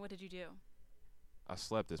 And what did you do? I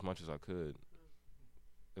slept as much as I could.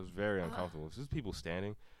 It was very uncomfortable. There's people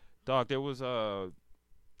standing. Dog, there was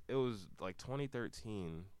it was like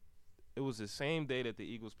 2013. It was the same day that the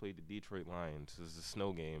Eagles played the Detroit Lions. It was a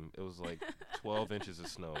snow game. It was like 12 inches of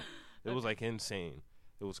snow. It was like insane.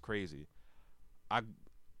 It was crazy.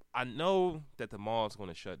 I know that the mall is going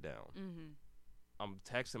to shut down. Mm-hmm. I'm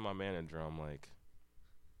texting my manager. I'm like,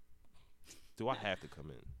 do I have to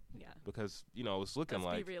come in? Yeah. Because, you know, it's looking Let's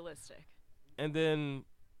like. be realistic. And then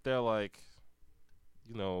they're like,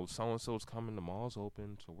 you know, so-and-so's coming. The mall's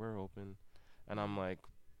open, so we're open. And I'm like,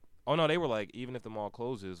 oh, no, they were like, even if the mall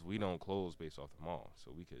closes, we don't close based off the mall.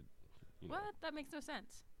 So we could, you know. What? That makes no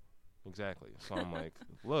sense. Exactly. So I'm like,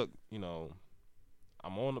 look, you know,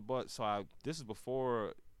 I'm on the bus. So this is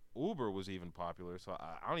before Uber was even popular. So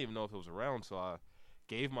I don't even know if it was around. So I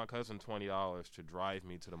gave my cousin $20 to drive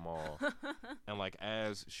me to the mall. And like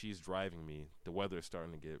as she's driving me, the weather is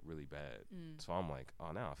starting to get really bad. So I'm like,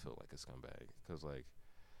 oh, now I feel like a scumbag. Because like,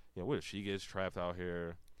 you know, what if she gets trapped out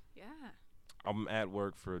here? Yeah. I'm at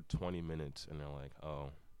work for 20 minutes and they're like, oh,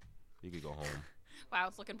 you could go home. Wow,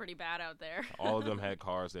 it's looking pretty bad out there. All of them had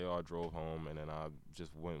cars. They all drove home, and then I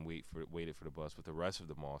just waited for the bus. But the rest of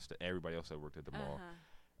the mall, everybody else that worked at the mall, Uh-huh.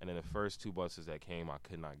 and then the first two buses that came, I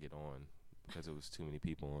could not get on because it was too many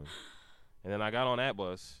people on. And then I got on that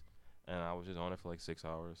bus, and I was just on it for like 6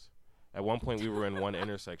 hours. At one point, we were in one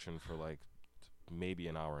intersection for like maybe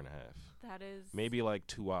an hour and a half, That is. maybe like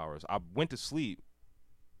 2 hours. I went to sleep,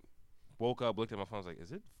 woke up, looked at my phone, I was like,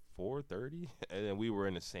 is it 4:30? And then we were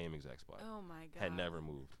in the same exact spot. Oh my god. Had never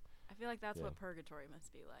moved. I feel like that's Yeah. what purgatory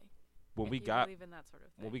must be like. When if we you got believe in that sort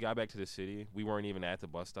of thing. when we got back to the city, we weren't even at the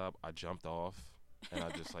bus stop. I jumped off and I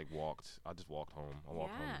just like walked. I just walked home. I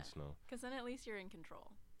walked home in Yeah. the snow. Because then at least you're in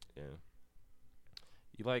control. Yeah.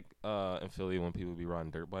 You like in Philly when people be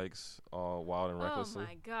riding dirt bikes all wild and recklessly? Oh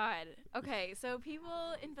my god. Okay, so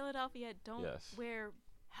people in Philadelphia don't Yes. wear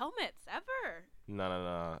helmets ever.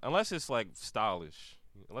 No. Unless it's like stylish.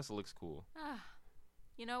 Unless it looks cool. Ah.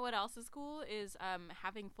 You know what else is cool is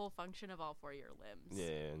having full function of all four of your limbs.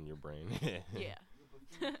 Yeah, in your brain. Yeah.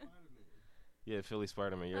 Yeah, Philly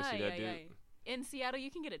Spider-Man. You ever see Ay, that ay, dude? ay. In Seattle,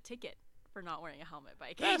 you can get a ticket for not wearing a helmet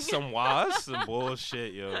biking. That's some wild. That's some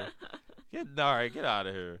bullshit, yo. Get out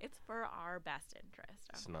of here. It's for our best interest.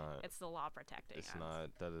 It's okay? not. It's the law protecting It's us.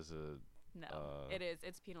 not. That is a. No, uh, it is.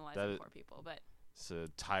 It's penalizing that poor people, but It's a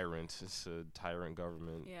tyrant. It's a tyrant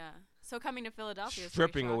government. yeah. So coming to Philadelphia, is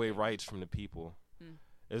Stripping pretty away shocking. rights from the people. Hmm.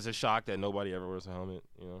 It's a shock that nobody ever wears a helmet.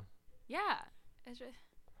 You know. Yeah. It's just,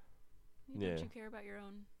 Yeah. Don't you care about your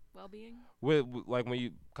own well-being? Like when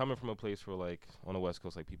you coming from a place where like on the West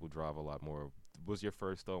Coast, like people drive a lot more. Was your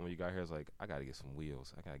first thought when you got here? Is like I gotta get some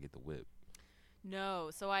wheels. I gotta get the whip. No.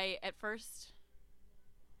 So I at first,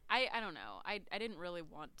 I don't know. I didn't really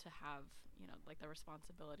want to have like the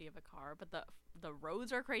responsibility of a car, but the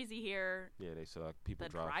roads are crazy here. Yeah, they suck. People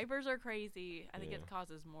The drive. drivers are crazy. I think Yeah. it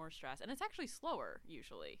causes more stress, and it's actually slower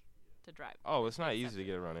usually to drive. Oh, it's not easy to Accepted.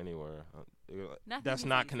 get around anywhere. Nothing That's is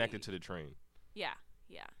not easy. connected to the train. Yeah,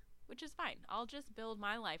 which is fine. I'll just build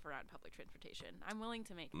my life around public transportation. I'm willing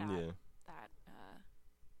to make that Yeah.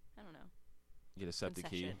 I don't know. Get a septic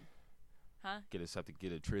key. concession. Huh? Get a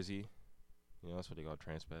trizzy. You know, that's what they call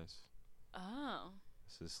transpass. Oh,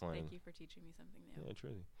 This is slang. thank you for teaching me something new. Yeah,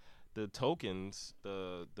 trizzy. The tokens,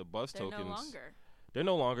 the bus They're tokens. no longer. They're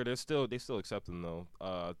no longer. They still accept them though.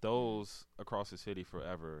 Those across the city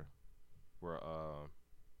forever were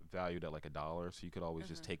valued at like $1, so you could always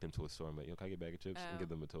just Uh-huh. take them to a store and be like, yo, can I get a bag of chips and Oh. give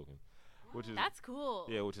them a token, which is That's cool.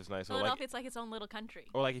 which is nice. Philadelphia, it's like its own little country.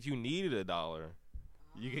 Or like if you needed $1,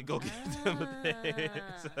 you could go get them a thing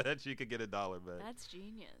so Ah. that you could get $1 back. That's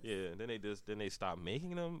genius. Yeah. Then they stopped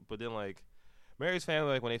making them, but then like Mary's family,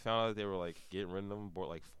 like when they found out that they were like getting rid of them, bought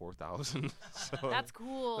like 4,000. So That's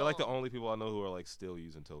cool. they're like the only people I know who are like still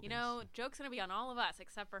using tokens. You know, joke's gonna be on all of us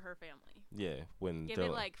except for her family. Yeah, when Give they're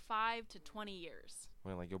it like 5 to 20 years.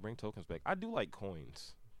 when like yo bring tokens back. I do like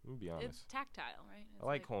coins. Let me be honest. It's tactile, right? It's I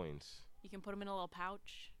like coins. You can put them in a little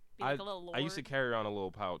pouch. Be I- like a little lord. I used to carry around a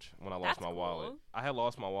little pouch when I lost That's my wallet. cool. I had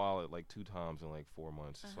lost my wallet like 2 times in like 4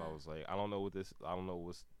 months. So I Uh-huh. was like, I don't know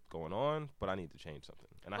what's going on, but I need to change something.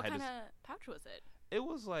 And What I had kind this. of pouch was it? It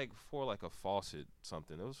was like for like a faucet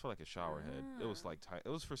something. It was for like a shower head. It was Ah. like it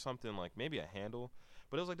was for something like maybe a handle,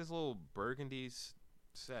 but it was like this little burgundy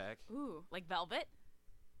sack. Ooh, like velvet?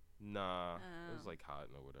 Nah, it was Oh. like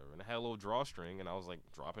cotton or whatever, and it had a little drawstring, and I was like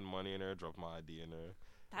dropping money in there, dropping my ID in there,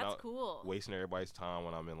 That's Now- cool. wasting everybody's time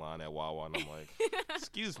when I'm in line at Wawa, and I'm like,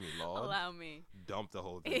 excuse me, Lord, Allow me. dump the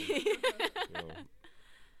whole thing. You know.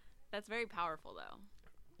 That's very powerful, though.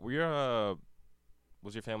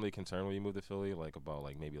 Was your family concerned when you moved to Philly, like about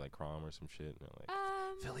like maybe like crime or some shit? And they're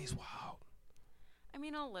like, Philly's wild. I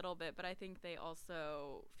mean, a little bit, but I think they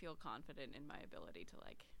also feel confident in my ability to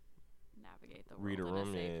like navigate the Read a world in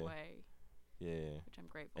room, a safe yeah. way, Yeah. which I'm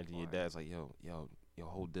grateful And then for. your dad's like, yo,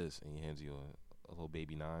 hold this, and he hands you a little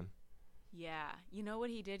baby 9. Yeah, you know what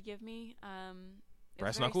he did give me? It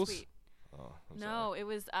Brass was very knuckles? sweet. Oh, I'm No, sorry. it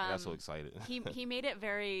was I got so excited. he made it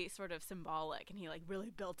very sort of symbolic, and he like really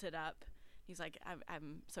built it up. He's like,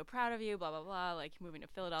 I'm so proud of you, blah blah blah. Like moving to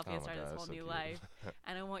Philadelphia, Oh my started God, this whole so new cute. life,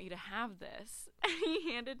 and I want you to have this. And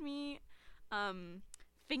he handed me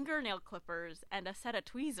fingernail clippers and a set of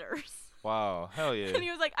tweezers. Wow, hell yeah. And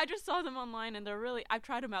he was like, I just saw them online, and I've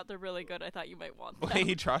tried them out. They're really good. I thought you might want them. Wait,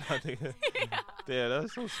 he tried out to Yeah. Yeah,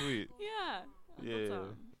 that's so sweet. Yeah. Uncle Yeah.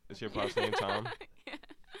 Tom. Is your pop's name Tom? Yeah.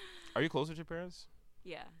 Are you close with your parents?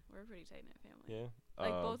 Yeah, we're a pretty tight knit family. Yeah.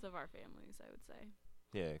 Like both of our families, I would say.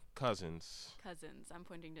 Yeah, cousins. Cousins. I'm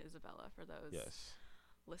pointing to Isabella for those Yes.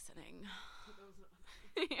 listening.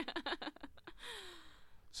 Yeah.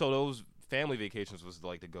 So those family vacations was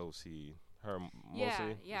like to go see her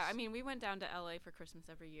mostly. Yeah. I mean, we went down to LA for Christmas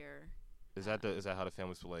every year. is that how the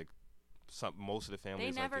families feel like? Most of the They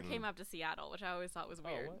families. never like, came up to Seattle, which I always thought was Oh,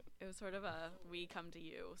 weird. what? It was sort of a we come to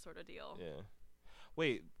you sort of deal. Yeah.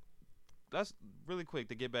 Wait, that's really quick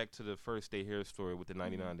to get back to the first day here story with the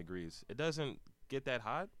 99 degrees. It doesn't get that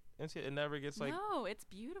hot. It never gets like. No, it's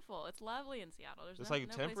beautiful. It's lovely in Seattle. There's It's no, like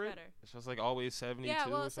no temperate. place better. It's just like always 72. Yeah,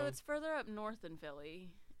 well, or so something? it's further up north than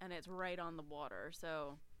Philly, and it's right on the water.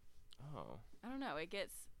 So Oh. I don't know. It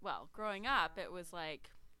gets growing up, it was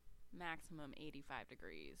like maximum 85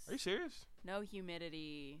 degrees. Are you serious? No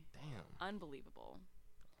humidity. Damn. Unbelievable.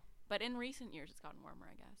 But in recent years, it's gotten warmer,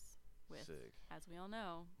 I guess. With, Sick. as we all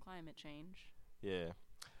know, climate change. Yeah.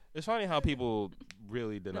 It's funny how people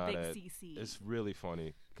really The deny big that. CC. It's really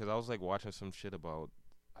funny because I was like watching some shit about,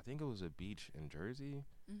 I think it was a beach in Jersey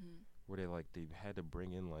Mm-hmm. where they had to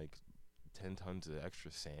bring in like 10 tons of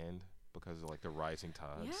extra sand because of like the rising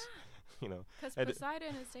tides. Yeah, You know, because And-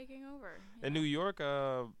 Poseidon is taking over. in Yeah. New York,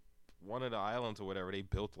 one of the islands or whatever, they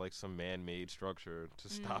built like some man-made structure to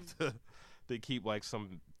stop they keep like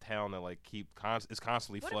some town that like is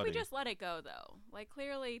constantly What flooding. if we just let it go, though? Like,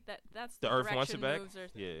 clearly, that's The the Earth wants it direction back? moves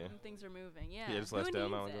are Yeah. and things are moving. Yeah, Yeah, just let Who Staten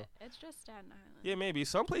needs Island it? go. It's just Staten Island. Yeah, maybe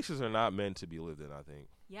some places are not meant to be lived in. I think,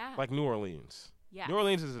 Yeah. like New Orleans. Yeah. New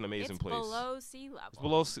Orleans is an amazing it's place. below sea level. It's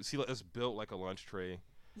below sea level. It's built like a lunch tray.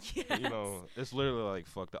 Yes. You know, it's literally like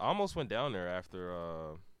fucked up. I almost went down there after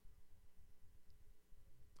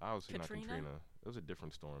obviously not Katrina? Katrina. It was a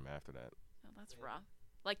different storm after that. Oh, that's rough.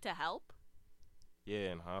 Like, to help?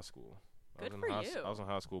 Yeah, in high school. Good I was for in you. I was in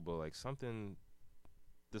high school, but like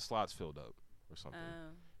the slots filled up or something.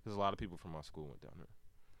 Oh. Because a lot of people from my school went down there.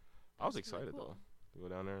 I was That's really excited cool. though to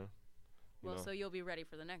go down there. You Well, know? so you'll be ready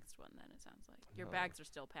for the next one then, it sounds like. Your No. bags are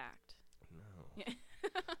still packed. No. Yeah.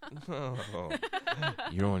 No.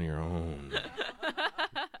 You're on your own.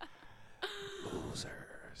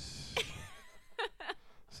 Losers.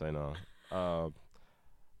 Say no.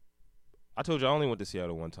 I told you I only went to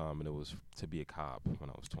Seattle one time, and it was to be a cop when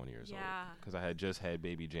I was 20 years old. Yeah. Because I had just had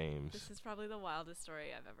baby James. This is probably the wildest story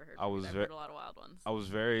I've ever heard. I was I've ve- heard a lot of wild ones. I was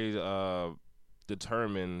very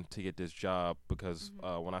determined to get this job because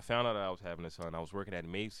Mhm. when I found out that I was having a son, I was working at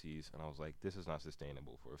Macy's, and I was like, this is not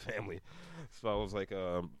sustainable for a family. So I was like,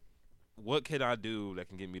 what can I do that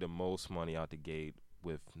can get me the most money out the gate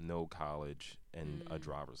with no college and a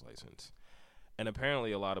driver's license? And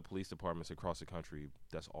apparently a lot of police departments across the country,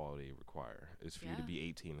 that's all they require is for you to Yeah. be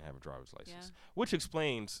 18 and have a driver's license, Yeah. which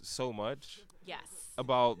explains so much Yes.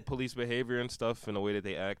 about police behavior and stuff and the way that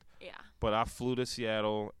they act. Yeah. But I flew to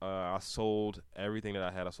Seattle. I sold everything that I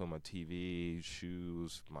had. I sold my TV,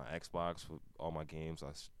 shoes, my Xbox, all my games.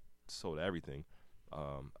 I sold everything.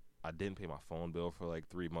 I didn't pay my phone bill for like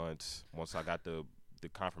 3 months once I got the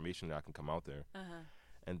confirmation that I can come out there. Uh-huh.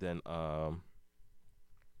 And then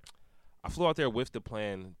I flew out there with the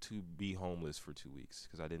plan to be homeless for 2 weeks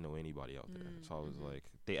because I didn't know anybody out there. So I was like,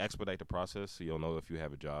 they expedite the process so you'll know if you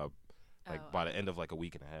have a job like by the end of like a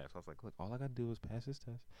week and a half. So I was like, look, all I gotta do is pass this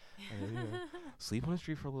test, and then, sleep on the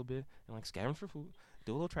street for a little bit, and like scavenge for food,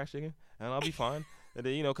 do a little trash digging, and I'll be fine. And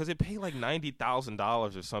then because it paid like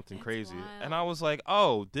 $90,000 or something That's crazy, wild. and I was like,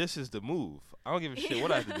 oh, this is the move. I don't give a shit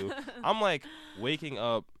what I have to do. I'm like waking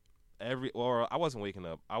up I wasn't waking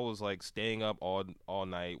up. I was like staying up all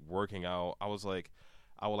night working out. I was like,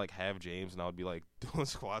 I would like have James and I would be like doing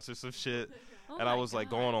squats or some shit, Oh and I my was like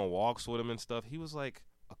God. going on walks with him and stuff. He was like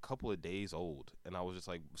a couple of days old, and I was just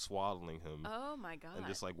like swaddling him Oh my God. and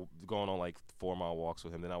just like going on like 4-mile walks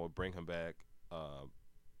with him. Then I would bring him back,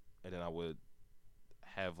 and then I would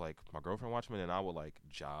have like my girlfriend watch me, and I would like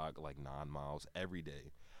jog like 9 miles every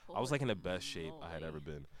day. I was like in the best shape I had moly. ever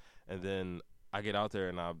been. And then I get out there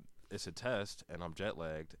and it's a test and I'm jet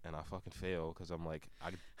lagged and I fucking fail because I'm like,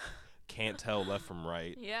 can't tell left from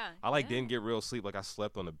right. Yeah. I like yeah. didn't get real sleep. Like I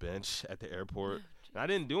slept on the bench at the airport. And I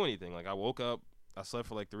didn't do anything. Like I woke up, I slept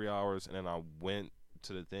for like 3 hours, and then I went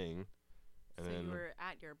to the thing. And So then you were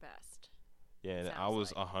at your best. yeah, and I sounds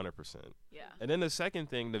was like. 100%. Yeah. And then the second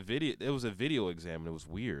thing, it was a video exam, and it was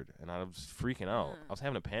weird, and I was freaking out. I was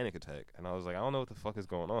having a panic attack, and I was like, I don't know what the fuck is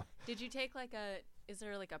going on. Did you take like is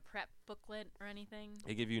there like a prep booklet or anything?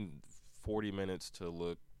 They give you 40 minutes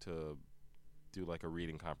to do like a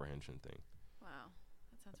reading comprehension thing. Wow.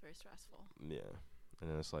 That sounds very stressful. Yeah. And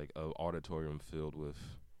then it's like a auditorium filled with,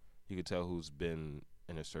 you could tell who's been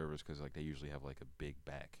in a service because like they usually have like a big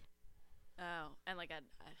back. Oh, and like a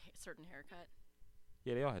certain haircut.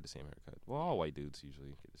 Yeah, they all had the same haircut. Well, all white dudes usually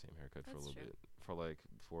get the same haircut for a That's little true. bit. For like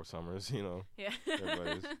 4 summers, you know. Yeah.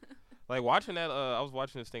 Everybody's- Like watching that, I was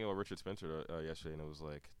watching this thing about Richard Spencer yesterday, and it was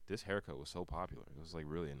like, this haircut was so popular. It was like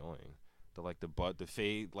really annoying. The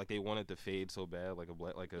fade, like they wanted to fade so bad, like a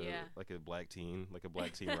black teen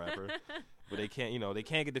rapper. But they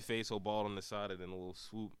can't get the fade so bald on the side and then a little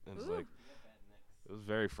swoop. And it's Ooh. like, it was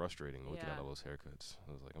very frustrating looking at Yeah. all those haircuts.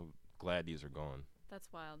 I was like, I'm glad these are gone. That's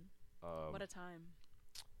wild. What a time.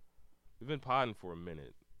 We've been podding for a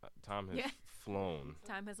minute. Time has Yeah. flown.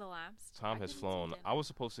 Time has elapsed. Time I has could eat flown. some I was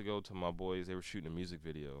supposed to go to my boys. They were shooting a music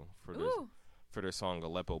video for dinner. their Ooh. for their song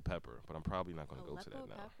Aleppo Pepper, but I'm probably not going to go to Aleppo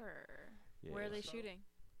that now. Pepper. Yeah. Where are they shooting?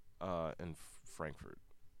 In Frankfurt.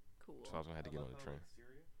 Cool. So I was gonna have to get on the train.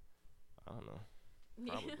 I don't know.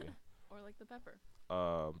 Probably. Or like the pepper.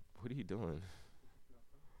 What are you doing?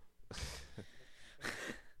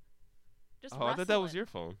 Just Oh, I thought that was rustling. your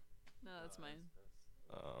phone. No, that's mine.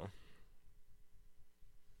 Oh.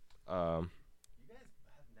 You guys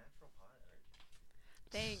have natural pod energy.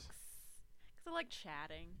 Thanks. Because I like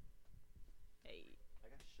chatting. Hey. I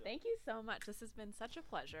got shook. Thank you so much. This has been such a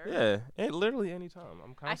pleasure. Yeah, literally anytime.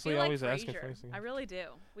 I'm I constantly feel like always asking for Frasier. anything. I really do.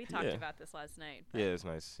 We talked Yeah. about this last night. but Yeah, it's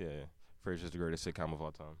nice. Yeah. Frasier's the greatest sitcom of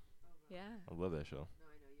all time. Yeah. I love that show.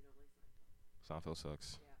 Seinfeld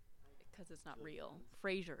sucks. Because it's not real.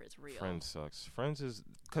 Frasier is real. Friends sucks. Friends is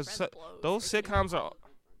because Friends blows. those Frasier sitcoms are blows.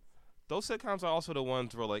 those sitcoms are also the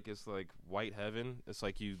ones where like it's like white heaven. It's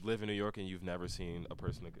like you live in New York and you've never seen a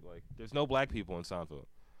person that could, like. There's no black people in Seinfeld.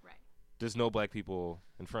 Right. There's no black people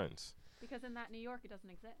in Friends. Because in that New York, it doesn't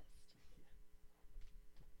exist.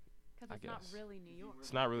 Because I it's not guess. really New York.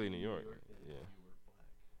 It's not really New York. Yeah.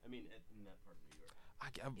 I mean, in that part of New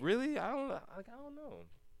York. Really? I don't know.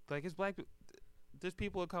 Like it's black. There's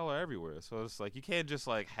people of color everywhere, so it's like you can't just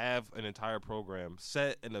like have an entire program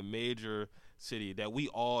set in a major city that we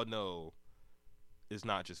all know is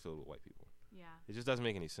not just filled with white people. Yeah. It just doesn't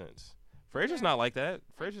make any sense. Frasier's not like that.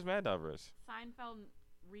 Frasier's mad diverse. Seinfeld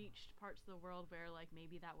reached parts of the world where, like,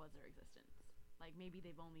 maybe that was their existence. Like, maybe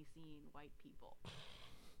they've only seen white people.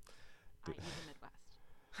 I.e. the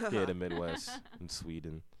Midwest. Yeah, the Midwest and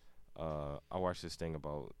Sweden. I watched this thing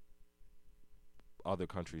about other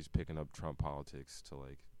countries picking up Trump politics to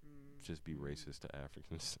like just be racist to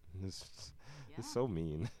Africans. It's Yeah. so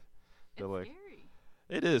mean. They're It's like, scary.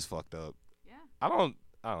 it is fucked up. Yeah. I don't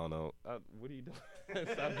know. What are you doing?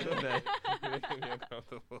 Stop doing that. You're making me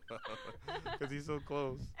uncomfortable. Because he's so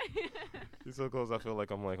close. He's so close. I feel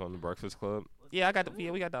like I'm like on the Breakfast Club. Yeah, I got the.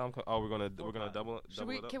 Yeah, we got the. Oh, we're gonna double Should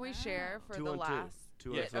we? it up. Can we share for Two the on two. last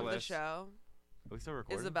Two Yeah, bit for of the last- show? Are we still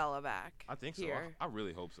recording? Isabella back. I think so. Here. I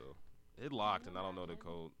really hope so. It locked, and I don't know the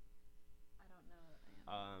code.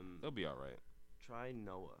 I don't know. It'll be all right. Try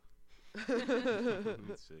Noah.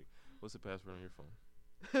 That's sick. What's the password on your phone?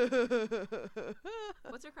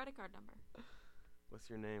 What's your credit card number? What's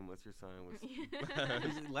your name? What's your sign?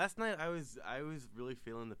 What's Last night I was really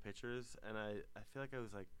feeling the pictures, and I feel like I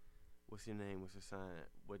was like, what's your name? What's your sign?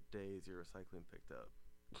 What day is your recycling picked up?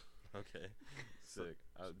 Okay. Sick.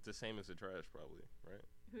 The same as the trash, probably, right?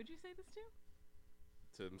 Who'd you say this to?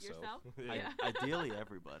 To himself. Yourself? Yeah. Yeah. Ideally,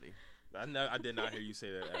 everybody. I did not hear you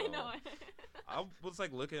say that at I all. know. I was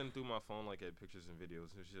like looking through my phone like at pictures and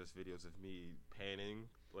videos. There's just videos of me panning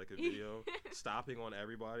like a video, stopping on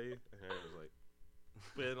everybody, and it was like.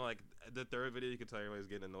 But then like the third video, you could tell everybody's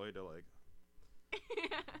getting annoyed. They're like,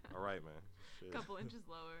 "All right, man, shit. Couple inches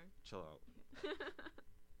lower. chill out."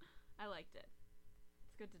 I liked it.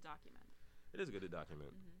 It's good to document. It is good to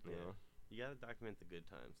document. Mhm. You Yeah. know, You gotta document the good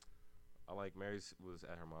times. I like Mary's was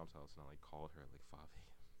at her mom's house, and I like called her at like 5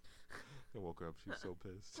 a.m. I woke her up. She was so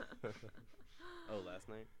pissed. Oh, last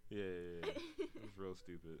night? Yeah. It was real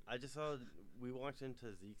stupid. I just saw, we walked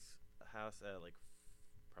into Zeke's house at like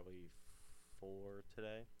probably 4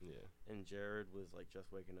 today, Yeah. and Jared was like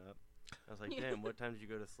just waking up. I was like, damn, what time did you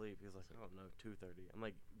go to sleep? He was like, oh no, 2:30. I'm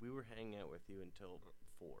like, we were hanging out with you until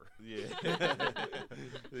 4. Yeah.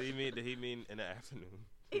 Did he mean in the afternoon?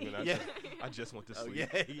 Even Yeah. I just went to Oh sleep.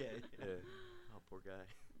 yeah. Yeah. Oh, poor guy.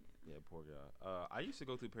 Yeah, poor guy. I used to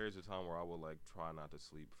go through periods of time where I would like try not to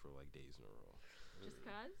sleep for like days in a row. Just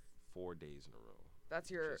cause? 4 days in a row. That's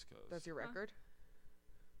your Just 'cause. that's your record.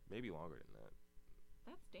 Maybe longer than that.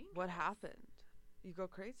 That's dangerous. What happened? You go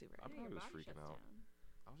crazy, I right? Yeah, probably your was body freaking shuts out. down.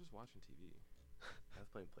 I was just watching TV. I was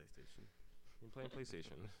playing PlayStation. I'm playing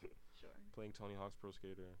PlayStation. Sure. Playing Tony Hawk's Pro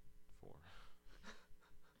Skater 4.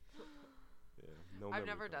 Yeah, no. I've memory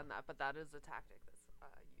never card. done that, but that is a tactic that's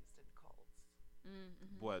used in cults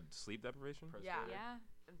Mm-hmm. What, sleep deprivation? Pro Yeah. Skater? Yeah.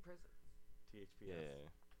 and prisons. THPS. Yeah.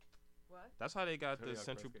 What? That's how they got Tony the Hawk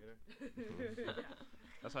Central. Pro Skater? Yeah.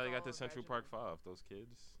 That's how they got the All Central regimen. Park 5. Those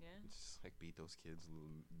kids. Yeah. Just like beat those kids.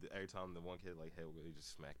 Every time the one kid like hit, they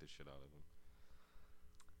just smacked the shit out of him.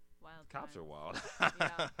 Wild. Cops are times. wild.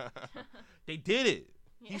 Yeah. They did it.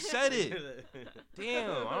 He Yeah. said it.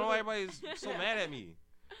 Damn. I don't know why everybody's so mad at me.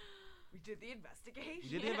 We did the investigation. We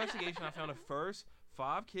did the investigation. I found the first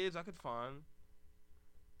 5 kids I could find.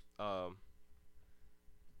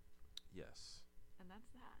 Yes. And that's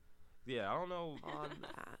that. Yeah, I don't know. On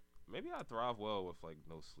that. Maybe I thrive well with like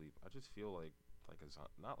no sleep. I just feel like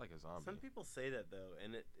not like a zombie. Some people say that though,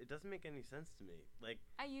 and it doesn't make any sense to me. Like,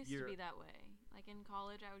 I used to You're- be that way. Like in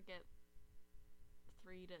college, I would get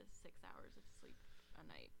 3 to 6 hours of sleep a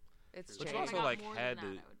night. It's But you changed. also, If I got like, more had than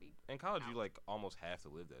to- that, I would be in college, you out. like almost have to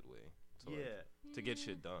live that way. To, like, yeah, to get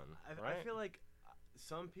shit done. I feel like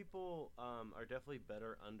some people are definitely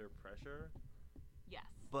better under pressure, Yes.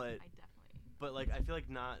 but I definitely. but like I feel like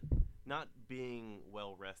not being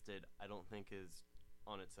well rested, I don't think is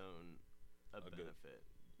on its own a good- benefit.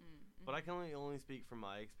 Mm-hmm. But I can only speak from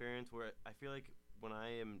my experience, where I feel like when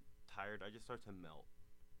I am tired, I just start to melt,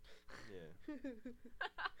 Yeah.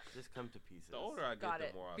 just come to pieces. The older I get, Got the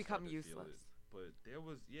it. more I Become start to feel it. useless. But there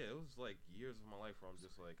was, it was like years of my life where I'm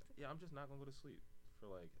just like, I'm just not gonna go to sleep for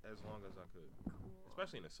like as long as I could. Cool.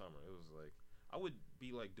 Especially in the summer, it was like I would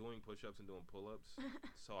be like doing push-ups and doing pull-ups,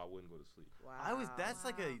 so I wouldn't go to sleep. Wow. That's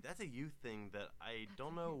like Wow. that's a youth thing that I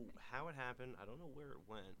don't a know youth thing. how it happened. I don't know where it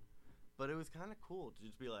went, but it was kind of cool to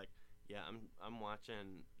just be like, yeah, I'm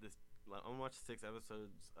watching this. I'm gonna watch 6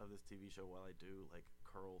 episodes of this TV show while I do like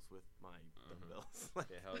curls with my dumbbells.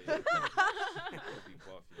 Yeah, hell yeah. I'd be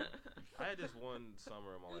buff, yeah. I had this one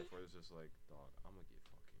summer in my life where it was just like, dog, I'm gonna get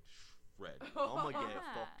fucking shredded. I'm gonna get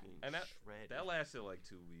Yeah. fucking And shredded. that lasted like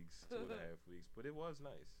 2 weeks, 2.5 weeks, but it was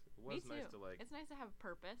nice. It Me was too. nice to like, It's nice to have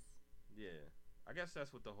purpose. yeah. I guess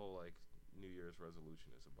that's what the whole like New Year's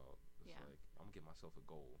resolution is about. It's Yeah. like I'm gonna give myself a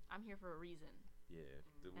goal. I'm here for a reason. Yeah.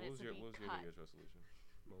 And What it's was to your be New cut. Year's resolution?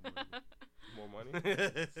 More money.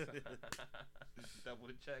 Double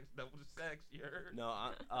the checks, double the sacks. You heard?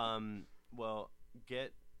 No, well,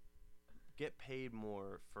 get paid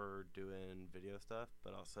more for doing video stuff,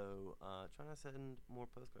 but also trying to send more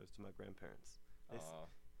postcards to my grandparents. They s- Aw.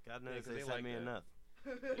 God Yeah, knows 'cause they they sent like me that. enough.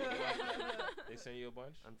 They send you a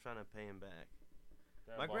bunch. I'm trying to pay him back.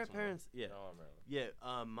 They're in My Baltimore. grandparents, yeah. They're all in Maryland.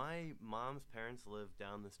 Yeah, my mom's parents live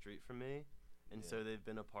down the street from me, and Yeah. so they've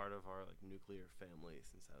been a part of our like nuclear family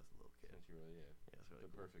since I was a little kid. Since you really, Yeah, it's really the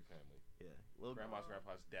cool. perfect family. Yeah, little Grandma's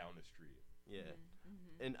down the street. Yeah,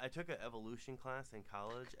 Mm-hmm. and I took an evolution class in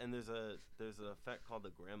college, and there's an effect called the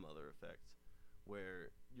grandmother effect,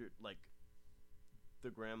 where you're like, the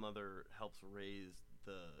grandmother helps raise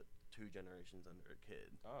the 2 generations under a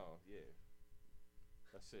kid. Oh yeah,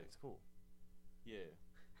 that's it. It's cool. Yeah,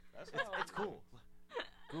 that's It's cool.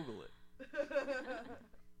 Google it.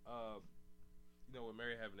 You know, with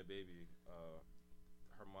Mary having a baby,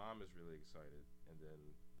 her mom is really excited, and then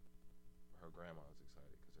her grandma is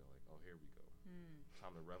excited because they're like, "Oh, here we go,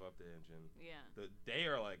 time to rev up the engine." Yeah. They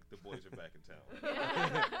are like, the boys are back in town.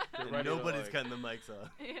 And ready to, nobody's like- cutting the mics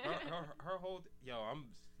off. her whole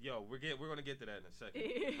we're gonna get to that in a second.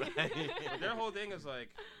 But their whole thing is like,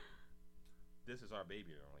 this is our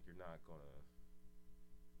baby now. Like, you're not gonna,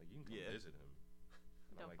 like, you can come Yeah. visit him.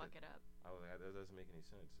 And I'm Don't like, fuck it up. I was like, that doesn't make any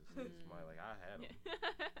sense. It's my, like, I had him.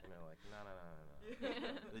 And they're like, no.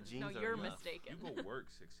 The genes No, are you're enough. mistaken. You go work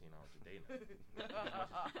 16 hours a day now.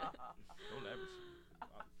 Don't ever see me.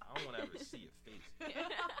 I don't want to ever see your face.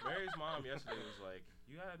 Mary's mom yesterday was like,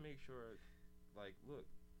 you gotta make sure, like, look,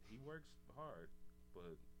 he works hard,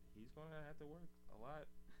 but he's gonna have to work a lot.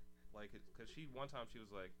 Like, cause one time she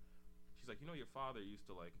was like, she's like, you know, your father used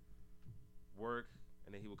to like work,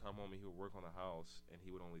 and then he would come home and he would work on the house, and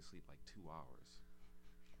he would only sleep like 2 hours.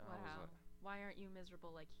 And I was Wow. like, Why aren't you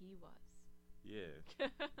miserable like he was? yeah,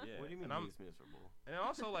 yeah. What do you mean And I'm- he's miserable? And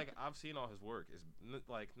also, like, I've seen all his work. It's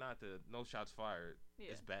like no shots fired.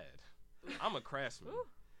 Yeah. It's bad. I'm a craftsman. Ooh,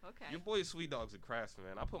 okay. Your boy Sweet Dog's a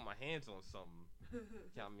craftsman. I put my hands on something.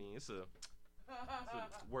 Yeah, I mean, it's a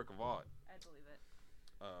It's a work of art. I believe it.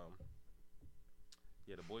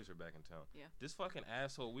 Yeah, the boys are back in town. Yeah. This fucking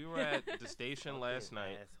asshole. We were at the station last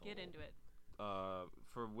night. Get into it.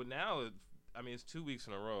 For what now? I mean, it's 2 weeks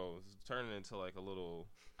in a row. It's turning into like a little.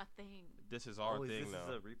 A thing. This is our thing this now.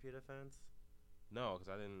 is a repeat offense? No,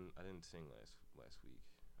 because I didn't sing last week.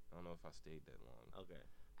 I don't know if I stayed that long. Okay. I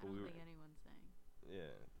But don't we were- think anyone's saying.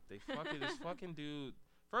 Yeah, they fucking this fucking dude.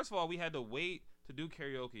 First of all, we had to wait to do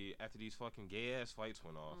karaoke after these fucking gay ass fights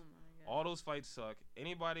went off. Oh my god. All those fights suck.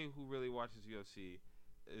 Anybody who really watches UFC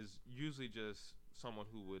is usually just someone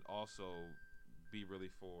who would also be really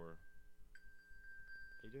for.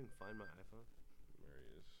 Are you doing Find My iPhone? There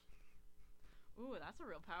he is. Ooh, that's a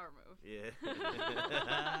real power move. Yeah.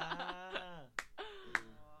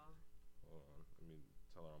 Hold on, let me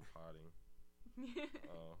tell her I'm potting.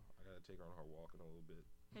 Oh, I gotta take her on her walk in a little bit.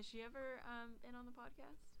 Has she ever been on the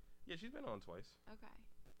podcast? Yeah, she's been on twice. Okay.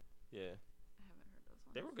 Yeah, I haven't heard those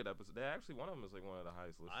ones. they were good episodes. They actually, one of them is like one of the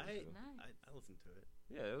highest listened to. Nice. I listened to it.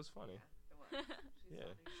 Yeah, it was funny. It was. She's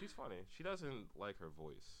Yeah, funny. she's funny. She doesn't like her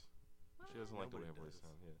voice. She doesn't like the way her Nobody voice does.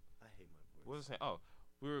 sounds. Yeah. I hate my voice. What was I saying? Oh,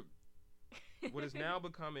 we were. What is now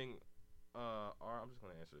becoming. I'm just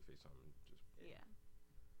gonna answer the FaceTime. Just Yeah.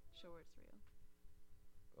 Sure, it's real.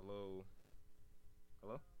 hello.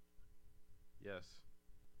 Hello. Yes.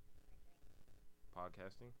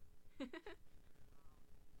 Podcasting. This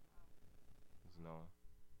is Noah.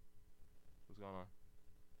 What's going on?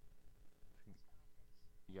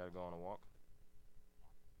 You gotta go on a walk.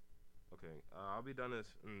 Okay, I'll be done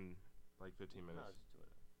this in like 15 minutes, No, just do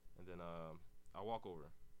it. and then I'll walk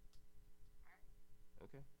over.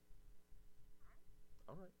 Okay.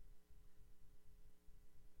 All right.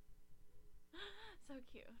 So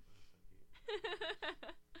cute.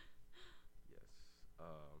 Yes.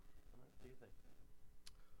 What do you think?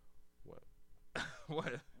 What?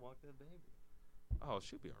 What? Walk that baby. Oh,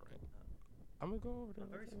 she'll be all right. I'm gonna go over there.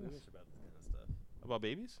 I'm very like this. squeamish about this kind of stuff. About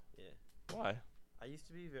babies? Yeah. Why? I used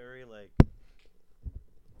to be very like.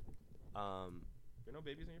 There no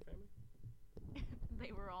babies in your family?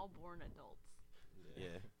 They were all born adults.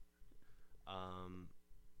 Yeah.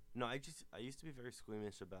 No, I used to be very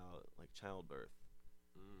squeamish about like childbirth.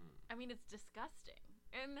 I mean, it's disgusting.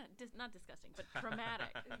 And not disgusting, but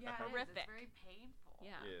traumatic. Yeah, Horrific. It's very painful.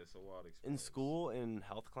 Yeah. Yeah, it's a wild experience. In school, in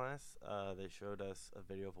health class, they showed us a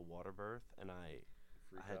video of a water birth, and I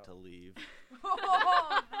Freak had out. to leave.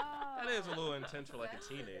 That is a little intense for like a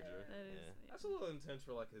teenager. That is. Yeah. That's a little intense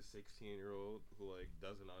for like a 16-year-old who like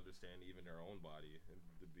doesn't understand even their own body and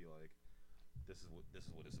to be like, this is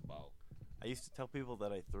what it's about. I used to tell people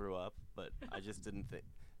that I threw up, but I just didn't think.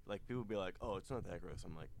 Like people would be like, "Oh, it's not that gross."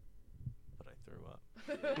 I'm like, "But I threw up."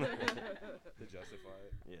 To justify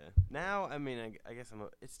it. Yeah. Now, I mean, I guess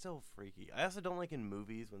it's still freaky. I also don't like in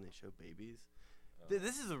movies when they show babies.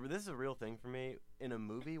 This is a real thing for me. In a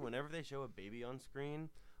movie, whenever they show a baby on screen,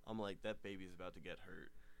 I'm like, that baby's about to get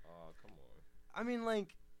hurt. Oh, come on. I mean,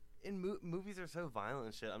 like, in movies are so violent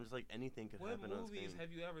and shit. I'm just like, anything could What happen on movies screen.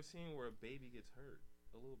 have you ever seen where a baby gets hurt?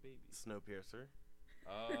 A little baby. Snowpiercer.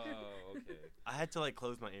 Oh, okay. I had to like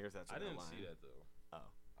close my ears after I that didn't line. see that though. Oh,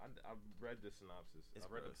 I read the synopsis. It's I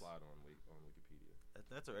read gross. the plot on Wikipedia.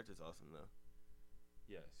 that's awesome though.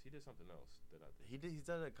 Yes, he did something else that I think. He's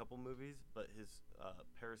done a couple movies, but his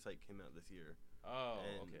Parasite came out this year. Oh,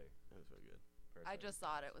 and okay. It was really good. I Parasite. just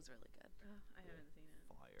saw it. It was really good. I haven't seen it.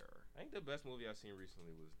 Fire. I think the best movie I've seen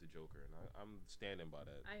recently was The Joker, and I'm standing by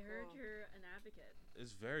that. I heard Cool. you're an advocate.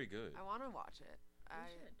 It's very good. I want to watch it. You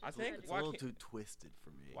should. I Just think It's educate. a little Joaquin- too twisted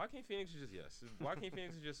for me. Joaquin Phoenix is just Joaquin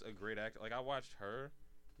Phoenix is just a great actor. Like I watched Her,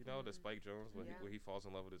 you know, the Spike Jones Yeah. where he falls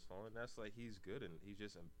in love with his phone, and that's like he's good and he's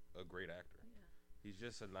just a great actor. Yeah. He's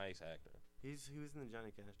just a nice actor. He was in the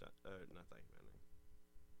Johnny Cash not documentary.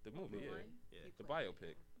 The movie, The yeah, line? Yeah. He the played-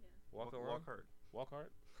 biopic. Yeah. Walk the Line. Walk Hard. Walk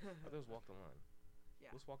Hard. I thought it was Walk the Line.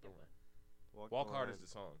 Yeah. What's Walk the Line? Walk Walk the Hard Line. is the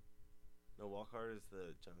song. No, Walk Hard is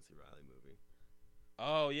the John C. Reilly movie.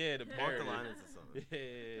 Oh yeah, the Walk parody. the Line is the song.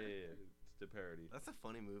 Yeah, it's the parody. That's a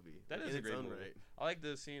funny movie. That in is a its great own movie. right. I like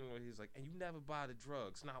the scene where he's like, "And you never buy the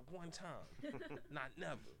drugs, not one time, not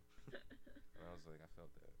never." And I was like, I felt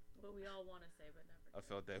that. What we all want to say, but never. I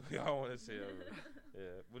felt that. We all want to say that.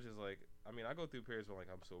 Yeah, which is like, I mean, I go through periods where like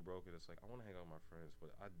I'm so broken. It's like I want to hang out with my friends, but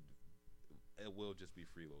it will just be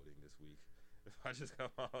freeloading this week if I just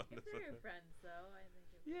come on. If we're your friends, though, I think.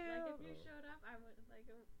 Yeah, Like if you I know. showed up, I would like.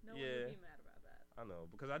 No one Yeah. would be mad about that. I know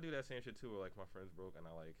because I do that same shit too. Where like my friends broke and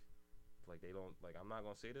I like they don't like. I'm not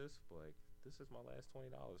gonna say this, but like this is my last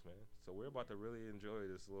 $20, man. So we're about to really enjoy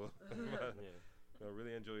this little. Yeah.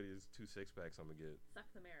 Really enjoy these 2 6-packs I'm gonna get. Suck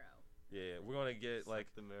the marrow. Yeah, we're gonna get like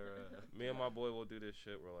the mirror. me and my boy will do this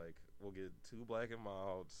shit. We're like, we'll get 2 Black and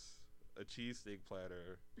Milds, a cheesesteak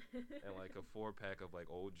platter, and like a 4-pack of like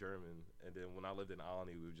Old German. And then when I lived in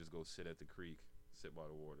Alany, we would just go sit at the creek, sit by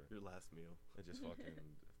the water, Your last meal. and just fucking,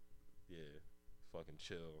 fucking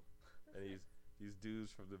chill. And these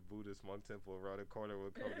dudes from the Buddhist monk temple around the corner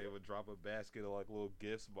would come. They would drop a basket of like little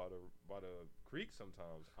gifts by the creek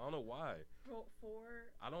sometimes. I don't know why. For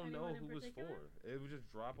I don't know anyone in who was particular? for. It would just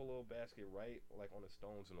drop a little basket right like on the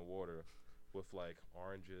stones in the water with like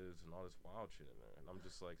oranges and all this wild shit in there. And I'm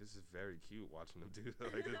just like, this is very cute watching them do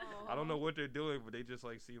that. Like, I don't know what they're doing, but they just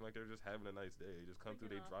like seem like they're just having a nice day. They just come Like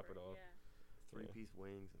through, an they drop it offer, off. Yeah. 3-piece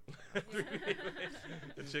wings,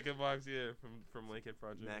 The chicken box, yeah, from Lincoln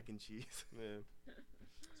Project. mac and cheese. Yeah.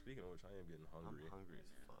 Speaking of which, I am getting hungry. I'm hungry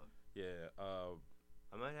as fuck. Yeah.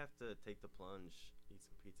 I might have to take the plunge, eat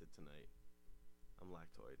some pizza tonight. I'm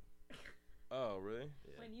lactoid. Oh, really?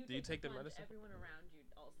 Yeah. When you Do you take the plunge, medicine? everyone around you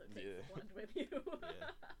also takes Yeah. the plunge with you.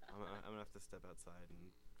 Yeah. I'm gonna have to step outside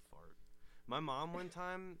and fart. My mom one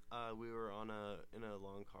time, we were in a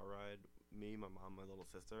long car ride. Me, my mom, my little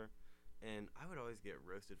sister, and I would always get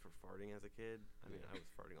roasted for farting as a kid. I mean, I was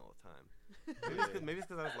farting all the time. Maybe it's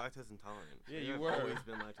because I was lactose intolerant. Yeah, Maybe you I've were. always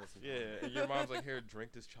been lactose intolerant. Yeah, and your mom's like, here,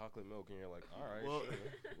 drink this chocolate milk, and you're like, all right. Well, sure.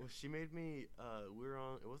 well, she made me. We were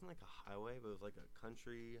on. It wasn't like a highway, but it was like a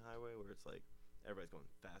country highway where it's like everybody's going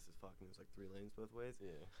fast as fuck, and there's like 3 lanes both ways.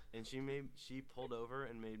 Yeah. And she pulled over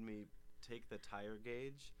and made me take the tire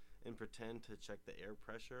gauge and pretend to check the air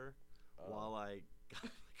pressure while I got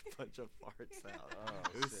like a bunch of farts out. Oh,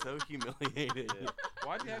 It was shit. so humiliating. Yeah.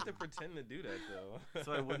 Why'd you have to pretend to do that though?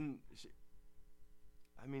 So I wouldn't.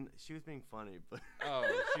 I mean, she was being funny, but Oh,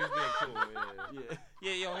 she was being cool. Yeah. yeah,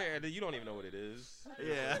 Yeah, yo, here, you don't even know what it is.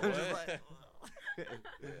 yeah. I'm just What? like,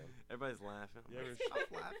 Yeah. everybody's laughing. I'm You like, ever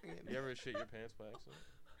stop laughing at me. You ever shit your pants by accident?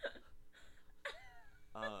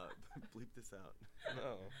 Bleep this out.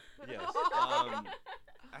 No. Yes.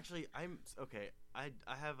 Actually, I'm okay. I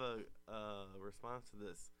have a response to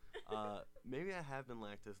this. Maybe I have been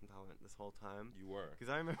lactose intolerant this whole time. You were.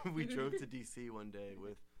 Because I remember we drove to DC one day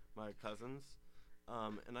with my cousins,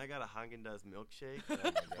 and I got a Haagen-Dazs milkshake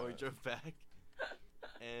before we God. drove back,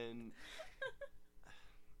 and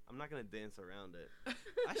I'm not gonna dance around it.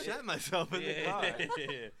 I shat myself in the car,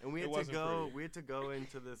 and we It had to wasn't go. pretty. We had to go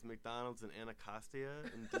into this McDonald's in Anacostia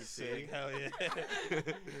in DC. Sick. Hell yeah.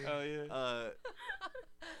 Hell yeah.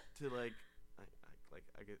 To like,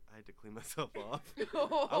 I had to clean myself off.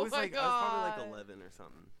 Oh I was my like, I was probably God. like 11 or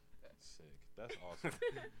something. Sick. That's awesome.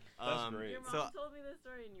 That's great. Your mom So- told me this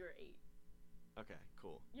story and you were 8. Okay,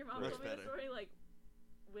 cool. Your mom Much told me better. this story like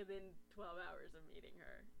within 12 hours of meeting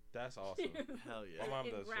her. That's awesome. Hell yeah. My mom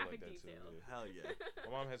In does shit like graphic that too. detail. Yeah. Hell yeah.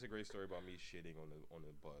 My mom has a great story about me shitting on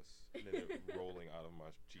the bus and then it rolling out of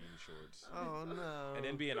my jean shorts. Oh no. And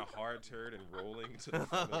then being a hard turd and rolling to the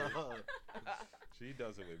front of it. She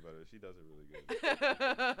does it way better. She does it really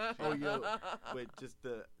good. Oh yo, wait, just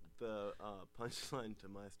the punchline to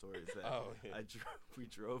my story is that Oh, yeah. we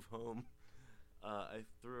drove home. I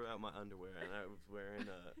threw out my underwear and I was wearing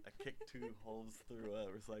I kicked 2 holes through a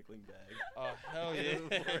recycling bag. Oh, hell And yeah. it was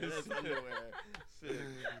wearing this underwear. Sick.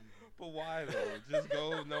 But why though? Just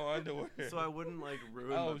go with no underwear. So I wouldn't like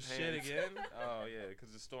ruin Oh my shit pants. again? Oh yeah,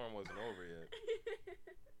 because the storm wasn't over yet.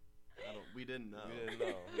 We didn't know. We didn't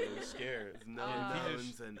know. We were scared. It's known He knowns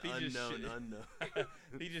just- and he just unknown shit- unknown.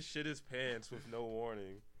 He just shit his pants with no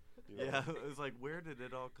warning. You know? Yeah, it was like, where did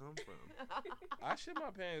it all come from? I shit my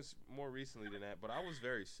pants more recently than that, but I was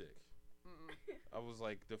very sick. I was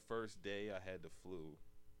like the first day I had the flu.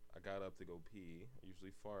 I got up to go pee. I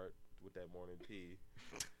usually fart with that morning pee.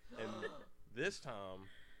 And this time,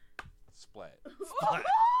 splat.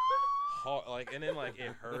 Hard, like, and then like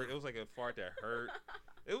it hurt. It was like a fart that hurt.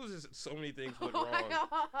 It was just so many things went Oh my wrong.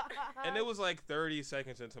 God. And it was like 30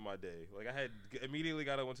 seconds into my day. Like I had immediately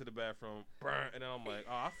got up, went to the bathroom, and then I'm like,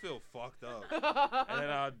 oh, I feel fucked up. And then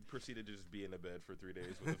I proceeded to just be in the bed for 3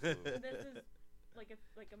 days with the flu. This is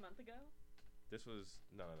like a month ago. This was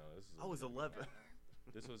no. This is I was 11.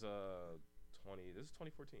 This was This is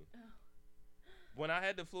 2014. Oh. When I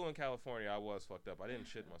had the flu in California, I was fucked up. I didn't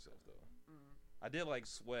shit myself though. I did like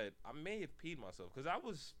sweat. I may have peed myself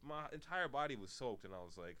because my entire body was soaked, and I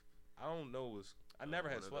was like, I don't know. I never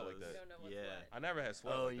had one of sweat like those. You that. don't know what's Yeah. what. I never had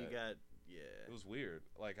sweat. Oh, like you that. got It was weird.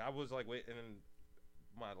 Like I was like wait, and then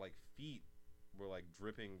my like feet were like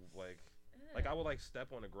dripping like I would like step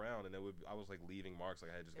on the ground and I was like leaving marks like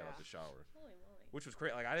I had just got out Yeah. the shower, Holy moly. which was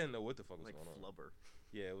crazy. Like I didn't know what the fuck was like going on. flubber.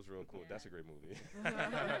 Yeah, it was real cool. Yeah. That's a great movie.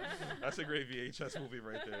 That's a great VHS movie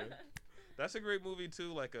right there. That's a great movie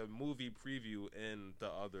too, like a movie preview in the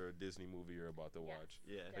other Disney movie you're about to Yes. watch.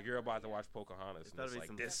 Yeah. Like you're about to Definitely, watch Pocahontas, It's and gotta it's be like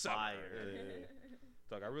some this fire. summer. Yeah.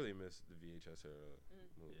 Dog, I really miss the VHS era.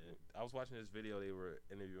 Movie. Yeah. I was watching this video. They were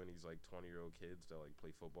interviewing these like 20-year-old kids that like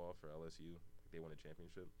play football for LSU. They won a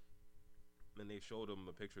championship. And they showed them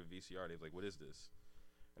a picture of VCR. They was like, "What is this?"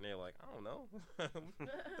 And they're like, "I don't know."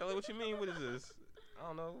 They're like, "What you mean? What is this?" I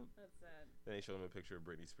don't know. That's sad. Then they showed them a picture of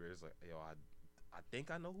Britney Spears. Like, yo, I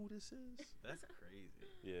think I know who this is. That's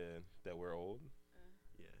crazy. Yeah, that we're old.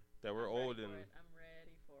 Yeah. That we're I'm ready old for and it. I'm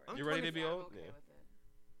ready for it. I'm you ready to be 24. old? I'm okay Yeah. with it.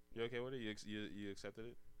 You okay with it? You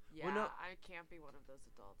accepted it? Yeah, Well, no- I can't be one of those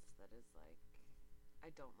adults that is like,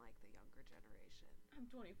 I don't like the younger generation. I'm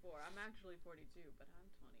 24. I'm actually 42, but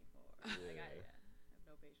I'm 24. Like I have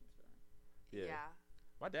no patience for that. Yeah.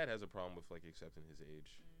 My dad has a problem with like accepting his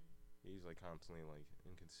age. He's like constantly like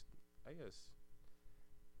I guess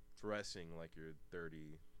dressing like you're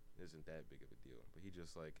 30 isn't that big of a deal. But he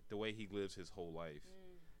just like the way he lives his whole life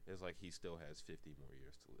is like he still has 50 more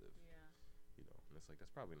years to live. Yeah. You know, and it's like that's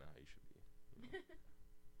probably not how you should be.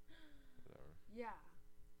 You know? Whatever. Yeah.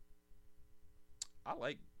 I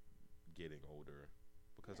like getting older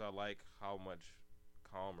because I like how much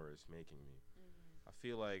calmer it's making me. I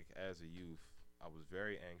feel like as a youth, I was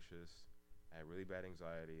very anxious. I had really bad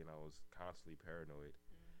anxiety, and I was constantly paranoid.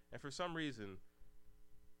 And for some reason,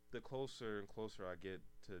 the closer and closer I get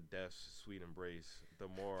to death's sweet embrace, the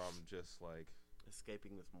more I'm just like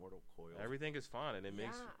Escaping this mortal coil. everything is fine, and it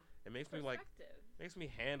makes me like Perspective. makes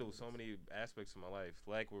me handle so many aspects of my life,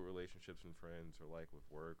 like with relationships and friends, or like with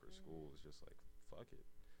work or school. It's just like fuck it,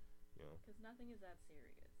 you know. Because nothing is that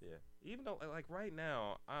serious. Yeah. Even though like right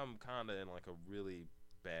now I'm kind of in like a really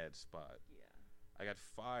bad spot. Yeah. I got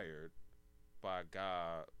fired by a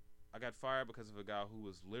guy. I got fired because of a guy who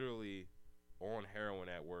was literally on heroin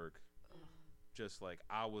at work. Just like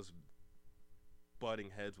I was butting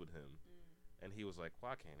heads with him, and he was like,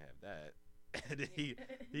 "Well, I can't have that." And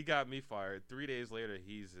he got me fired. 3 days later,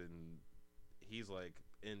 he's like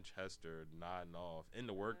in Chester nodding off in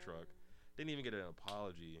the work truck. Didn't even get an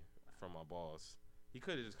apology from my boss. He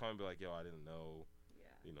could have just come and be like, "Yo, I didn't know," Yeah.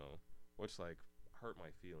 you know, which like hurt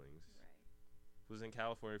my feelings. Right. Was in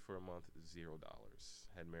California for a month, $0.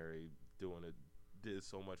 Had Mary did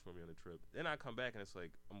so much for me on the trip. Then I come back and it's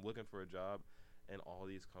like I'm looking for a job, and all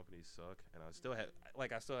these companies suck, and I still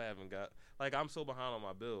haven't got like I'm so behind on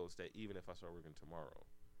my bills that even if I start working tomorrow,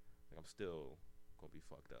 like I'm still gonna be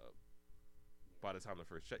fucked up by the time the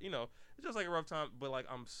first check. You know, it's just like a rough time, but like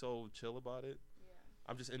I'm so chill about it.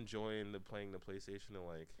 Yeah. I'm just enjoying playing the PlayStation and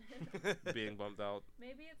like being bumped out.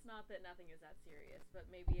 Maybe it's not that nothing is that serious, but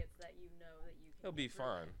maybe it's that you know that you can. It'll be get through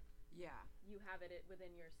fine. it. Yeah. You have it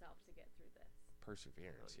within yourself to get through this.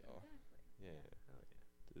 Perseverance, Oh, y'all. Exactly. Yeah. Hell yeah.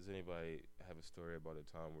 Does anybody have a story about a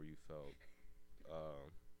time where you felt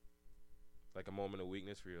like a moment of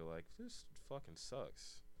weakness where you're like, this fucking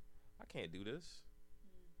sucks. I can't do this.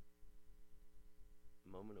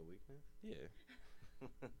 Moment of weakness? Yeah.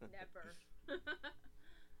 Never. I'm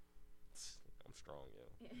strong, yo.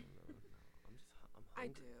 You know. I'm I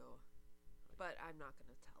hungry. do. But I'm not going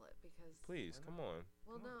to tell it because. Please, come on.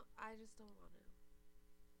 Well, Come on. no, I just don't want to.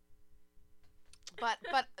 But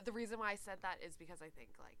the reason why I said that is because I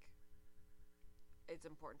think like it's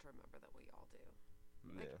important to remember that we all do.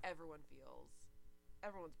 Like Yeah. everyone's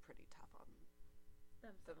pretty tough on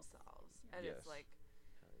themselves, Yeah. and Yes. it's like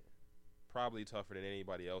Hell yeah. Probably tougher than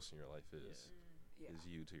anybody else in your life is. yeah, Is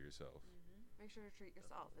you to yourself. make sure to treat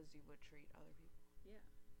yourself as you would treat other people. Yeah.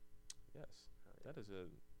 Yes. Hell yeah. That is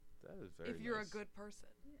very If you're nice. a good person.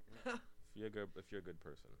 if you're a good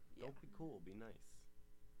person. Yeah. Don't be cool. Be nice.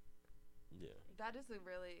 Yeah. That is a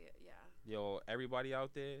really Yo, everybody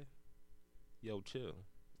out there, yo, chill.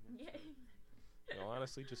 Yeah. You know,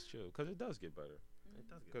 honestly, just chill. Because it does get better. It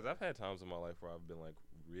does get Because I've had times in my life where I've been like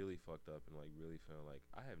really fucked up and like really feeling like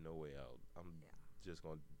I have no way out. I'm just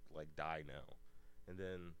gonna like die now, and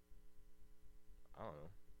then I don't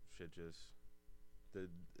know, shit just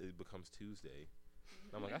it becomes Tuesday.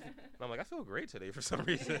 And I'm like I feel great today for some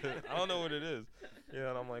reason. I don't know what it is. Yeah,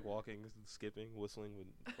 and I'm like walking, skipping, whistling with.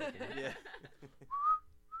 Fucking, Yeah.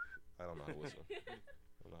 I don't know how to whistle. I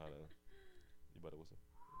don't know how to. You better whistle.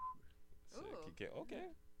 Sick. Ooh. You can't. Okay.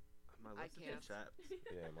 My I lips are can't. chapped.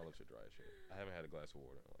 Yeah, my lips are dry as shit. I haven't had a glass of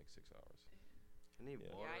water in like 6 hours. I need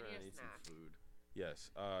Yeah. water. Yeah, I need and a I need snack. some food. Yes.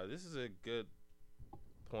 This is a good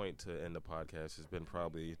point to end the podcast. It's been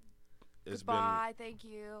probably. Goodbye. Thank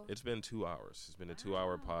you. It's been 2 hours. It's been a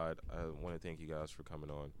 2-hour pod. I want to thank you guys for coming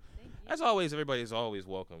on. Thank you. As always, everybody is always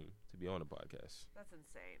welcome to be on the podcast. That's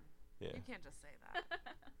insane. Yeah. You can't just say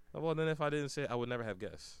that. Well, then if I didn't say it, I would never have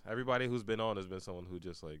guests. Everybody who's been on has been someone who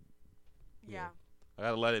just like Yeah. I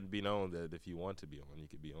gotta let it be known that if you want to be on, you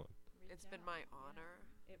could be on. It's been my honor.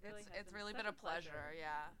 It's It's really been a pleasure.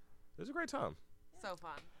 Yeah. It was a great time. So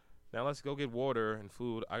fun. Now let's go get water and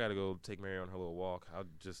food. I gotta go take Mary on her little walk. I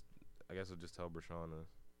guess I'll just tell Brashawn to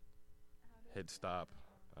hit stop.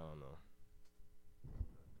 I don't know.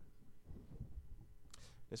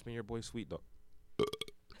 It's been your boy Sweet Dog.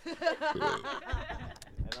 And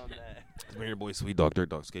on that. It's been your boy Sweet Dog, Dirt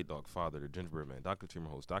Dog, Skate Dog, Father, the Gingerbread Man, Dr. Tumor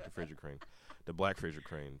Host, Dr. Fraser Crane, the Black Fraser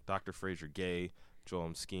Crane, Dr. Fraser Gay, Joel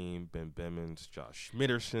M. Scheme, Ben Bemmons, Josh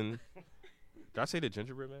Schmitterson. Did I say the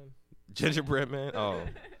Gingerbread Man? Gingerbread Man? Oh.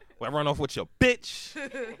 Well, I run off with your bitch.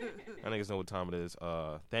 I niggas know what time it is.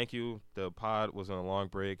 Thank you. The pod was on a long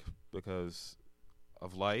break because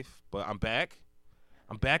of life, but I'm back.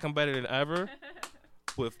 I'm better than ever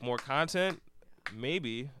with more content.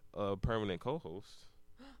 Maybe a permanent co-host.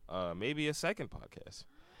 Maybe a second podcast.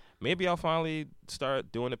 Maybe I'll finally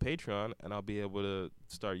start doing a Patreon and I'll be able to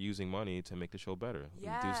start using money to make the show better.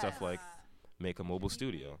 Yes. Do stuff like make a mobile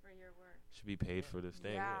studio. For your work. Should be paid for this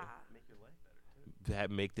thing. Yeah. Make your life better,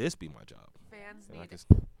 too. Make this be my job. Fans And I need can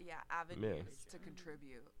avenues to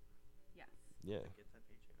contribute. Yes. yeah, Get that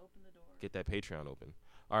paycheck. Open the door. get that Patreon open.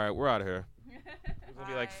 All right, we're out of here. It's gonna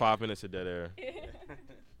be like Bye. 5 minutes of dead air.